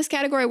thing from this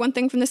category, one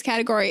thing from this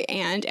category,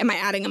 and am I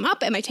adding them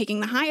up? Am I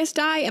taking the highest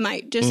die? Am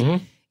I just,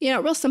 you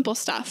know, real simple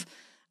stuff.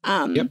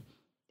 I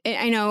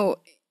know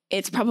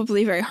it's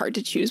probably very hard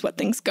to choose what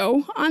things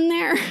go on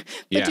there,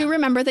 but do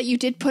remember that you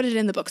did put it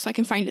in the book, so I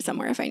can find it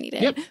somewhere if I need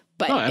it.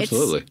 But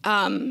absolutely.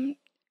 It's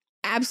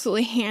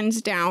absolutely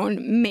hands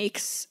down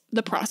makes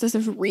the process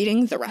of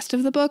reading the rest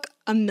of the book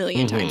a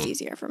million times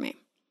easier for me.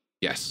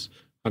 Yes,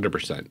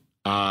 100%.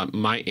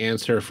 My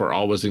answer for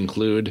always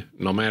include,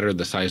 no matter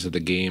the size of the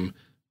game,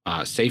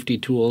 safety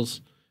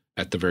tools,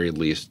 at the very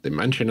least, the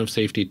mention of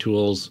safety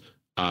tools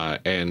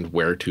and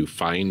where to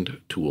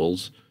find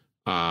tools.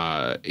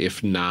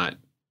 If not,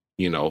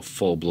 you know,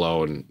 full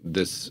blown,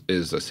 this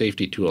is a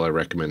safety tool I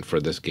recommend for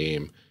this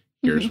game.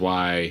 Here's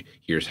why,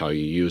 here's how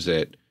you use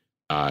it.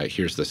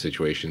 Here's the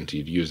situations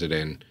you'd use it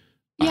in.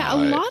 Yeah, a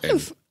lot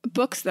of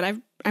books that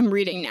I'm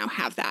reading now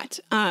have that.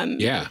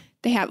 Yeah.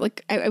 They have,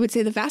 like, I would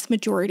say the vast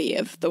majority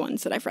of the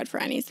ones that I've read for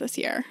Ennies this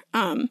year.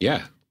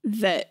 Yeah.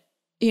 That,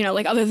 you know,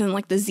 like, other than,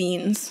 like, the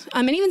zines.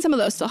 And even some of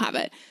those still have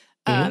it.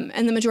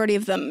 And the majority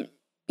of them,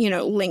 you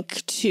know,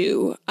 link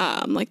to,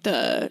 like,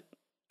 the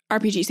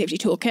RPG Safety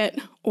Toolkit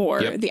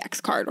or the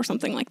X card or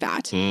something like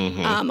that.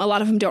 A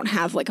lot of them don't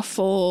have, like, a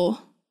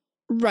full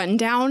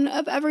rundown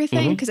of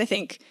everything, because I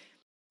think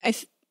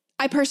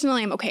I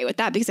personally am okay with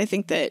that, because I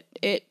think that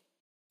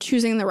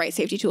choosing the right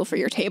safety tool for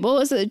your table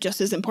is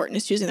just as important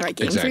as choosing the right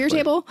game for your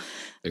table.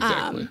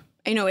 Exactly.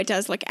 I know it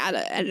does, like, add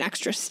an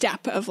extra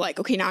step of, like,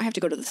 okay, now I have to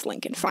go to this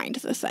link and find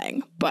this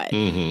thing. But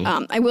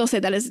I will say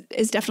that is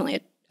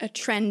definitely a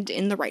trend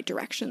in the right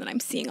direction that I'm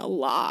seeing a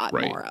lot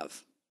more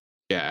of.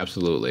 Yeah,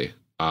 absolutely.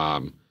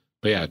 But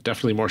yeah,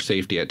 definitely more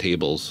safety at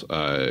tables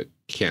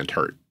can't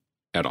hurt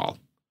at all.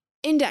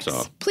 Index.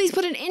 So, please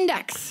put an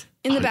index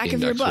in the back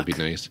of your book. Would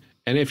be nice.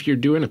 And if you're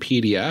doing a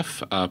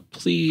PDF,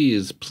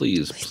 please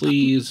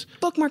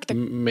bookmark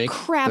the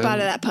crap out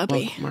of that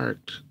puppy.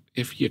 Bookmarked.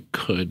 If you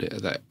could,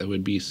 that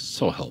would be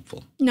so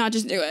helpful. No,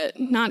 just do it.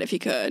 Not if you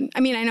could.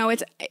 I mean, I know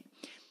it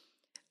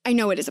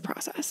is a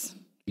process.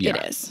 Yeah.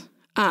 It is.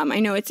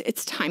 I know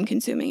it's time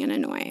consuming and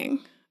annoying,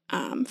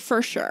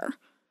 for sure.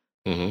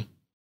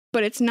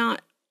 But it's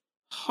not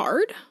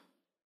hard.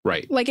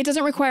 Right. Like, it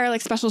doesn't require,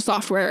 like, special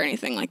software or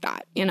anything like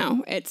that. You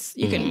know,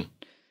 you can.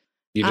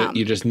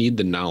 You just need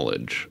the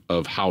knowledge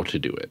of how to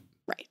do it.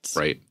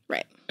 Right.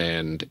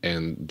 And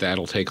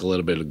that'll take a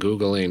little bit of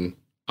Googling,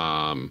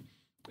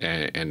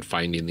 and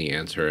finding the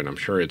answer. And I'm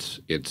sure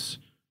it's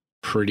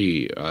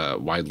pretty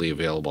widely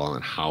available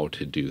on how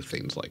to do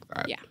things like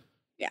that.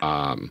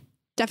 Yeah.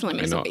 Definitely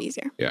makes it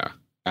easier. Yeah,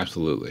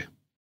 absolutely.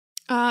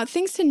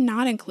 Things to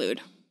not include.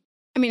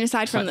 I mean,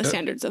 aside from the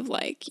standards of,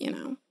 like, you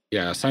know.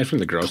 Yeah, aside from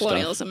the gross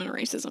colonialism stuff. and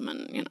racism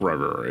and, you know.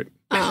 Right.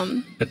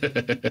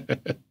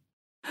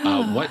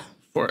 What,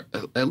 for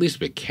at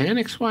least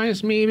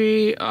mechanics-wise,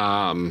 maybe,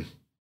 what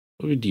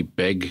would you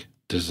beg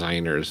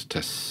designers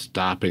to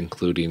stop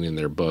including in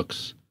their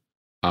books?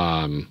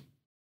 I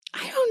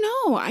don't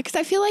know, because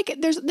I feel like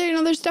there's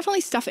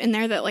definitely stuff in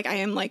there that, like, I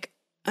am, like,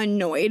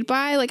 annoyed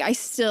by. Like, I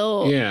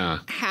still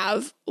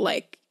have,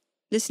 like,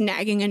 this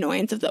nagging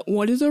annoyance of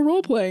what is a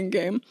role-playing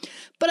game?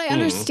 But I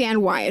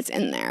understand why it's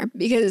in there,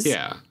 because,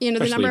 you know,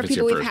 the number of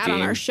people we've had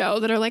on our show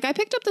that are like, I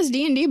picked up this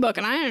D&D book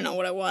and I didn't know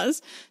what it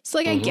was. So,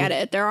 like, I get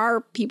it. There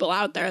are people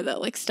out there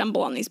that, like,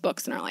 stumble on these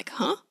books and are like,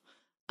 huh?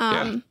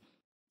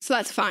 So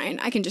that's fine.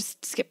 I can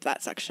just skip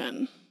that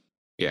section.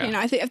 Yeah. You know,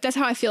 I think if that's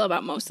how I feel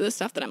about most of the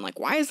stuff that I'm like,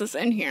 why is this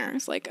in here?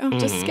 It's like, oh,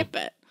 just skip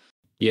it.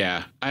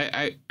 Yeah.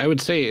 I would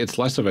say it's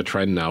less of a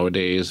trend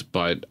nowadays,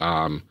 but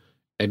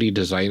any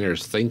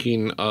designers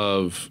thinking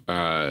of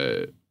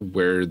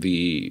where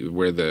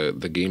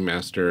the game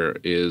master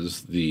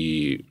is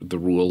the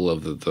rule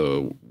of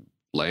the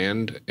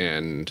land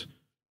and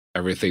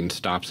everything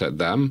stops at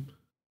them,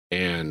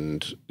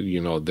 and you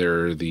know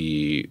they're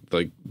the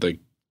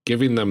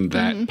giving them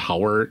that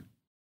power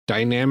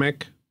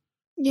dynamic.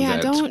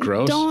 Yeah, that's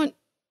gross.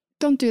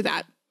 Don't do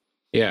that.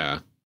 Yeah.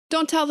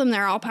 Don't tell them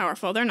they're all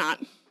powerful. They're not.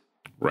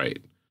 Right.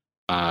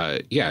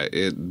 Yeah.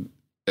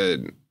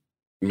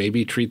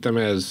 Maybe treat them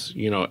as,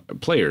 you know,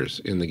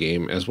 players in the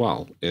game as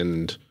well.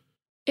 And,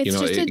 it's you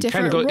know, just a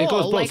different role. It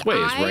goes both ways,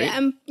 right?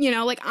 Am, you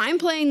know, like, I'm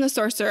playing the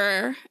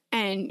sorcerer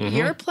and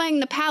you're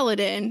playing the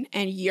paladin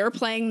and you're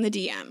playing the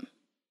DM.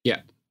 Yeah,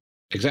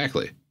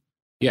 exactly.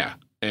 Yeah.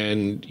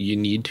 And you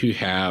need to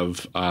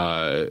have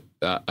a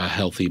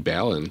healthy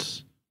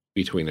balance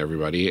between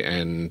everybody,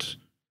 and,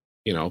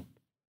 you know,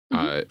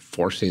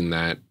 forcing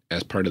that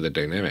as part of the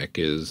dynamic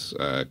is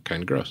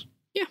kind of gross.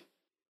 Yeah.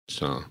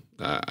 So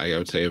I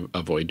would say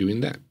avoid doing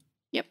that.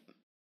 Yep.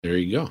 There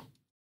you go.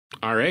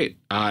 All right.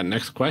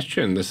 Next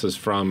question. This is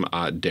from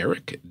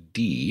Derek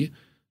D.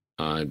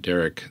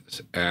 Derek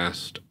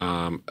asked,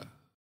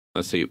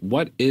 let's see,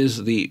 what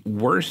is the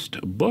worst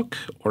book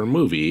or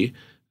movie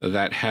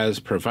that has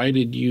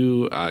provided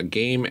you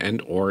game and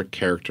or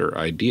character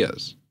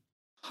ideas?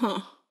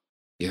 Huh.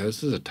 Yeah,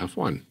 this is a tough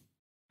one.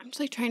 I'm just,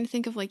 like, trying to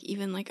think of, like,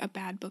 even, like, a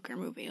bad book or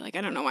movie. Like,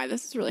 I don't know why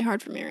this is really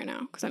hard for me right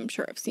now, because I'm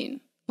sure I've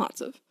seen lots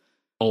of.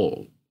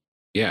 Oh,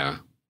 yeah,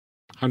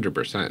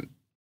 100%.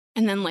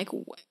 And then, like,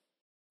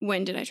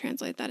 when did I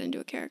translate that into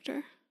a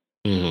character?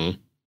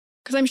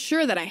 Because I'm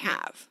sure that I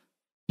have.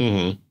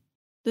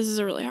 This is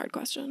a really hard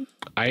question.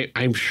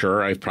 I'm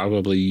sure I've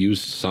probably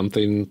used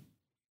something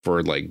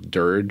for, like,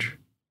 dirge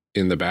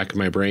in the back of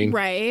my brain.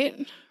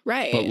 Right.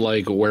 But,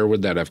 like, where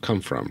would that have come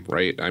from,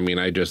 right? I mean,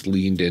 I just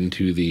leaned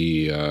into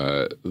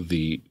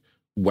the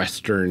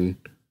Western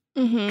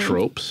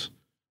tropes.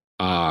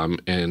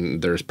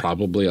 And there's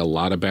probably a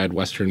lot of bad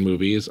Western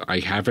movies. I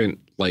haven't,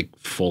 like,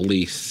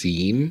 fully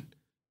seen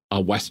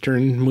a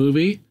Western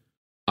movie.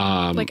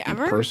 Like,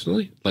 ever?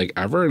 Personally. Like,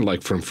 ever?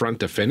 Like, from front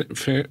to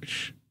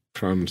finish?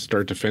 From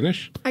start to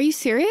finish? Are you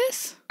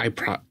serious? I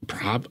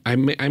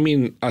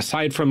mean,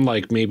 aside from,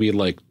 like, maybe,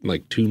 like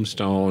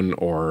Tombstone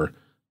or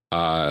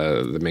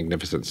The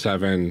Magnificent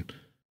Seven,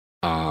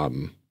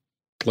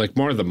 like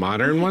more of the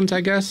modern ones,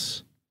 I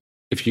guess.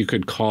 If you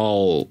could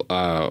call,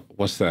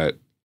 what's that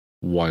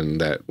one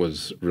that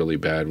was really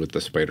bad with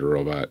the spider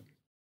robot?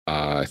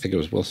 I think it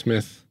was Will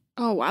Smith.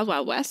 Oh, Wild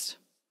Wild West.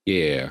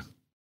 Yeah.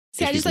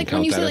 See, I just like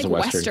when you say like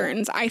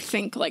Westerns, I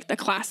think like the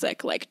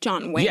classic, like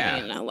John Wayne.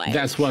 Yeah, like,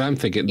 that's what I'm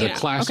thinking. The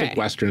classic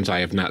Westerns I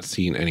have not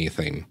seen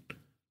anything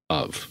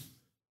of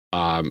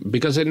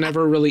because it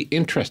never really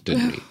interested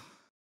me.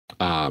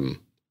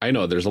 I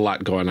know there's a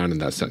lot going on in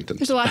that sentence.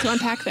 There's a lot to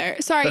unpack there.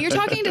 Sorry, you're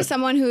talking to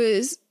someone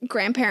whose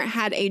grandparent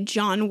had a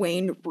John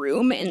Wayne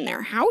room in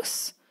their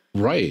house.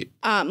 Right.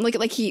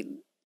 Like he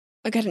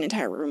had an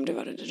entire room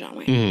devoted to John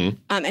Wayne.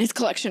 And his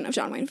collection of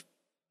John Wayne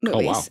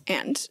movies. Oh, wow.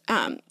 And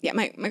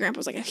my grandpa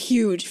was like a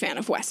huge fan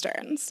of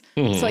Westerns.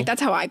 So like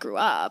that's how I grew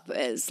up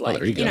is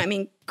like, you know, I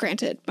mean,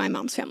 granted, my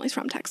mom's family's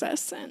from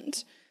Texas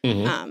and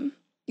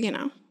you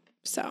know,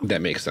 so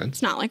that makes sense.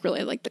 It's not like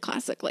really like the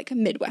classic like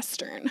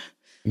Midwestern.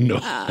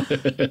 No.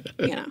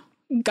 You know,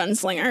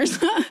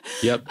 gunslingers.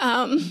 Yep.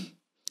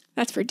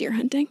 That's for deer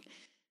hunting.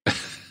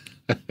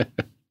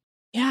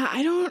 Yeah,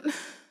 I don't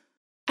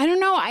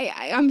know.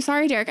 I'm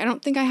sorry, Derek. I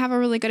don't think I have a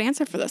really good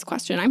answer for this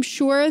question. I'm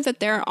sure that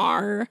there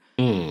are.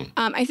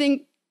 I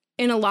think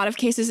in a lot of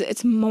cases,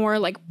 it's more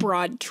like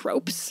broad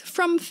tropes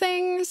from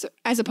things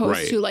as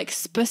opposed to like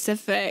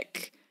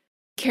specific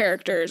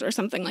characters or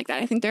something like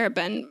that. I think there have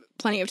been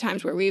plenty of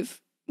times where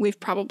we've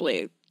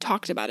probably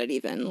talked about it,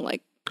 even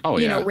like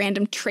you know,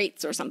 random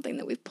traits or something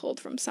that we've pulled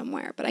from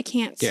somewhere. But I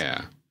can't.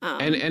 Yeah.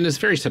 And it's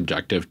very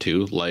subjective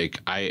too. Like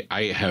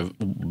I have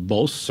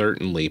most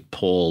certainly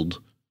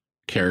pulled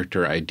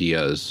character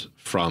ideas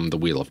from the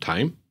Wheel of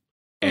Time,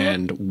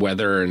 and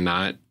whether or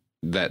not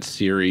that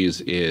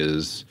series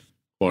is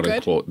quote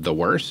unquote the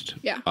worst,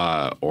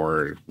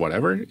 or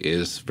whatever,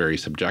 is very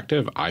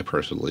subjective. I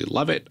personally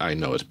love it. I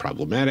know it's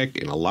problematic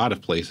in a lot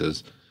of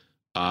places,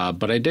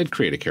 but I did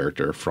create a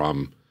character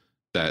from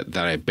that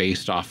I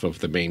based off of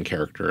the main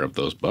character of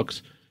those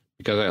books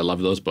because I love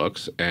those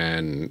books.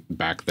 And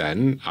back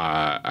then,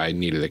 I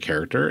needed a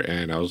character,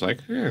 and I was like,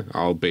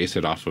 I'll base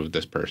it off of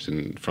this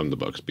person from the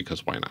books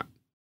because why not?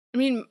 I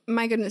mean,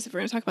 my goodness, if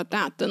we're going to talk about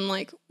that, then,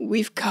 like,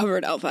 we've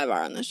covered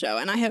L5R on the show,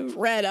 and I have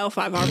read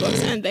L5R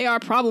books, and they are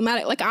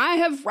problematic. Like, I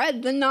have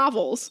read the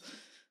novels.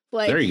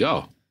 Like, there you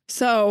go.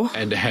 So.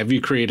 And have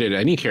you created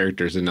any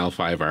characters in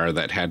L5R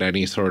that had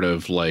any sort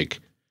of, like,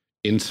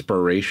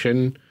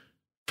 inspiration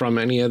from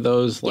any of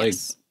those? Like,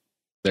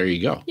 there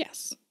you go.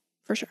 Yes,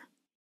 for sure.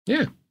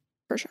 Yeah.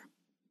 For sure.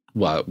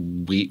 Well,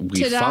 we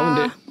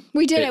found it.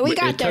 We did it. We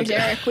got there,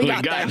 Derek. We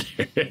got there.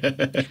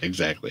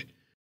 Exactly.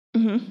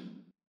 Mm-hmm.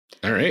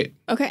 All right.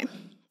 Okay.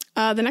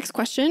 The next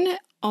question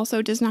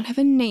also does not have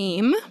a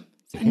name.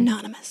 It's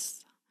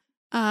anonymous.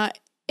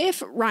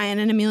 If Ryan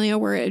and Amelia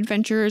were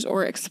adventurers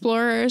or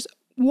explorers,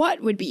 what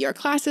would be your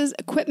classes,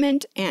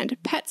 equipment, and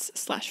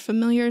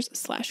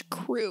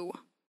pets/familiars/crew?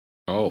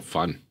 Oh,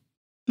 fun.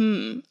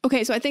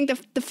 Okay, so I think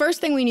the first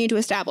thing we need to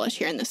establish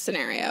here in this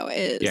scenario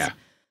is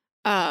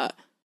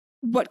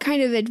what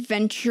kind of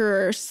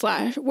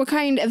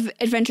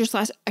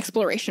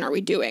adventure/exploration are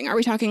we doing? Are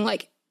we talking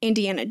like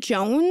Indiana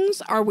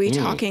Jones? Are we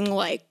talking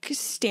like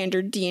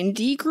standard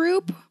D&D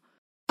group?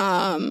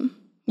 Like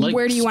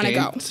where do you want to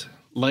go?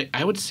 Like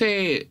I would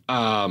say,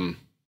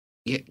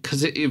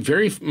 because it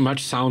very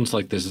much sounds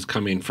like this is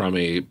coming from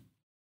a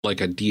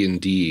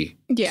D&D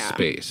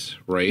space,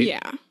 right?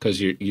 Yeah.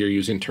 Because you're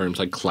using terms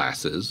like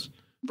classes,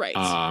 right?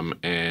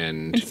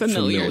 And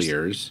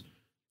familiars,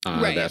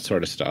 that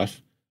sort of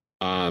stuff.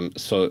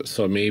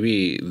 So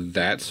maybe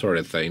that sort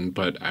of thing.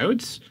 But I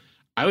would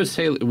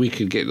say we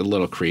could get a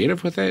little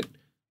creative with it.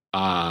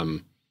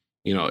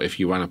 You know, if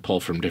you want to pull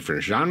from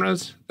different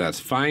genres, that's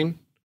fine.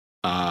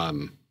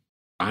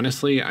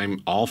 Honestly,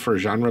 I'm all for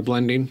genre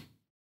blending.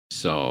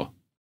 So.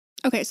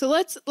 Okay, so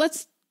let's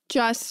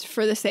just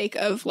for the sake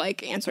of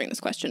like answering this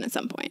question at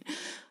some point,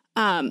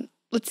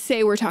 let's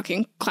say we're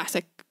talking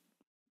classic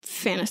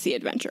fantasy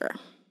adventure.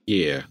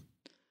 Yeah.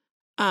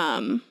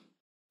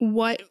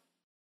 What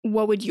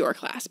would your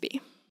class be?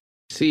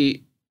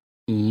 See,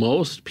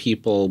 most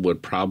people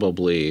would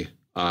probably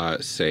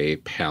say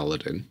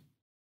paladin,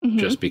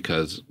 just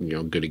because, you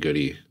know,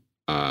 goody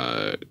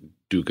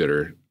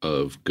do-gooder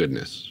of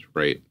goodness,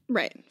 right?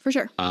 Right, for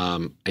sure.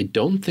 I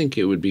don't think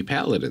it would be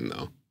paladin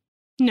though.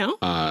 No.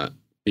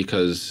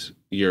 Because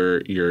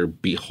you're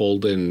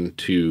beholden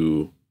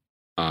to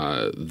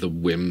the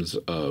whims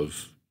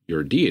of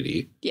your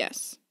deity.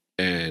 Yes.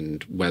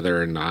 And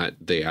whether or not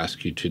they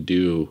ask you to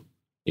do,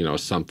 you know,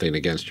 something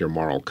against your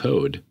moral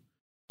code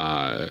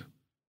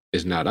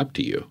is not up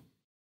to you.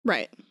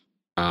 Right.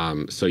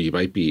 So you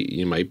might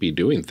be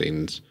doing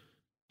things,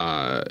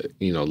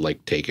 you know,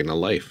 like taking a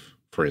life,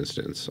 for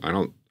instance. I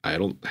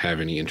don't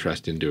have any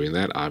interest in doing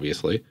that,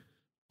 obviously.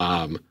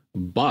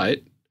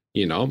 But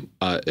you know,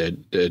 a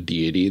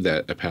deity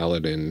that a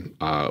paladin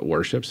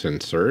worships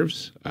and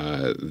serves,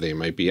 they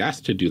might be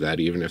asked to do that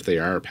even if they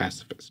are a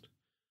pacifist.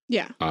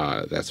 Yeah.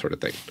 That sort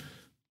of thing.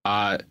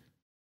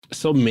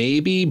 So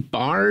maybe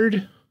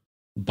bard,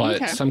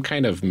 but some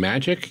kind of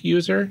magic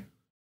user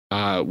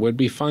would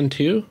be fun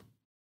too.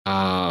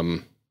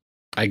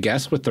 I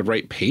guess with the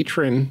right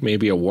patron,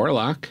 maybe a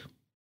warlock,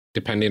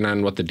 depending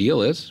on what the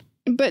deal is.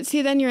 But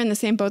see, then you're in the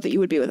same boat that you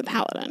would be with a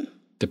paladin.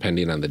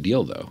 Depending on the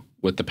deal, though.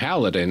 With the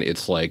paladin,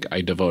 it's like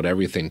I devote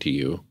everything to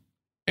you,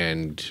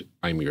 and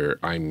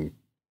I'm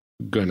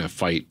gonna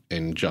fight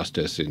in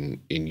justice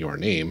in your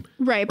name.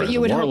 Right, but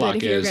you would hope that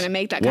if you're gonna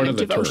make that kind of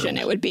devotion,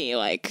 it would be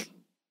like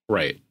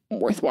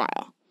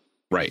worthwhile.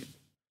 Right.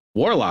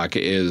 Warlock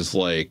is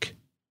like,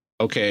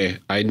 okay,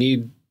 I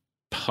need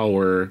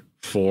power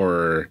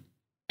for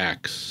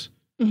X,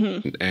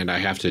 and I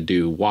have to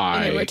do Y.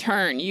 And in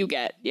return, you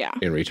get,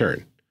 in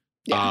return.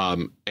 Yeah.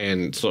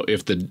 And so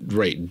if the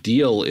right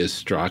deal is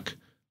struck,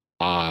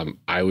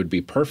 I would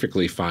be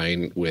perfectly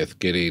fine with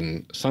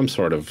getting some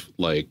sort of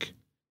like,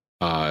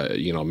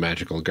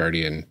 magical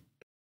guardian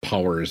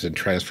powers and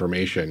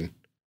transformation,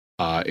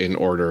 in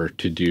order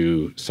to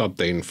do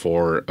something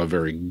for a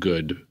very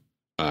good,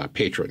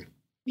 patron.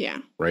 Yeah.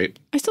 Right?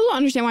 I still don't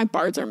understand why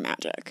bards are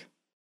magic.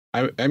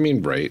 I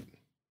mean, right.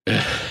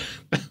 I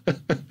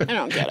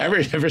don't get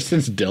it. Ever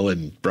since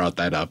Dylan brought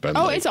that up.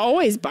 It's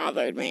always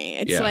bothered me.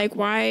 It's like,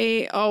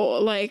 why?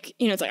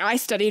 It's like, I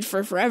studied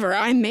for forever.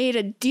 I made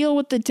a deal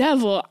with the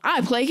devil.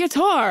 I play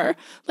guitar.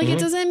 Like, it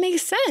doesn't make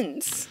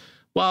sense.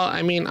 Well,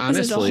 I mean,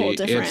 honestly,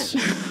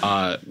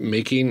 it's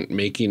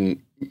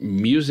making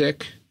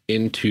music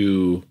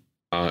into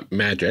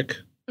magic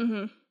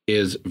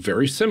is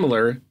very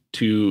similar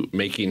to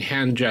making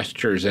hand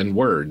gestures and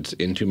words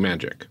into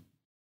magic.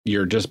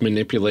 You're just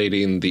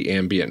manipulating the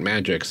ambient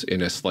magics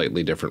in a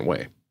slightly different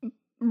way.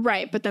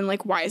 Right. But then,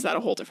 like, why is that a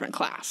whole different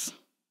class?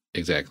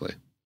 Exactly.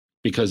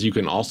 Because you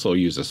can also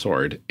use a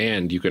sword,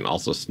 and you can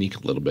also sneak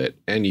a little bit,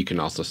 and you can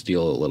also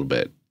steal a little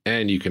bit,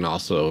 and you can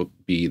also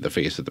be the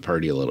face of the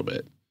party a little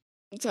bit.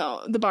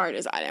 So the bard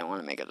is, I didn't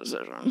want to make a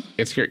decision.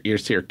 It's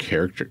your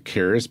character,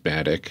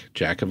 charismatic,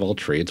 jack of all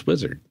trades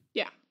wizard.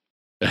 Yeah.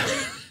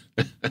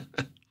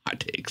 Hot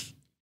takes.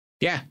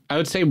 Yeah, I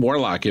would say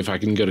warlock if I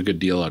can get a good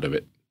deal out of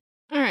it.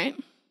 All right.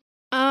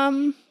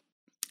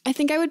 I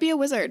think I would be a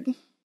wizard.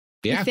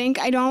 Yeah. I think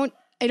I don't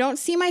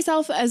see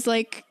myself as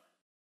like,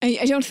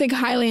 I don't think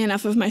highly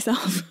enough of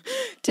myself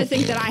to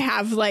think that I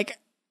have like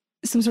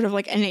some sort of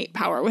like innate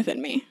power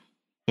within me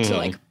to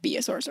like be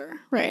a sorcerer.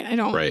 Right. I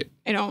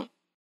don't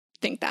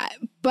think that,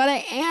 but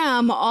I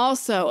am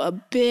also a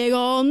big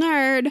old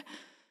nerd.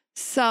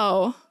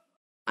 So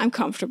I'm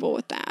comfortable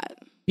with that.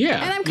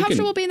 Yeah. And I'm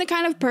comfortable being the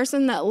kind of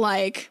person that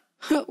like,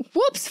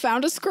 whoops,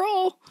 found a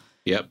scroll.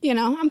 Yep.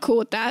 I'm cool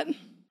with that.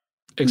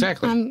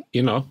 Exactly.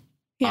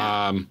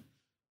 Yeah.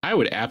 I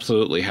would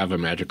absolutely have a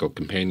magical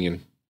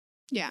companion.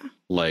 Yeah.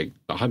 Like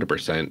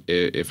 100%.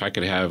 If I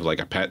could have like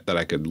a pet that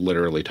I could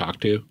literally talk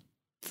to.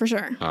 For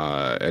sure.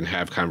 And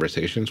have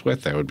conversations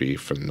with, that would be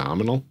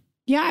phenomenal.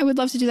 Yeah, I would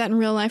love to do that in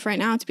real life right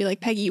now. To be like,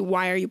 Peggy,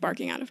 why are you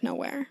barking out of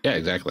nowhere? Yeah,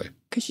 exactly.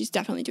 Because she's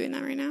definitely doing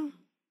that right now.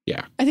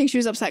 Yeah. I think she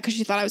was upset because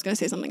she thought I was going to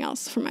say something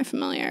else for my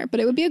familiar, but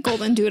it would be a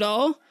golden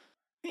doodle.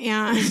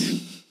 And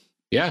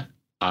yeah.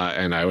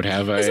 And I would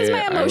have this is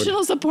my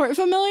emotional support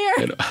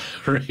familiar.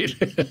 Right.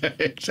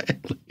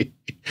 Exactly.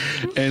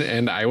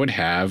 And I would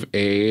have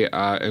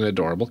an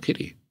adorable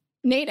kitty.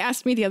 Nate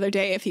asked me the other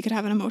day if he could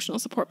have an emotional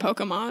support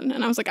Pokemon.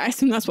 And I was like, I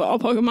assume that's what all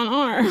Pokemon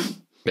are.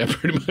 Yeah,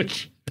 pretty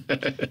much.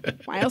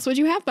 Why else would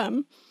you have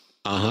them?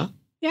 Uh-huh.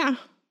 Yeah.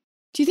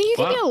 Do you think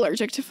you can be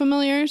allergic to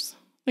familiars?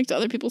 Like to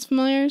other people's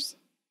familiars?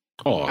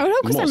 Oh, I would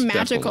hope because they're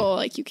magical, definitely.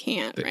 like you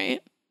can't, right?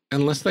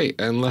 Unless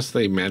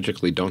they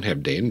magically don't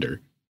have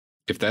dander.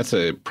 If that's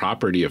a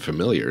property of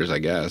familiars, I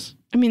guess.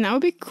 I mean, that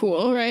would be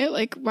cool, right?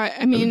 Like, why?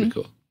 I mean, that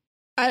would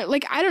be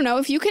cool. I don't know.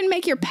 If you can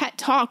make your pet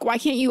talk, why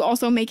can't you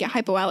also make it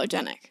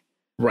hypoallergenic?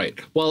 Right.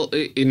 Well,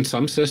 in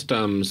some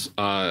systems,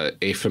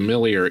 a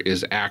familiar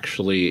is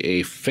actually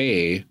a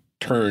fae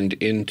turned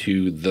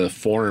into the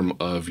form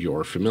of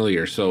your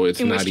familiar. So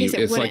it's not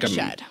even. It's like a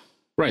shed.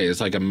 Right.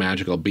 It's like a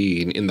magical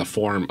being in the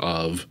form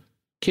of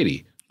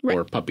kitty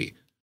or puppy.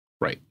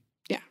 Right.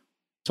 Yeah.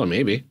 So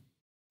maybe.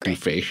 Do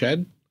fae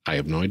shed? I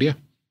have no idea.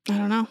 I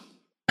don't know.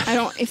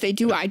 If they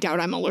do, I doubt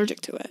I'm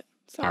allergic to it.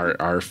 So.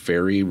 Are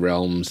fairy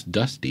realms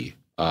dusty?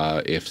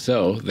 If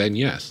so, then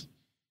yes.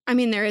 I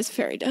mean, there is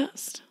fairy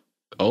dust.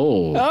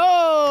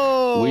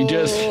 Oh. We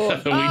just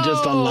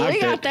unlocked it.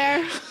 We got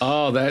there.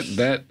 Oh,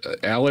 that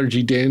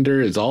allergy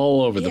dander is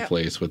all over the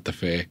place with the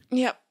fae.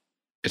 Yep.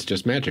 It's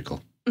just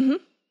magical.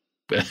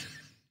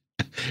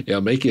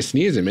 It'll make you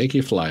sneeze and make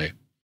you fly.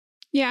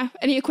 Yeah.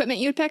 Any equipment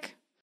you'd pick?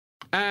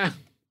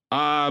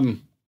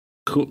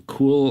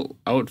 Cool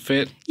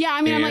outfit. Yeah,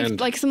 I mean, I'm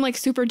like some like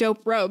super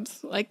dope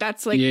robes. Like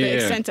that's like the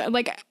sense of,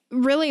 like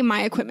really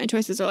my equipment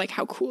choices are like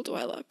how cool do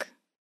I look?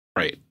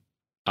 Right.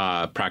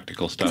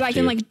 Practical stuff. Because I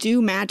can like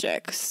do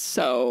magic,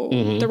 so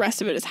the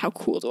rest of it is how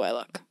cool do I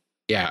look?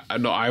 Yeah,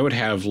 no, I would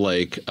have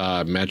like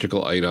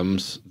magical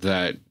items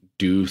that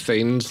do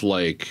things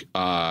like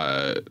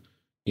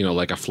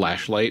like a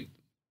flashlight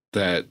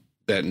that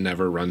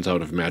never runs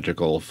out of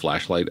magical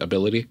flashlight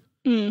ability.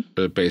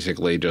 But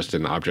basically just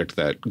an object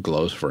that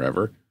glows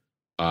forever.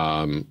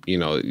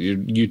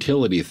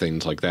 Utility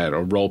things like that, a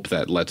rope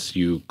that lets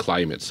you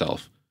climb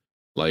itself.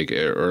 like,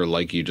 or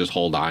like you just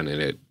hold on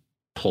and it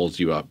pulls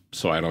you up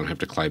so I don't have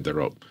to climb the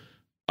rope.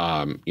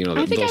 You know,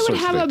 I think I would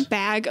have a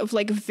bag of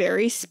like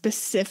very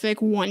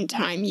specific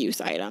one-time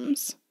use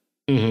items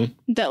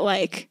that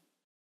like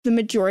the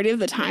majority of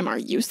the time are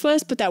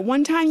useless, but that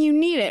one time you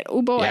need it.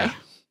 Oh boy. Yeah.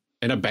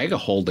 And a bag of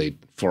holding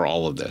for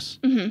all of this.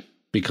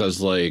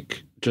 Because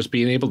like just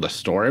being able to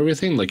store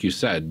everything, like you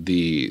said,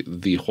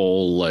 the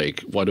whole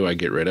like, what do I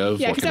get rid of?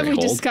 Yeah, because as we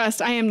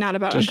discussed, I am not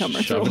about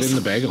encumbered shove it in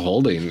the bag of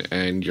holding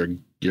and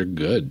you're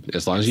good.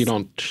 As long as you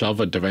don't shove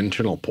a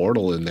dimensional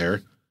portal in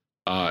there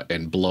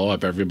and blow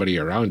up everybody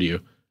around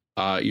you,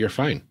 you're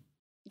fine.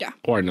 Yeah.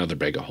 Or another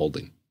bag of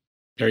holding.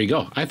 There you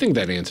go. I think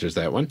that answers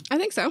that one. I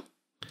think so.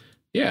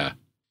 Yeah.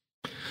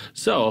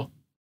 So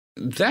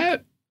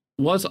that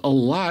was a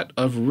lot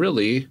of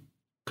really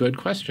good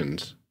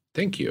questions.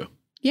 Thank you.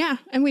 Yeah.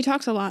 And we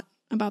talked a lot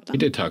about them. We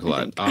did talk a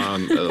lot.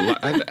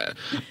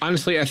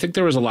 Honestly, I think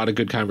there was a lot of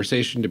good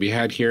conversation to be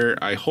had here.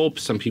 I hope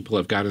some people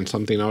have gotten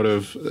something out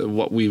of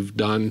what we've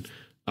done.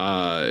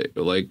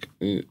 Like,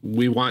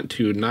 we want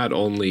to not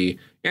only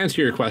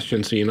answer your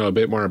questions so you know a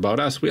bit more about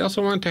us, we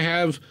also want to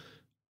have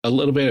a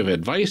little bit of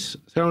advice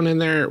thrown in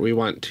there. We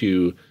want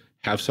to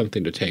have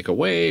something to take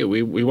away.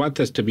 We want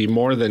this to be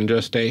more than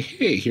just a,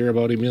 hey, hear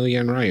about Amelia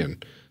and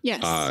Ryan.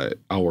 Yes.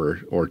 Hour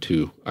or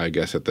two, I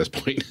guess, at this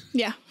point.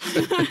 Yeah.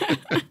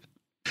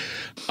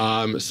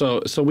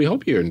 So we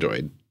hope you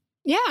enjoyed.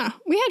 Yeah,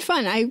 we had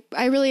fun.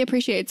 I really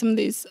appreciate some of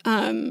these.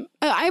 I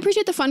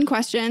appreciate the fun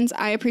questions.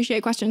 I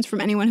appreciate questions from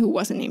anyone who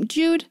wasn't named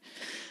Jude.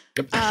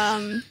 Yep.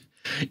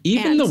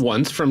 Even the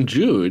ones from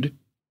Jude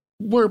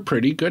were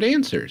pretty good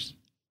answers.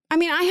 I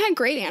mean, I had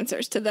great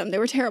answers to them. They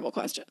were terrible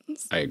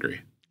questions. I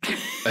agree.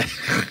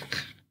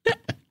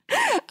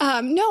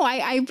 No,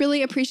 I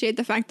really appreciate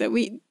the fact that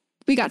we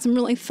got some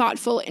really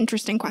thoughtful,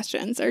 interesting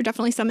questions. There are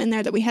definitely some in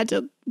there that we had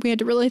to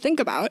really think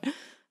about.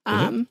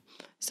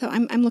 So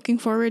I'm looking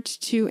forward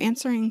to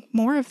answering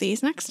more of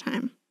these next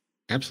time.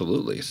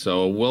 Absolutely.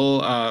 So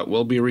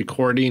we'll be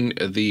recording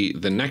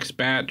the next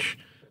batch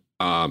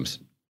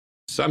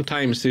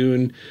sometime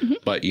soon.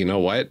 But you know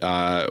what?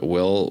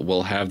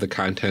 We'll have the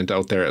content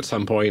out there at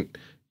some point.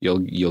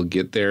 You'll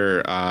get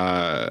there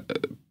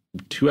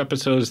 2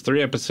 episodes,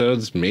 3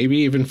 episodes, maybe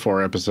even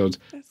 4 episodes.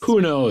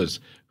 Who knows?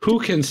 Who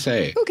can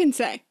say? Who can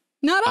say?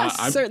 Not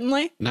us,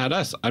 certainly. Not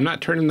us. I'm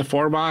not turning the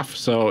form off.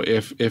 So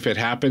if it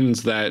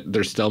happens that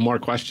there's still more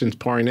questions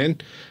pouring in,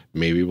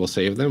 maybe we'll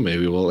save them.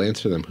 Maybe we'll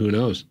answer them. Who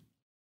knows?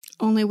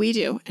 Only we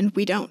do, and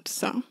we don't.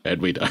 So.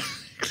 And we don't.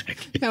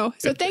 Exactly. No.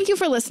 So thank you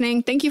for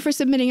listening. Thank you for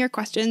submitting your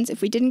questions.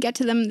 If we didn't get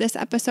to them this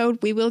episode,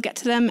 we will get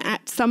to them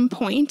at some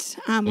point.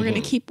 We're going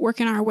to keep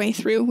working our way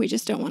through. We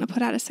just don't want to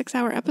put out a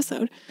 6-hour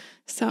episode.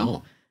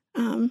 So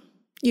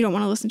you don't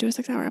want to listen to a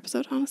 6-hour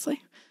episode,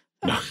 honestly.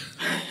 No,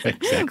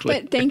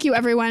 exactly. But thank you,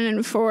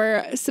 everyone,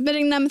 for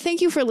submitting them.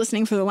 Thank you for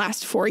listening for the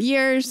last 4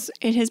 years.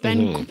 It has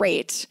been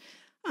great.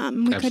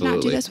 We could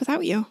not do this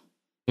without you.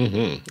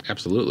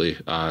 Absolutely.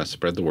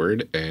 Spread the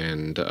word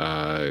and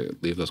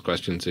leave those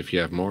questions if you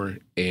have more.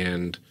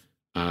 And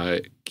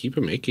keep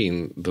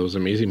making those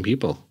amazing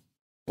people.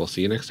 We'll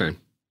see you next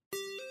time.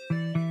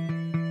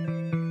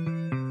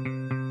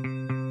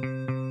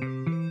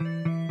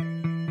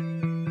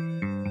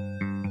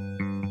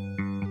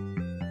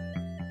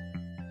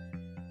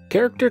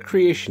 Character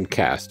Creation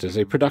Cast is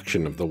a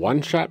production of the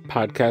One Shot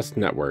Podcast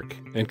Network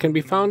and can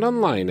be found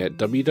online at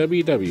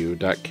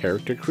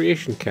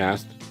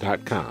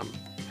www.charactercreationcast.com.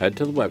 Head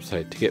to the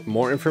website to get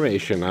more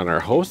information on our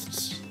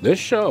hosts, this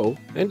show,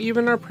 and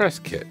even our press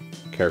kit.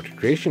 Character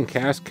Creation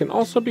Cast can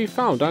also be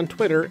found on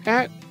Twitter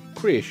at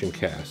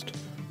CreationCast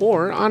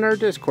or on our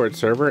Discord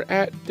server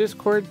at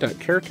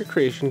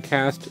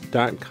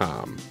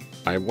discord.charactercreationcast.com.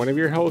 I'm one of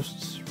your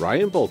hosts,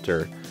 Ryan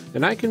Bolter,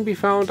 and I can be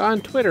found on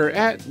Twitter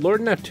at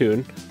Lord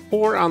Neptune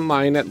or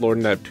online at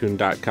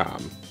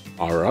lordneptune.com.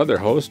 Our other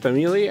host,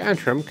 Amelia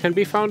Antrim, can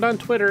be found on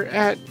Twitter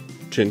at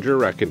Ginger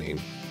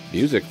Reckoning.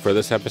 Music for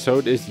this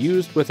episode is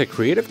used with a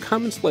Creative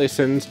Commons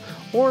license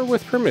or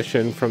with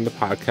permission from the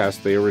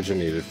podcast they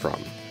originated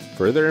from.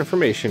 Further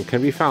information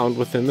can be found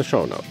within the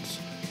show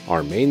notes.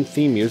 Our main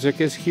theme music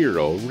is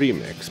Hero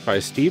Remix by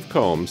Steve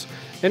Combs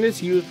and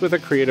is used with a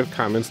Creative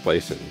Commons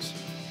license.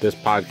 This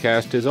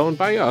podcast is owned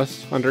by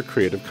us under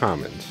Creative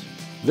Commons.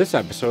 This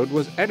episode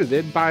was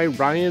edited by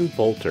Ryan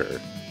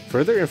Bolter.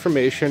 Further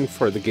information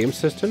for the game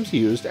systems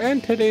used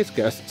and today's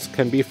guests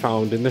can be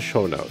found in the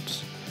show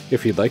notes.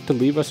 If you'd like to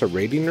leave us a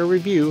rating or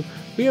review,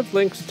 we have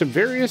links to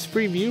various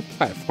review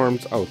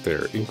platforms out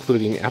there,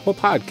 including Apple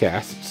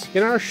Podcasts,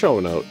 in our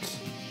show notes.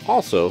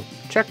 Also,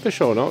 check the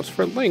show notes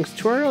for links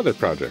to our other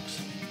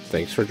projects.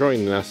 Thanks for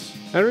joining us,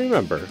 and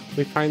remember,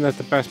 we find that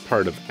the best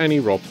part of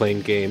any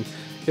role-playing game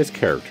is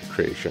character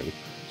creation.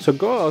 So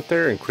go out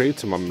there and create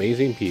some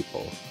amazing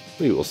people.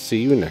 We will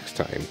see you next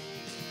time.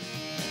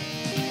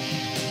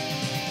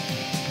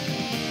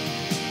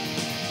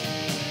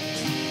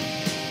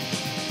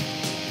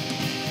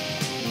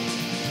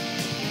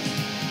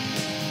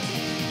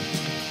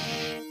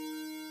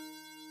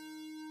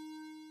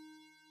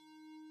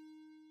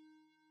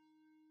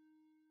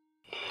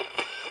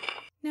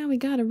 we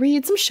gotta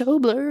read some show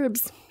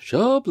blurbs.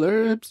 Show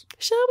blurbs.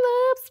 Show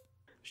blurbs.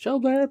 Show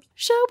blurbs.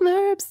 Show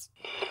blurbs.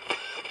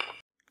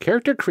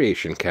 Character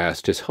Creation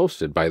Cast is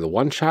hosted by the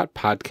One Shot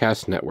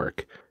Podcast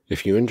Network.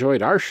 If you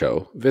enjoyed our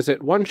show,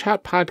 visit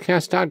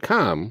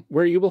oneshotpodcast.com,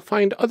 where you will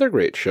find other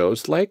great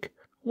shows like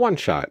One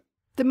Shot.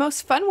 The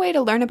most fun way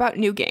to learn about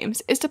new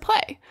games is to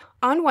play.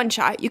 On One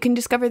Shot, you can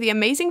discover the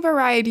amazing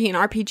variety in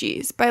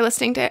RPGs by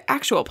listening to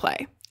actual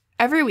play.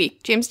 Every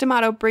week, James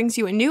D'Amato brings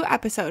you a new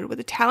episode with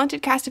a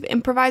talented cast of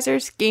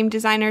improvisers, game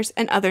designers,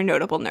 and other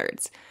notable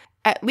nerds.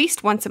 At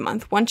least once a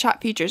month, One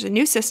Shot features a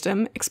new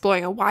system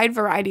exploring a wide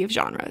variety of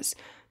genres.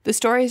 The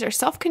stories are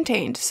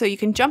self-contained, so you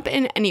can jump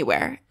in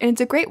anywhere, and it's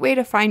a great way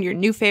to find your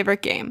new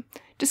favorite game.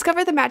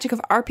 Discover the magic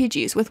of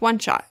RPGs with One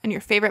Shot on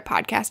your favorite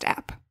podcast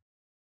app.